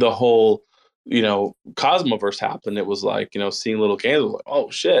whole Cosmoverse happened, it was like, seeing Little Games, was like, oh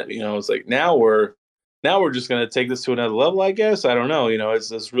shit, it's like now we're just going to take this to another level, I guess. I don't know,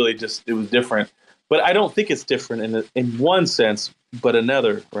 it's really just, it was different, but I don't think it's different in one sense, but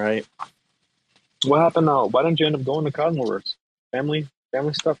another, right? What happened now? Why didn't you end up going to Cosmoverse? Family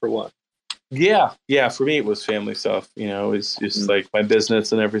stuff or what? Yeah, for me it was family stuff. It's just like my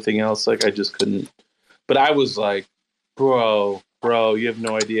business and everything else, like I just couldn't. But I was like, bro, you have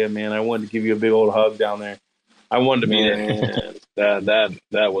no idea, man. I wanted to give you a big old hug down there. I wanted to be there.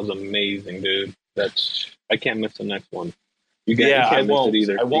 That was amazing, dude. I can't miss the next one. You can't I miss won't. it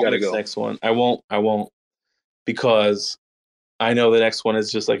either. I won't miss the next one. I won't, because I know the next one is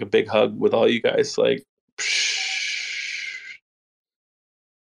just like a big hug with all you guys. Like,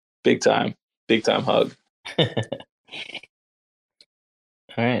 big time hug. All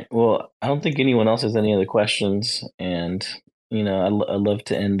right. Well, I don't think anyone else has any other questions, and I love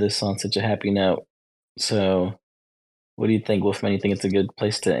to end this on such a happy note. So, what do you think, Wolfman? You think it's a good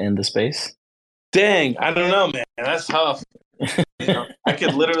place to end the space? Dang, I don't know, man. That's tough. I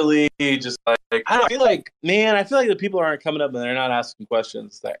could literally just like I feel like the people aren't coming up and they're not asking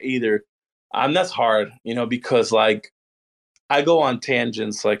questions that either. That's hard, because like I go on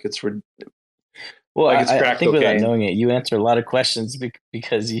tangents like it's well, like it's crack I think cocaine. Without knowing it, you answer a lot of questions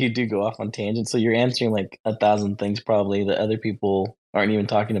because you do go off on tangents. So you're answering like 1,000 things probably that other people aren't even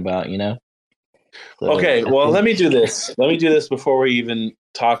talking about, So okay, well, let me do this. Let me do this before we even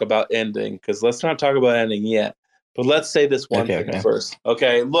talk about ending, because let's not talk about ending yet. But let's say this one thing first.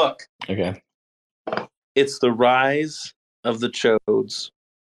 Okay, look. Okay. It's the rise of the chodes.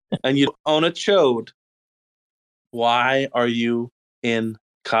 And you own a chode. Why are you in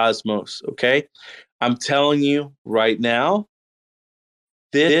Cosmos? Okay? I'm telling you right now,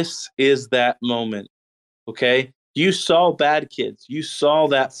 this is that moment. Okay? You saw Bad Kids. You saw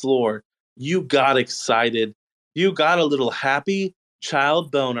that floor. You got excited. You got a little happy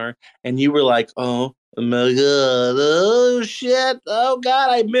child boner, and you were like, oh my God, oh shit, oh God,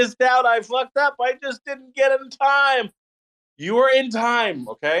 I missed out. I fucked up. I just didn't get in time. You were in time,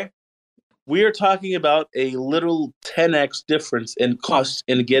 okay? We are talking about a little 10x difference in cost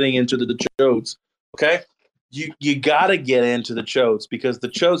in getting into the chodes, okay? You got to get into the chodes, because the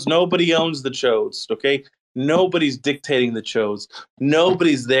chodes, nobody owns the chodes, okay? Nobody's dictating the chodes.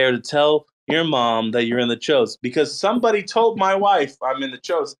 Nobody's there to tell your mom that you're in the chodes, because somebody told my wife I'm in the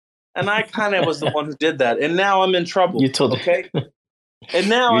chodes, and I kind of was the one who did that, and now I'm in trouble. You told okay? And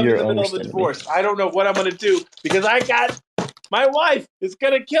now I'm in the middle of a divorce. I don't know what I'm going to do, because my wife is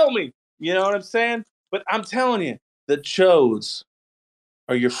going to kill me. You know what I'm saying? But I'm telling you, the chodes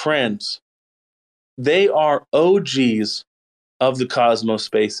are your friends. They are OGs of the Cosmos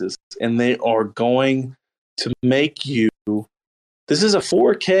Spaces, and they are going to make you This is a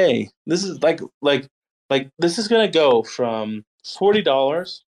 4K. This is like this is gonna go from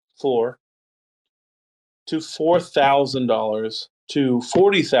 $40 floor to $4,000 to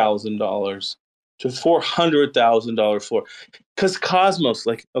 $40,000 to $400,000 floor. Because Cosmos,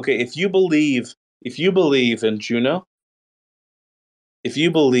 like, okay, if you believe in Juno, if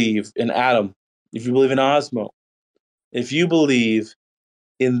you believe in Atom, if you believe in Osmo, if you believe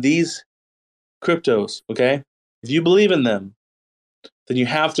in these cryptos, okay, if you believe in them, then you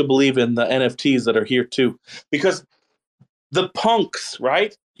have to believe in the NFTs that are here too. Because the punks,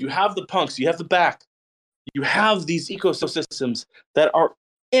 right? You have the punks, you have the back, you have these ecosystems that are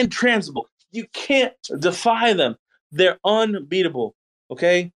intransable. You can't defy them. They're unbeatable,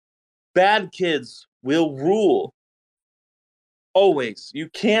 okay? Bad kids will rule always. You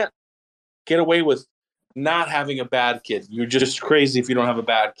can't get away with not having a bad kid. You're just crazy if you don't have a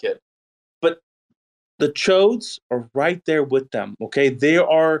bad kid. But the chodes are right there with them, okay? They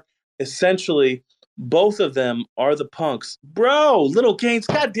are essentially, both of them are the punks. Bro, Little Gaines,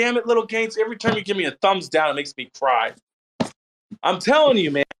 God damn it, Little Gaines, every time you give me a thumbs down, it makes me cry. I'm telling you,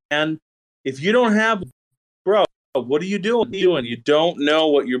 man, if you don't have, bro, what are you doing? You don't know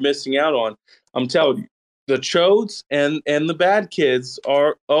what you're missing out on. I'm telling you, the chodes and the bad kids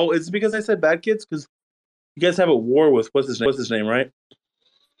are, oh, is it because I said bad kids? Because you guys have a war with, what's his name, right?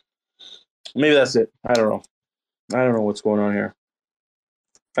 Maybe that's it. I don't know what's going on here.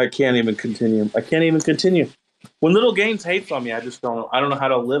 I can't even continue. When Little Gaines hates on me, I just don't know. I don't know how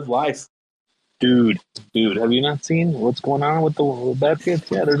to live life. Dude, have you not seen what's going on with the bad kids?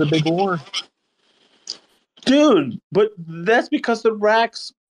 Yeah, there's a big war. Dude, but that's because the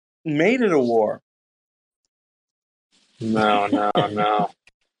Racks made it a war. No.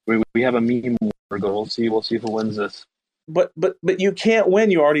 We have a meme war. We'll see who wins this. But you can't win.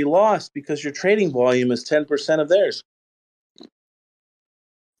 You already lost because your trading volume is 10% of theirs.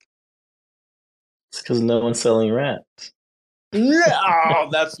 It's because no one's selling rats. No,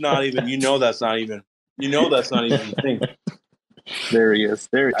 that's not even. That's not even the thing. There he is.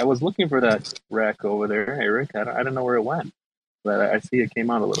 There. I was looking for that rack over there, Eric. I don't know where it went, but I see it came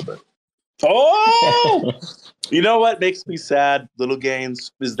out a little bit. Oh, you know what makes me sad, Little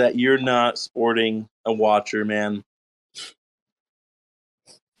Gaines, is that you're not sporting a watcher, man.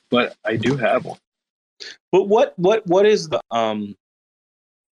 But I do have one. But what is the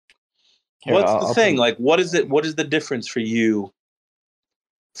what's the thing? Like, what is it? What is the difference for you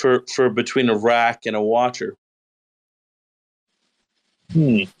for between a rack and a watcher?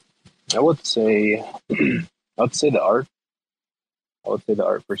 I would say the art. I would say the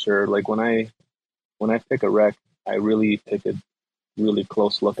art for sure. Like when I pick a rack, I really take a really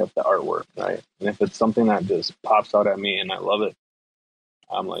close look at the artwork, right? And if it's something that just pops out at me and I love it,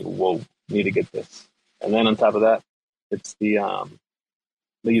 I'm like, whoa, need to get this. And then on top of that, it's the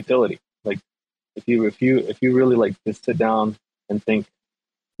utility. Like if you really like just sit down and think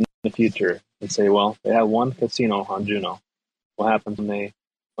in the future and say, well, they have one casino on Juno. What happens when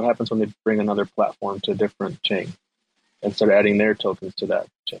they bring another platform to a different chain and start adding their tokens to that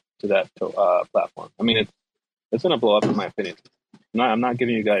platform? I mean, it's gonna blow up in my opinion. I'm not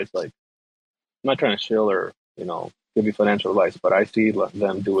giving you guys like, I'm not trying to shill or give you financial advice, but I see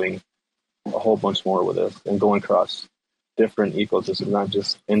them doing a whole bunch more with this and going across different ecosystems, not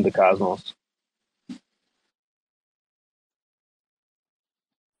just in the Cosmos.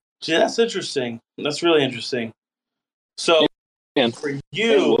 Gee, that's interesting. That's really interesting. So, and for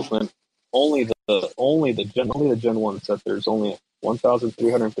you, only the Gen 1 set, there's only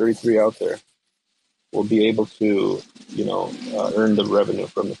 1,333 out there will be able to, earn the revenue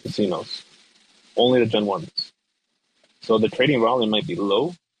from the casinos. Only the Gen 1s. So the trading volume might be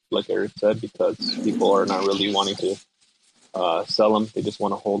low, like Eric said, because people are not really wanting to sell them. They just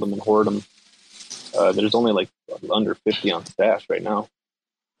want to hold them and hoard them. There's only like under 50 on stash right now.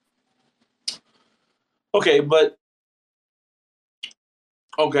 Okay,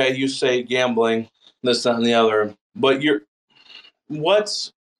 you say gambling, this, that, and the other, but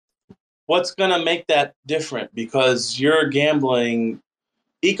what's gonna make that different? Because your gambling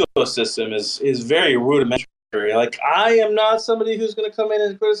ecosystem is very rudimentary. Like, I am not somebody who's gonna come in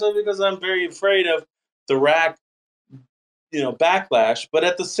and criticize because I'm very afraid of the rack, backlash. But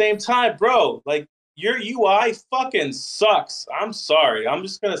at the same time, bro, like, your UI fucking sucks. I'm sorry. I'm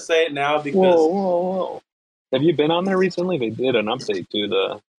just gonna say it now because. Whoa. Have you been on there recently? They did an update to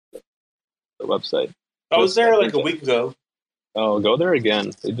the website. I was there like a week ago. Oh, go there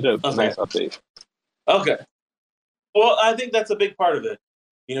again. They did a nice update. Okay. Well, I think that's a big part of it.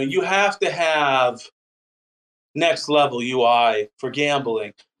 You have to have next level UI for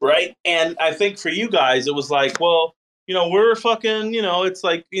gambling, right? And I think for you guys, it was like, well, we're fucking, it's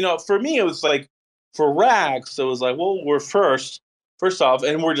like, for me, it was like, for racks, it was like, well, we're first off,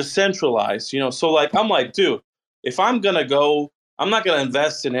 and we're decentralized, so like, I'm like, dude, if I'm going to go, I'm not going to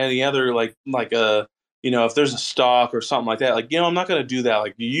invest in any other, like a, if there's a stock or something like that, like, I'm not going to do that.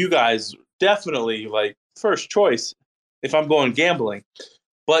 Like, you guys definitely like first choice if I'm going gambling.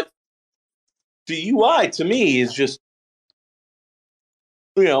 But the UI to me is just,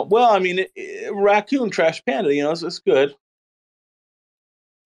 well, I mean, Raccoon Trash Panda, it's good.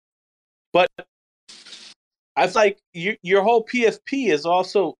 But I feel like your whole PFP is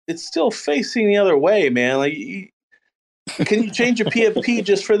also, it's still facing the other way, man. Like, can you change your PFP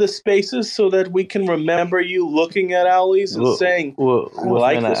just for the spaces so that we can remember you looking at Owlies and saying, I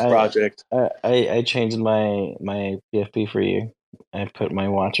like this project? I changed my PFP for you. I put my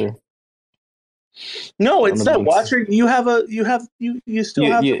watcher. No, it's not watcher. You still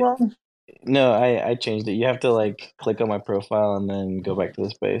have the wrong. No, I changed it. You have to like click on my profile and then go back to the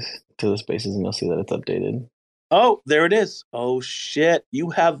spaces, and you'll see that it's updated. Oh, there it is. Oh shit,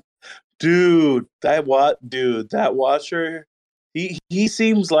 you have, dude. That watcher. He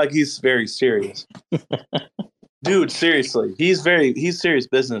seems like he's very serious. Dude, seriously, he's serious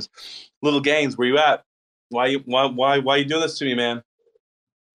business. Little Gaines, where you at? Why you doing this to me, man?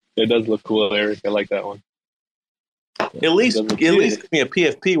 It does look cool, Eric. I like that one. At least give me a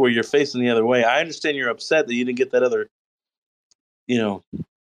PFP where you're facing the other way. I understand you're upset that you didn't get that other,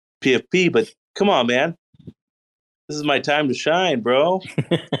 PFP, but come on, man. This is my time to shine, bro.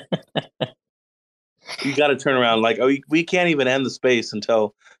 You got to turn around. Like, we can't even end the space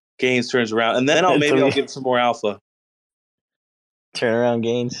until Gaines turns around, and then I'll get some more alpha. Turn around,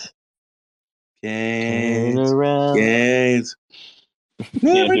 Gaines. Turn around, Gaines.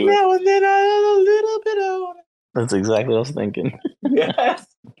 Every now and then a little bit older. That's exactly what I was thinking. Yes.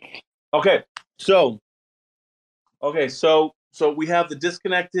 Okay, so we have the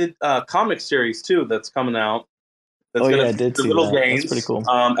Disconnected comic series too that's coming out. That's I did see Little that. Gaines, that's pretty cool.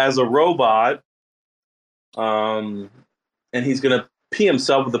 As a robot, and he's gonna pee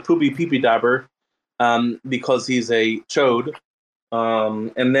himself with a poopy pee dabber, because he's a chode.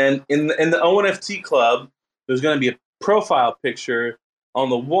 And then in the ONFT club, there's gonna be a profile picture on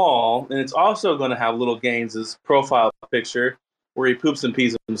the wall, and it's also going to have Little Gaines' profile picture where he poops and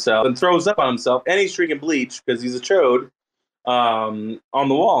pees himself and throws up on himself, and he's drinking bleach because he's a chode, on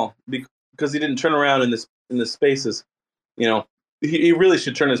the wall because he didn't turn around in the spaces. He really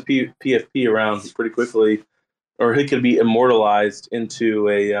should turn his PFP around pretty quickly, or he could be immortalized into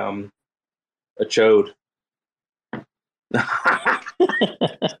a chode.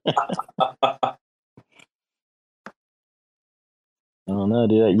 I don't know,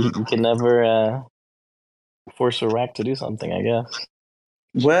 dude. You can never force a rack to do something, I guess.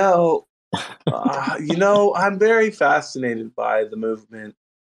 Well, I'm very fascinated by the movement.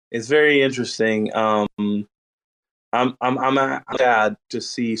 It's very interesting. I'm sad to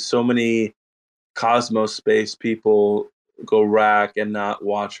see so many Cosmos space people go rack and not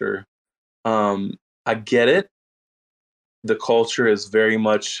watcher. I get it. The culture is very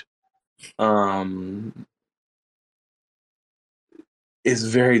much is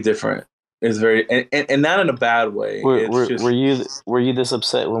very different. It's very and not in a bad way. Were you this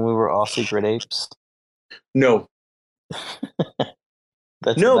upset when we were all secret apes? No.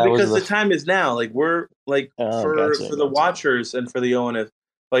 Because the time is now. Like, we're like for the watchers and for the ONF,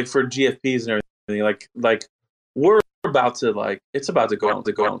 like for GFPs and everything. Like we're about to it's about to go out,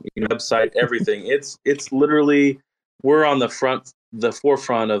 website, everything. It's literally, we're on the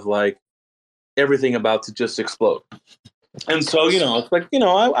forefront of like everything about to just explode. And so, it's like, I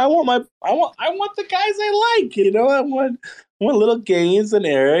want the guys I like, I want Little Gaines and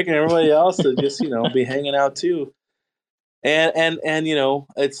Eric and everybody else to just, be hanging out too. And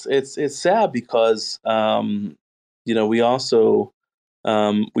it's sad because, we also,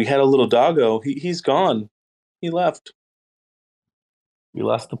 we had a little doggo. He's gone. He left. You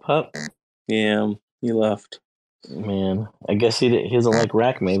lost the pup? Yeah, he left. Man, I guess he doesn't like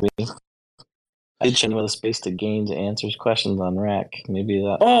rack, maybe. I did change the space to Gaines answers questions on rack. Maybe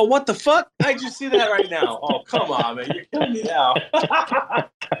that. Oh, what the fuck? I just see that right now. Oh, come on, man. You're killing me now.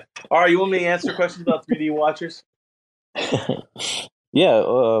 All right, you want me to answer questions about 3D watchers? Yeah.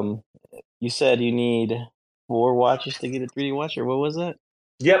 You said you need 4 watches to get a 3D watcher. What was that?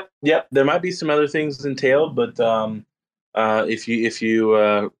 Yep. There might be some other things entailed, but if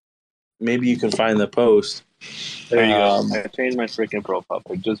you maybe you can find the post. There you go. I changed my freaking profile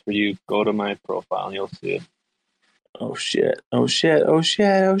pic just for you. Go to my profile and you'll see it. Oh shit! Where is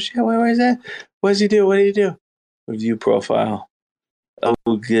that? What does he do? What did he do? Review profile.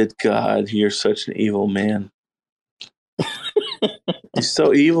 Oh, good God! You're such an evil man. You're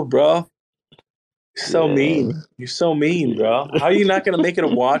so evil, bro. You're so mean. You're so mean, bro. How are you not going to make it a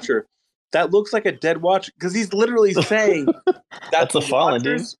watcher? That looks like a dead watcher because he's literally saying that the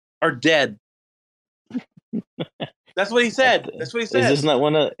watchers are dead. That's what he said. That's what he said. Is this not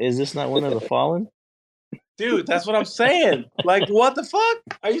one of the fallen? Dude, that's what I'm saying. Like, what the fuck?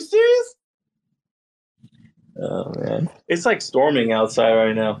 Are you serious? Oh man, it's like storming outside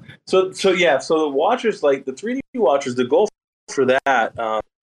right now. So the watchers, like the 3D watchers, the goal for that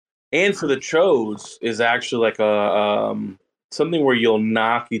and for the Chos is actually like a something where you'll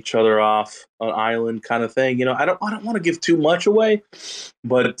knock each other off an island kind of thing. You know, I don't want to give too much away,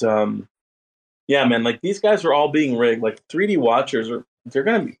 but yeah, man, like these guys are all being rigged. Like 3D watchers they're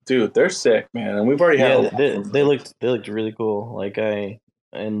gonna be, dude, they're sick, man, and we've already had. They looked really cool. Like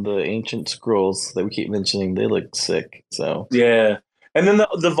and the ancient scrolls that we keep mentioning, they look sick. So yeah, and then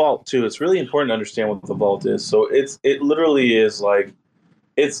the vault too. It's really important to understand what the vault is. So it literally is like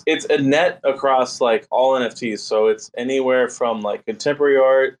it's a net across like all NFTs. So it's anywhere from like contemporary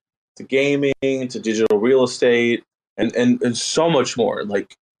art to gaming to digital real estate and so much more.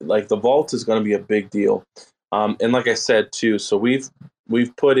 Like the vault is going to be a big deal. And like I said too, so we've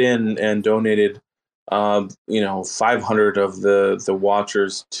put in and donated 500 of the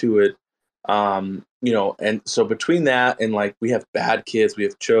watchers to it. And so between that and like we have bad kids, we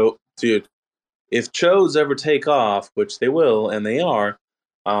have dude, if Chos ever take off, which they will and they are,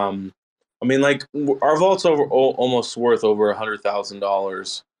 I mean, like our vault's almost worth over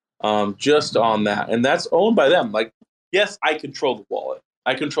 $100,000 just on that, and that's owned by them. Like, yes, I control the wallet.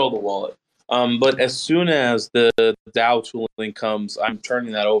 But as soon as the DAO tooling comes, I'm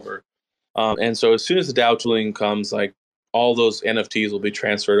turning that over. And so as soon as the DAO tooling comes, like all those NFTs will be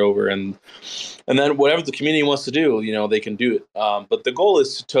transferred over, and then whatever the community wants to do, they can do it. But the goal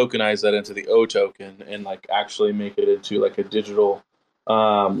is to tokenize that into the O token and like actually make it into like a digital,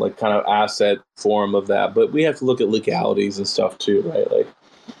 like kind of asset form of that. But we have to look at legalities and stuff too, right? Like,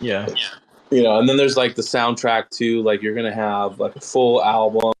 yeah. And then there's like the soundtrack too. Like you're gonna have like a full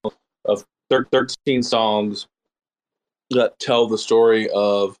album of 13 songs that tell the story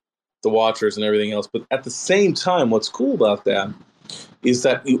of the watchers and everything else. But at the same time, what's cool about that is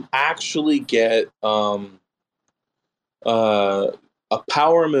that you actually get a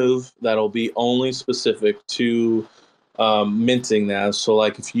power move that'll be only specific to minting that. So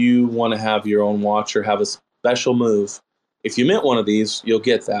like if you want to have your own watcher have a special move, if you mint one of these, you'll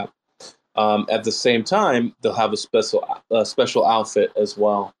get that. At the same time, they'll have a special outfit as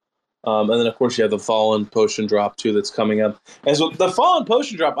well. And then, of course, you have the Fallen Potion Drop, too, that's coming up. And so the Fallen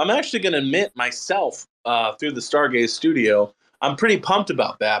Potion Drop, I'm actually going to mint myself through the Stargaze Studio. I'm pretty pumped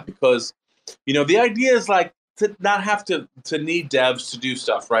about that because, the idea is, like, to not have to need devs to do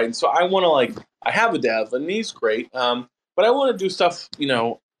stuff, right? And so I want to, like, I have a dev, and he's great. But I want to do stuff,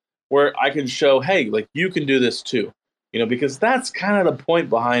 where I can show, hey, like, you can do this, too. Because that's kind of the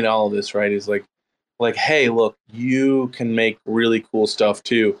point behind all of this, right? Is like, hey, look, you can make really cool stuff,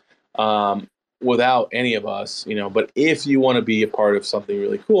 too. Without any of us, but if you want to be a part of something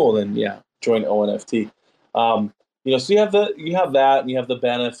really cool, then yeah, join ONFT. So you have that, and you have the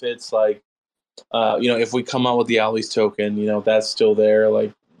benefits, like, if we come out with the Ali's token, that's still there,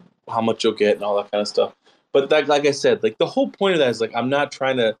 like how much you'll get and all that kind of stuff. But that, like I said, like the whole point of that is like, I'm not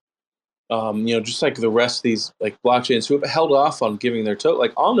trying to, just like the rest of these like blockchains who have held off on giving their token,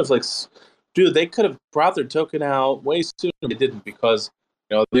 like Omniflix, dude, they could have brought their token out way sooner. They didn't because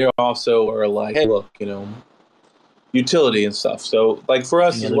they also are like, hey, look, utility and stuff. So, like for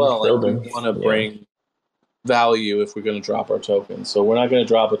us as well, like, we want to bring value if we're going to drop our token. So we're not going to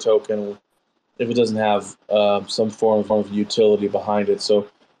drop a token if it doesn't have some form of utility behind it. So,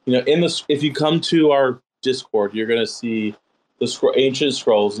 if you come to our Discord, you're going to see the ancient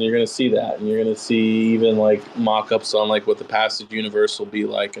scrolls, and you're going to see that, and you're going to see even like mock-ups on like what the passage universe will be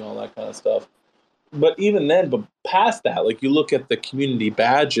like and all that kind of stuff. But even then, but past that, like you look at the community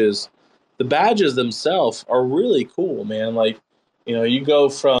badges, the badges themselves are really cool, man. Like, you go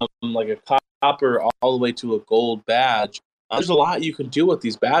from like a copper all the way to a gold badge. There's a lot you can do with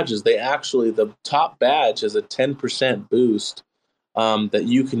these badges. The top badge is a 10% boost that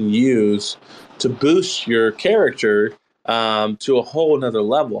you can use to boost your character to a whole another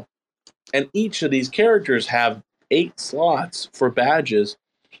level. And each of these characters have 8 slots for badges.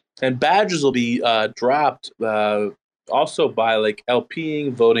 And badges will be dropped also by like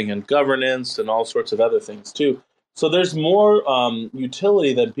LPing, voting and governance, and all sorts of other things too. So there's more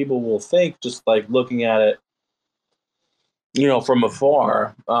utility than people will think just like looking at it, from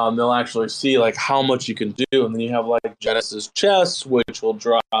afar. They'll actually see like how much you can do. And then you have like Genesis chests, which will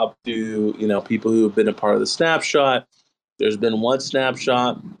drop to, people who have been a part of the snapshot. There's been one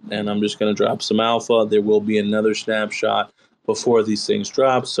snapshot, and I'm just going to drop some alpha. There will be another snapshot before these things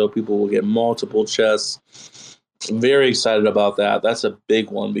drop, so people will get multiple chests. I'm very excited about that. That's a big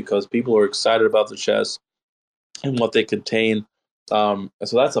one because people are excited about the chests and what they contain. So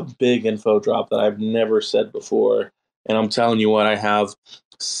that's a big info drop that I've never said before. And I'm telling you what, I have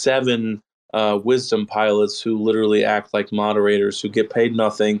 7 wisdom pilots who literally act like moderators, who get paid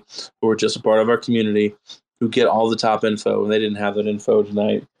nothing, who are just a part of our community, who get all the top info. And they didn't have that info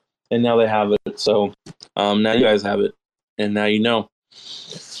tonight. And now they have it. So now you guys have it. And now you know.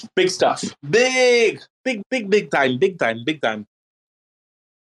 Big stuff. Big time.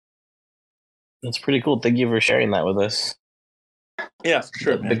 That's pretty cool. Thank you for sharing that with us. Yeah, for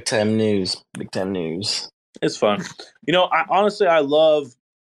sure, man. Big time news. It's fun.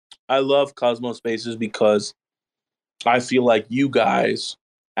 I love Cosmos Spaces because I feel like you guys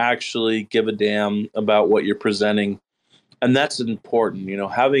actually give a damn about what you're presenting. And that's important,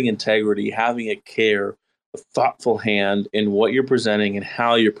 having integrity, having a care, a thoughtful hand in what you're presenting and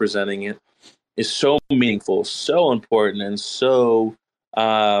how you're presenting it is so meaningful, so important, and so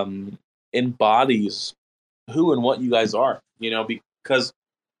embodies who and what you guys are, because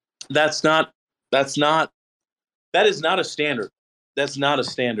that is not a standard. That's not a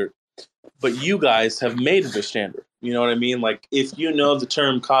standard. But you guys have made it a standard. You know what I mean? Like, if you know the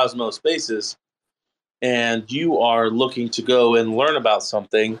term Cosmos Spaces and you are looking to go and learn about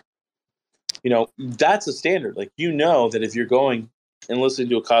something, that's a standard. Like, that if you're going and listening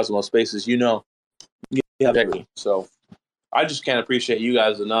to a Cosmos Spaces, you have integrity. So I just can't appreciate you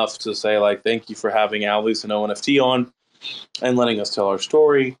guys enough to say, like, thank you for having Alvis and ONFT on and letting us tell our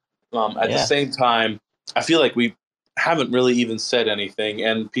story. At the same time, I feel like we haven't really even said anything,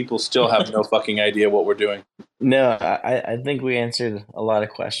 and people still have no fucking idea what we're doing. No, I think we answered a lot of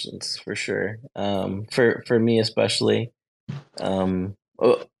questions for sure. For me especially,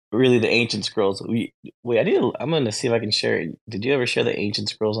 really the ancient scrolls. I'm gonna see if I can share it. Did you ever share the ancient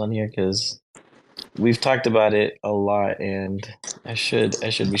scrolls on here? Because we've talked about it a lot, and I should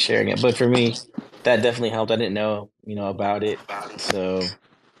be sharing it. But for me, that definitely helped. I didn't know about it, so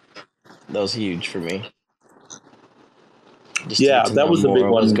that was huge for me. That was a big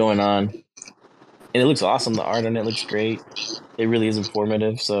one. What's going on? And it looks awesome. The art on it looks great. It really is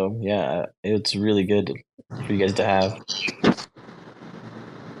informative. So yeah, it's really good for you guys to have.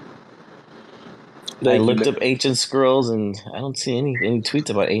 I looked up ancient scrolls, and I don't see any tweets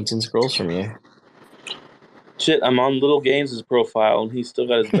about ancient scrolls from you. Shit, I'm on Little Gaines' profile, and he's still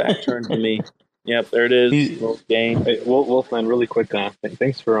got his back turned to me. Yep, there it is. Little Gaines. Hey, Wolfman, really quick,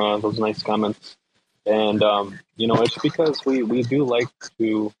 thanks for those nice comments. And, it's because we do like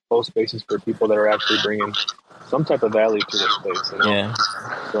to post spaces for people that are actually bringing some type of value to the space. Yeah.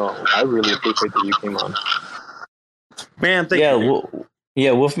 So I really appreciate that you came on. Man, thank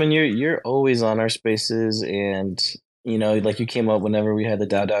you. Wolfman, you're always on our spaces, and, like you came up whenever we had the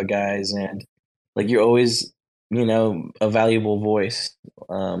DAO guys, and like you're always, a valuable voice.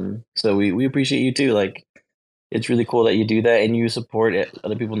 So we appreciate you too. Like, it's really cool that you do that and you support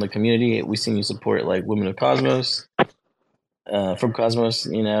other people in the community. We've seen you support like Women of Cosmos, from Cosmos,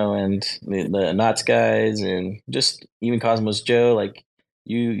 and the Knots guys, and just even Cosmos Joe. Like,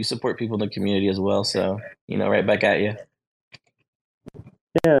 you support people in the community as well. So, right back at you.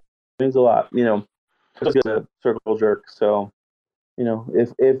 Yeah, it means a lot. Just a circle jerk. So,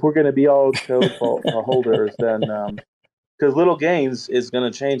 if we're going to be all chode holders, then because Little Gaines is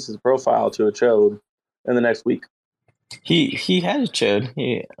going to change his profile to a chode in the next week. He had a chode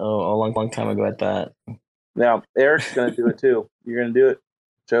a long time ago at that. Now Eric's going to do it too. You're going to do it,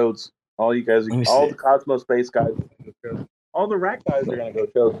 chodes. All you guys, all the Cosmos Space guys, all the rack guys are going to go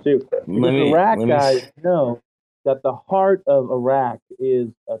chodes too. Because the rack guys know that the heart of a rack is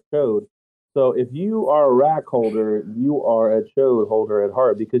a chode. So if you are a rack holder, you are a chode holder at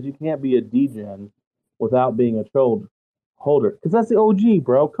heart, because you can't be a degen without being a chode holder. Because that's the OG,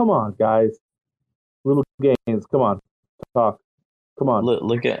 bro. Come on, guys. Little Gaines, come on. Talk. Come on.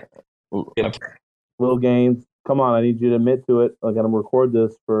 Look at Little Gaines. Come on, I need you to admit to it. I gotta record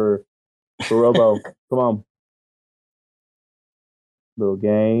this for Robo. Come on. Little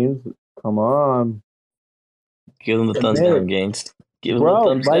Gaines. Come on. Give them the thumbs down, Gaines. Give them Bro, the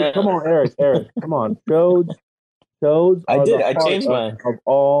thumbs down. Come on, Eric. Come on. Chodes. I changed mine. Of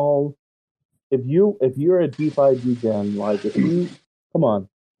all. If you're a DeFi degen, like if you come on.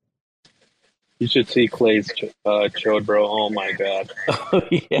 You should see Clay's chode, bro. Oh my god. Oh,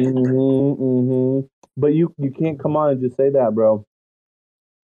 yeah. But you can't come on and just say that, bro.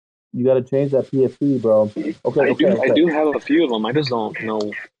 You got to change that PFP, bro. Okay. I do have a few of them. I just don't know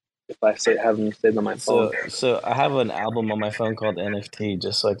if I have them saved on my phone. So I have an album on my phone called NFT,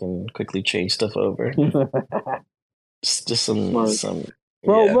 just so I can quickly change stuff over. just some.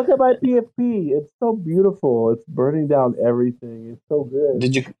 Bro, look at my PFP. It's so beautiful. It's burning down everything. It's so good.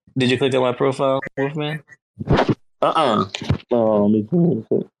 Did you click on my profile, Wolfman? Oh, me too.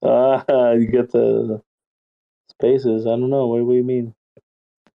 You get the spaces. I don't know. What do you mean?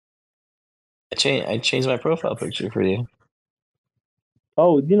 I changed my profile picture for you.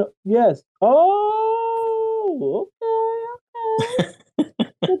 Oh, yes. Oh, okay.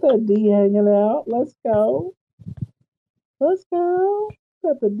 Get that D hanging out. Let's go.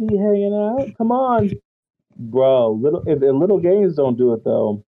 Got the D hanging out. Come on, bro. Little games don't do it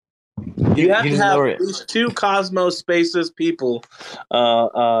though. You have to have at least 2 Cosmos Spaces people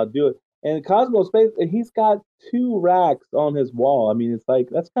do it. And Cosmos Space, and he's got 2 racks on his wall. I mean, it's like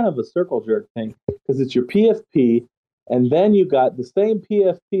that's kind of a circle jerk thing because it's your PFP, and then you got the same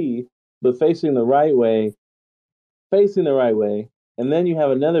PFP but facing the right way, and then you have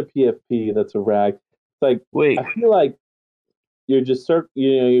another PFP that's a rack. It's like, wait, I feel like you're just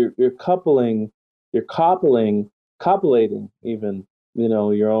you're coupling, coppulating even,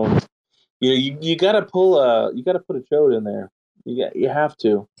 your own. You got to put a chode in there. You have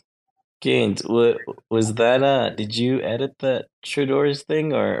to. Gaines, what was that? Did you edit that Traders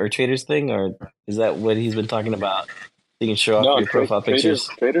thing or Traders thing, or is that what he's been talking about? You can show off your profile pictures.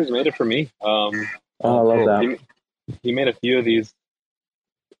 Traders made it for me. I love that. He made a few of these.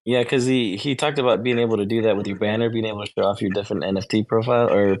 Yeah, because he talked about being able to do that with your banner, being able to show off your different NFT profile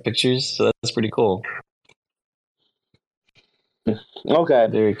or pictures. So that's pretty cool. Okay.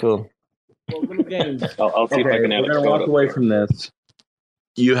 Very cool. Well, little games. I'll see if I can. We're gonna walk away from this.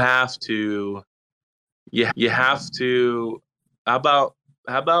 You have to. You have to. How about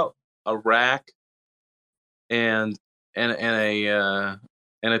a rack and a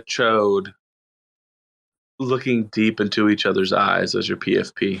chode looking deep into each other's eyes as your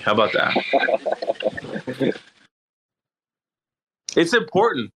PFP? How about that? It's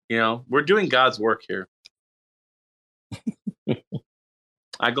important, We're doing God's work here.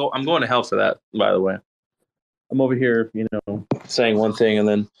 I'm going to hell for that, by the way. I'm over here, saying one thing and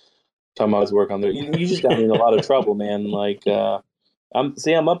then talking about his work on there. You just got me in a lot of trouble, man. Like, I'm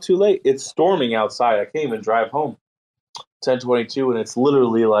up too late. It's storming outside. I can't even drive home. 10:22, and it's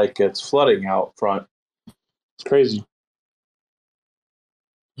literally like it's flooding out front. It's crazy.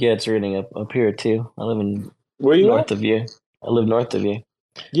 Yeah, it's raining up here too. I live in north of you. I live north of you.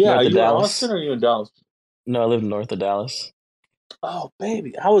 Yeah, are you in Austin or are you in Dallas? No, I live north of Dallas. Oh,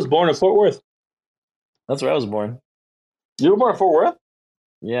 baby. I was born in Fort Worth. That's where I was born. You were born in Fort Worth?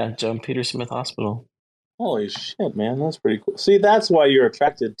 Yeah, John Peter Smith Hospital. Holy shit, man. That's pretty cool. See, that's why you're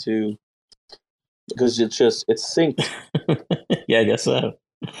attracted to, because it's synced. Yeah, I guess so.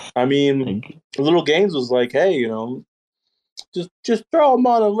 I mean, Little Games was like, hey, just throw them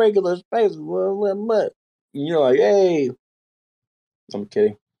on a regular space. And you're like, hey. I'm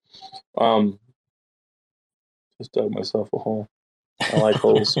kidding. Just dug myself a hole. I like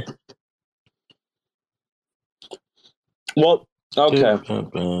holes. Well, okay.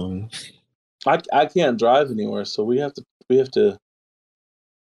 I can't drive anywhere, so we have to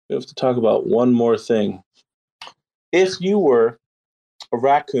talk about one more thing. If you were a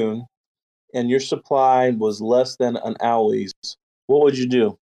raccoon and your supply was less than an owlie's, what would you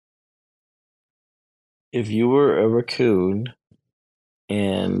do? If you were a raccoon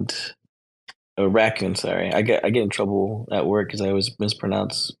and a raccoon, sorry, I get in trouble at work because I always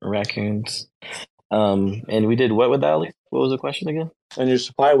mispronounce raccoons. And we did what with owlies? What was the question again? And your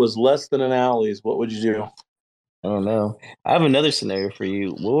supply was less than an owlie's, what would you do? I don't know. I have another scenario for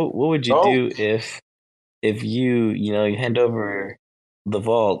you. What would you do if you hand over the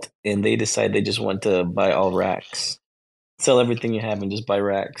vault and they decide they just want to buy all racks, sell everything you have and just buy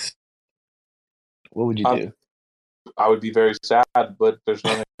racks? What would you do? I would be very sad, but there's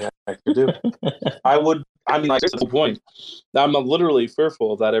nothing I could do. That's the point. I'm literally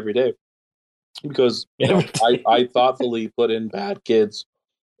fearful of that every day because I thoughtfully put in bad kids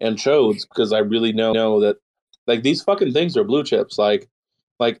and chodes because I really know that like these fucking things are blue chips. Like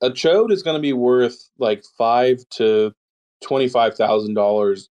a chode is going to be worth like $5,000 to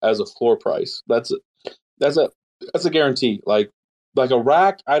 $25,000 as a floor price. That's a guarantee. Like a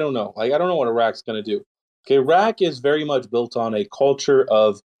rack, I don't know. Like I don't know what a rack's going to do. Okay, rack is very much built on a culture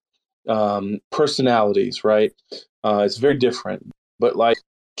of personalities, right? It's very different. But like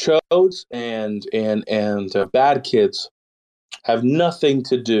chodes and bad kids have nothing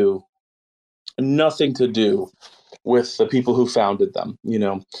to do with the people who founded them.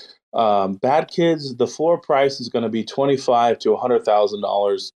 Bad kids, the floor price is going to be $25,000 to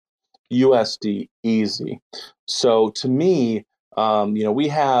 $100,000 USD easy. So to me, we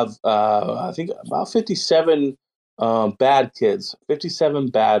have I think about 57 bad kids, 57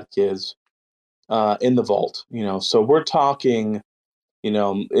 bad kids in the vault. So we're talking,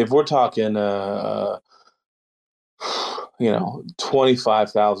 if we're talking,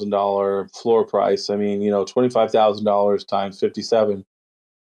 $25,000 floor price. I mean, $25,000 times 57.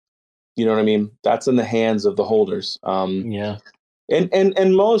 You know what I mean? That's in the hands of the holders. Yeah.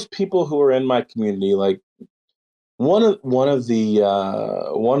 And most people who are in my community, like one of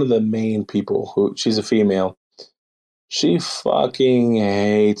the main people, who, she's a female, she fucking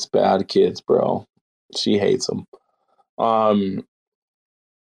hates bad kids, bro. She hates them.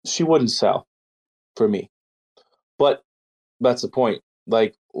 She wouldn't sell for me, but that's the point.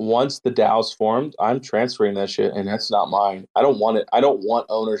 Like, once the DAO's formed, I'm transferring that shit, and that's not mine. I don't want it. I don't want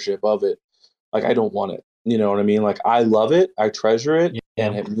ownership of it. Like, I don't want it. You know what I mean? Like, I love it. I treasure it,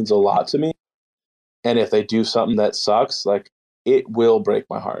 and it means a lot to me. And if they do something that sucks, like, it will break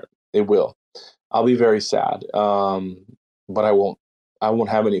my heart. It will. I'll be very sad. But I won't. I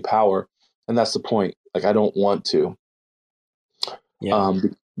won't have any power, and that's the point. Like, I don't want to. Yeah.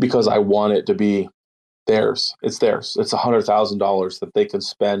 Because I want it to be theirs. It's theirs. It's $100,000 that they can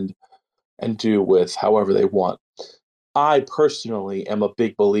spend and do with however they want. I personally am a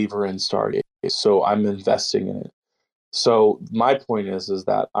big believer in Stargate, so I'm investing in it. So my point is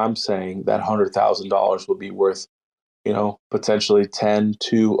that I'm saying that $100,000 would be worth, potentially $10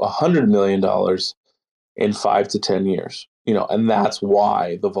 to $100 million in 5 to 10 years. And that's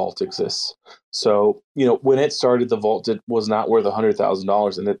why the vault exists. So, when it started, the vault was not worth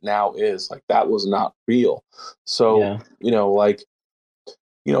 $100,000, and it now is. Like, that was not real. So,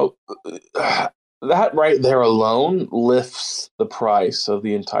 that right there alone lifts the price of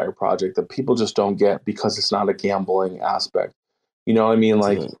the entire project that people just don't get because it's not a gambling aspect. You know what I mean?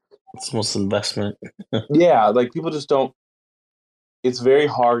 It's almost investment. Yeah, like, people just don't. It's very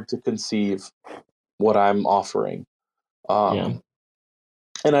hard to conceive what I'm offering.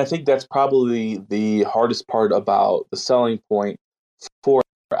 And I think that's probably the hardest part about the selling point for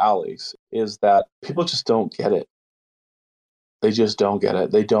Alex, is that people just don't get it. They just don't get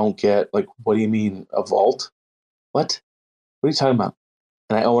it. They don't get, like, what do you mean, a vault? What? What are you talking about?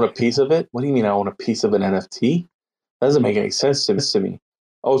 And I own a piece of it? What do you mean I own a piece of an NFT? That doesn't make any sense to me.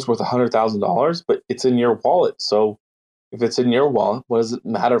 Oh, it's worth $100,000, but it's in your wallet. So if it's in your wallet, what does it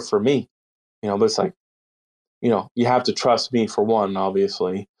matter for me? But it's like, you have to trust me, for one,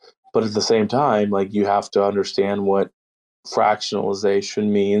 obviously. But at the same time, like, you have to understand what fractionalization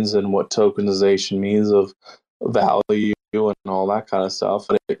means and what tokenization means of value and all that kind of stuff.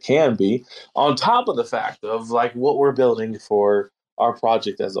 And it can be on top of the fact of, like, what we're building for our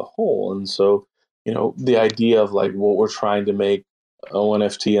project as a whole. And so, the idea of, like, what we're trying to make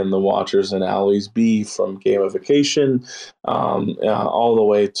ONFT and the Watchers and Allies be, from gamification all the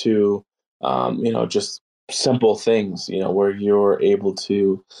way to, just simple things, where you're able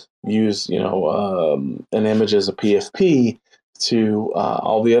to use, an image as a PFP, to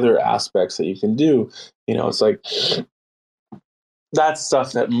all the other aspects that you can do. It's like, that's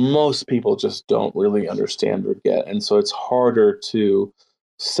stuff that most people just don't really understand or get. And so it's harder to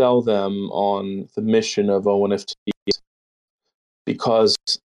sell them on the mission of ONFTs, because,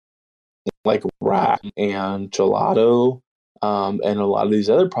 like, Rack and Gelato, and a lot of these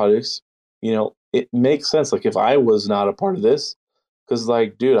other projects, it makes sense. Like, if I was not a part of this, because,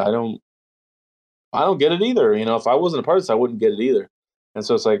 like, dude, I don't get it either. If I wasn't a part of this, I wouldn't get it either. And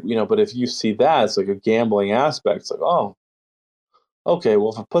so it's like, but if you see that, it's like a gambling aspect. It's like, oh, okay,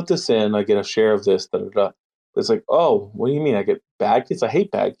 well, if I put this in, I get a share of this, da da da. It's like, oh, what do you mean? I get bad kids? I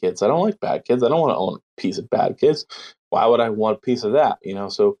hate bad kids. I don't like bad kids. I don't want to own a piece of bad kids. Why would I want a piece of that?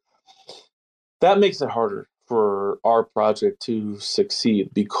 So that makes it harder for our project to succeed,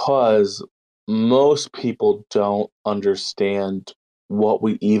 because most people don't understand what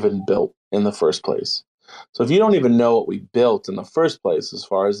we even built in the first place. So if you don't even know what we built in the first place, as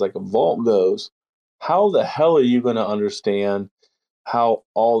far as, like, a vault goes, how the hell are you going to understand how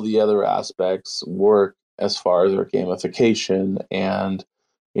all the other aspects work, as far as our gamification and,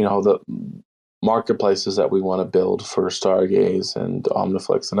 the marketplaces that we want to build for Stargaze and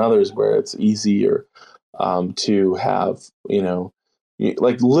Omniflix and others, where it's easier to have,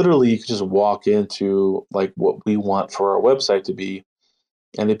 like, literally you could just walk into, like, what we want for our website to be,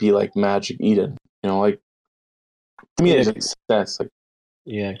 and it'd be like Magic Eden, like, to me, it makes sense. Like,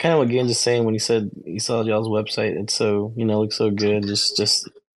 yeah, kind of what Gaines is saying when he said he saw y'all's website. It's so, looks so good. Just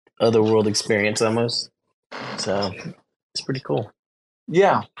otherworld experience almost. So it's pretty cool.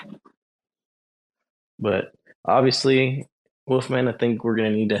 Yeah. But obviously, Wolfman, I think we're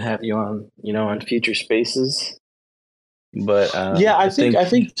gonna need to have you on, on future spaces. But yeah, I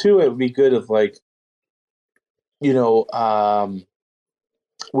think too, it would be good if like,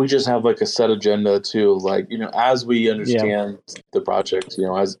 we just have like a set agenda too, like, as we understand the project,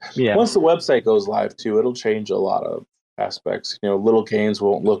 once the website goes live too, it'll change a lot of aspects. Little Gaines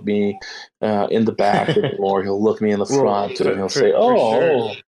won't look me in the back anymore. He'll look me in the front and he'll say,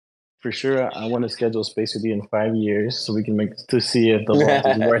 For sure, I want to schedule a space with you in 5 years so we can see if the vault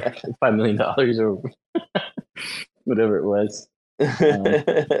is worth $5 million or whatever it was. But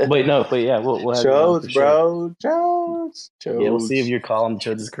yeah, we'll have Chodes, bro. Chodes. Yeah, we'll see if your call on the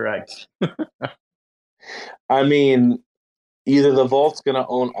Chodes is correct. I mean, either the vault's gonna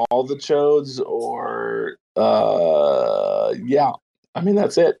own all the Chodes, or I mean,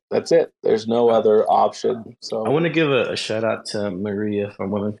 that's it. There's no other option. So I want to give a shout out to Maria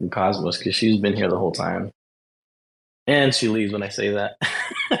from Women from Cosmos, because she's been here the whole time, and she leaves when I say that.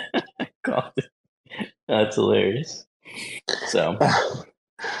 That's hilarious. So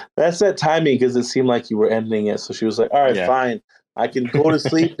that's that timing, because it seemed like you were ending it. So she was like, "All right, fine, I can go to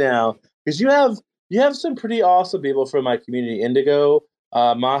sleep now." Because you have some pretty awesome people from my community. Indigo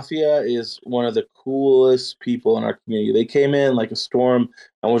Mafia is one of the coolest people in our community. They came in like a storm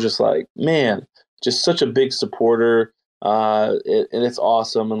and was just like, man, just such a big supporter. And it's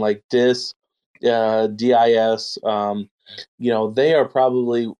awesome. And like DIS, DIS, they are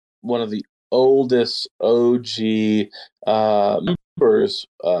probably one of the oldest OG members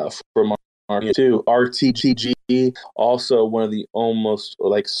from our community too. RTGG, also one of the almost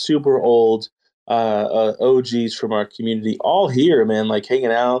like super old OGs from our community, all here, man, like hanging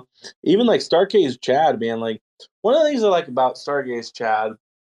out. Even like Stargaze Chad, man, like one of the things I like about Stargaze Chad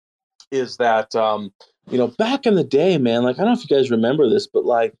is that back in the day, man, like I don't know if you guys remember this, but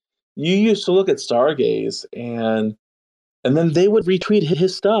like you used to look at Stargaze and then they would retweet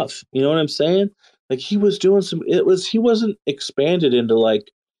his stuff. You know what I'm saying? Like he was doing he wasn't expanded into like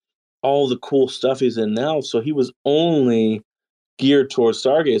all the cool stuff he's in now, so he was only geared towards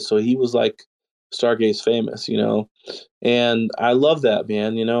Stargaze, so he was like Stargaze famous, and I love that,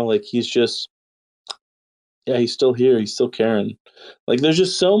 man. Like he's just, he's still here, he's still caring. Like there's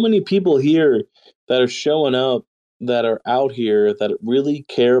just so many people here that are showing up, that are out here, that really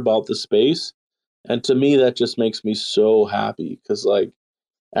care about the space, and to me that just makes me so happy, because like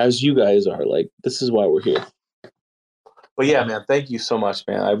as you guys are, like this is why we're here. But yeah, man, thank you so much,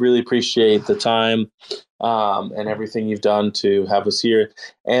 man. I really appreciate the time and everything you've done to have us here.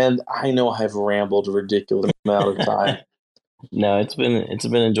 And I know I've rambled a ridiculous amount of time. No, it's been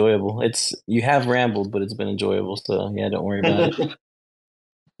enjoyable. You have rambled, but it's been enjoyable. So yeah, don't worry about it.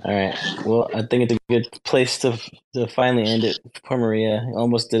 All right. Well, I think it's a good place to finally end it. Poor Maria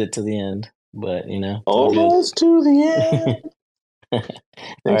almost did it to the end, but almost to the end. Thanks,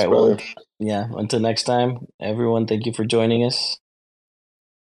 all right, brother. Yeah, until next time, everyone, thank you for joining us.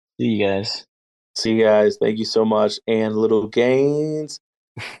 See you guys. Thank you so much. And Little Gaines,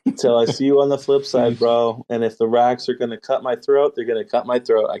 till I see you on the flip side, bro. And if the racks are going to cut my throat, they're going to cut my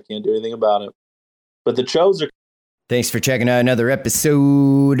throat. I can't do anything about it. But the Chodes are... Thanks for checking out another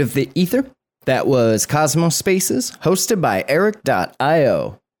episode of The Ether. That was Cosmos Spaces, hosted by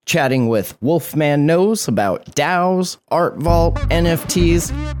Eric.io. Chatting with WolfmanKnows about DAOs, Art Vault,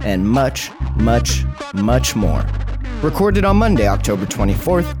 NFTs, and much, much, much more. Recorded on Monday, October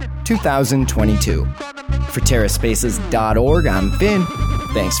 24th, 2022. For TerraSpaces.org, I'm Finn.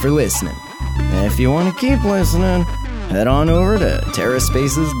 Thanks for listening. And if you want to keep listening, head on over to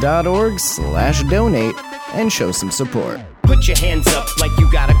TerraSpaces.org/donate and show some support. Put your hands up like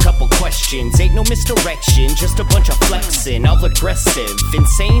you got a couple questions. Ain't no misdirection, just a bunch of flexing. All aggressive,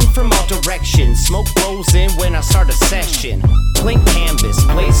 insane from all directions. Smoke rolls in when I start a session. Blank canvas,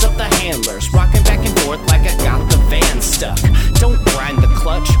 blaze up the handlers. Rocking back and forth like I got the van stuck. Don't grind the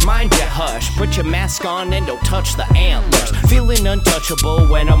clutch, mind your hush. Put your mask on and don't touch the antlers. Feeling untouchable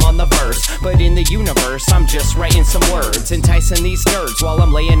when I'm on the verse. But in the universe, I'm just writing some words. Enticing these nerds while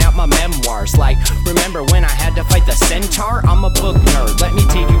I'm laying out my memoirs. Like, remember when I had to fight the centaur? I'm a book nerd, let me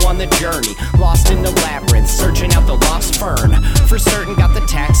take you on the journey. Lost in the labyrinth, searching out the lost fern. For certain, got the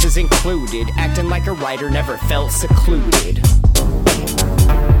taxes included. Acting like a writer, never felt secluded.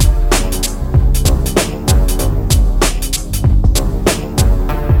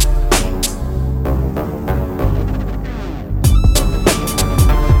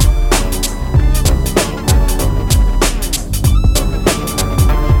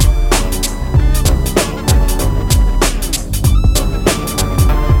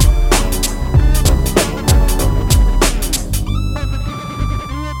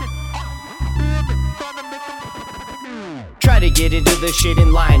 into the shit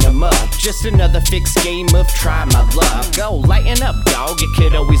and line them up. Just another fixed game of try my luck. Go, lighten up, dog, it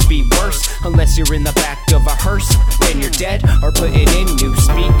could always be worse. Unless you're in the back of a hearse, then you're dead or putting in new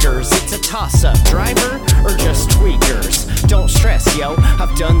speakers. It's a toss-up, driver or just tweakers. Don't stress, yo,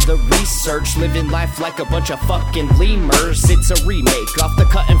 I've done the research. Living life like a bunch of fucking lemurs. It's a remake, off the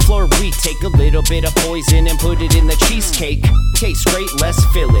cutting floor we take a little bit of poison and put it in the cheesecake. Tastes great, less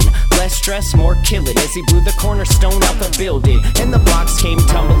filling, less stress, more killing. As he blew the cornerstone out the building and the blocks came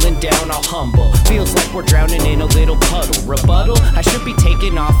tumbling down all humble. Feels like we're drowning in a little puddle. Rebuttal, I should be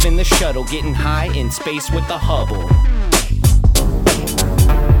taking off in the shuttle, getting high in space with the Hubble.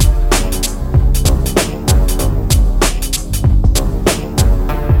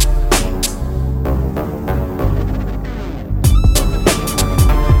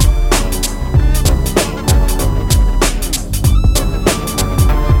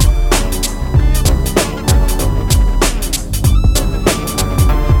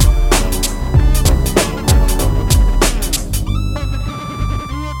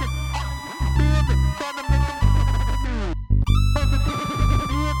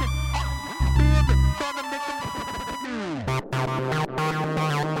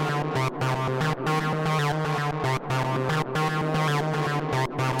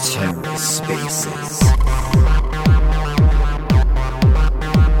 TerraSpaces.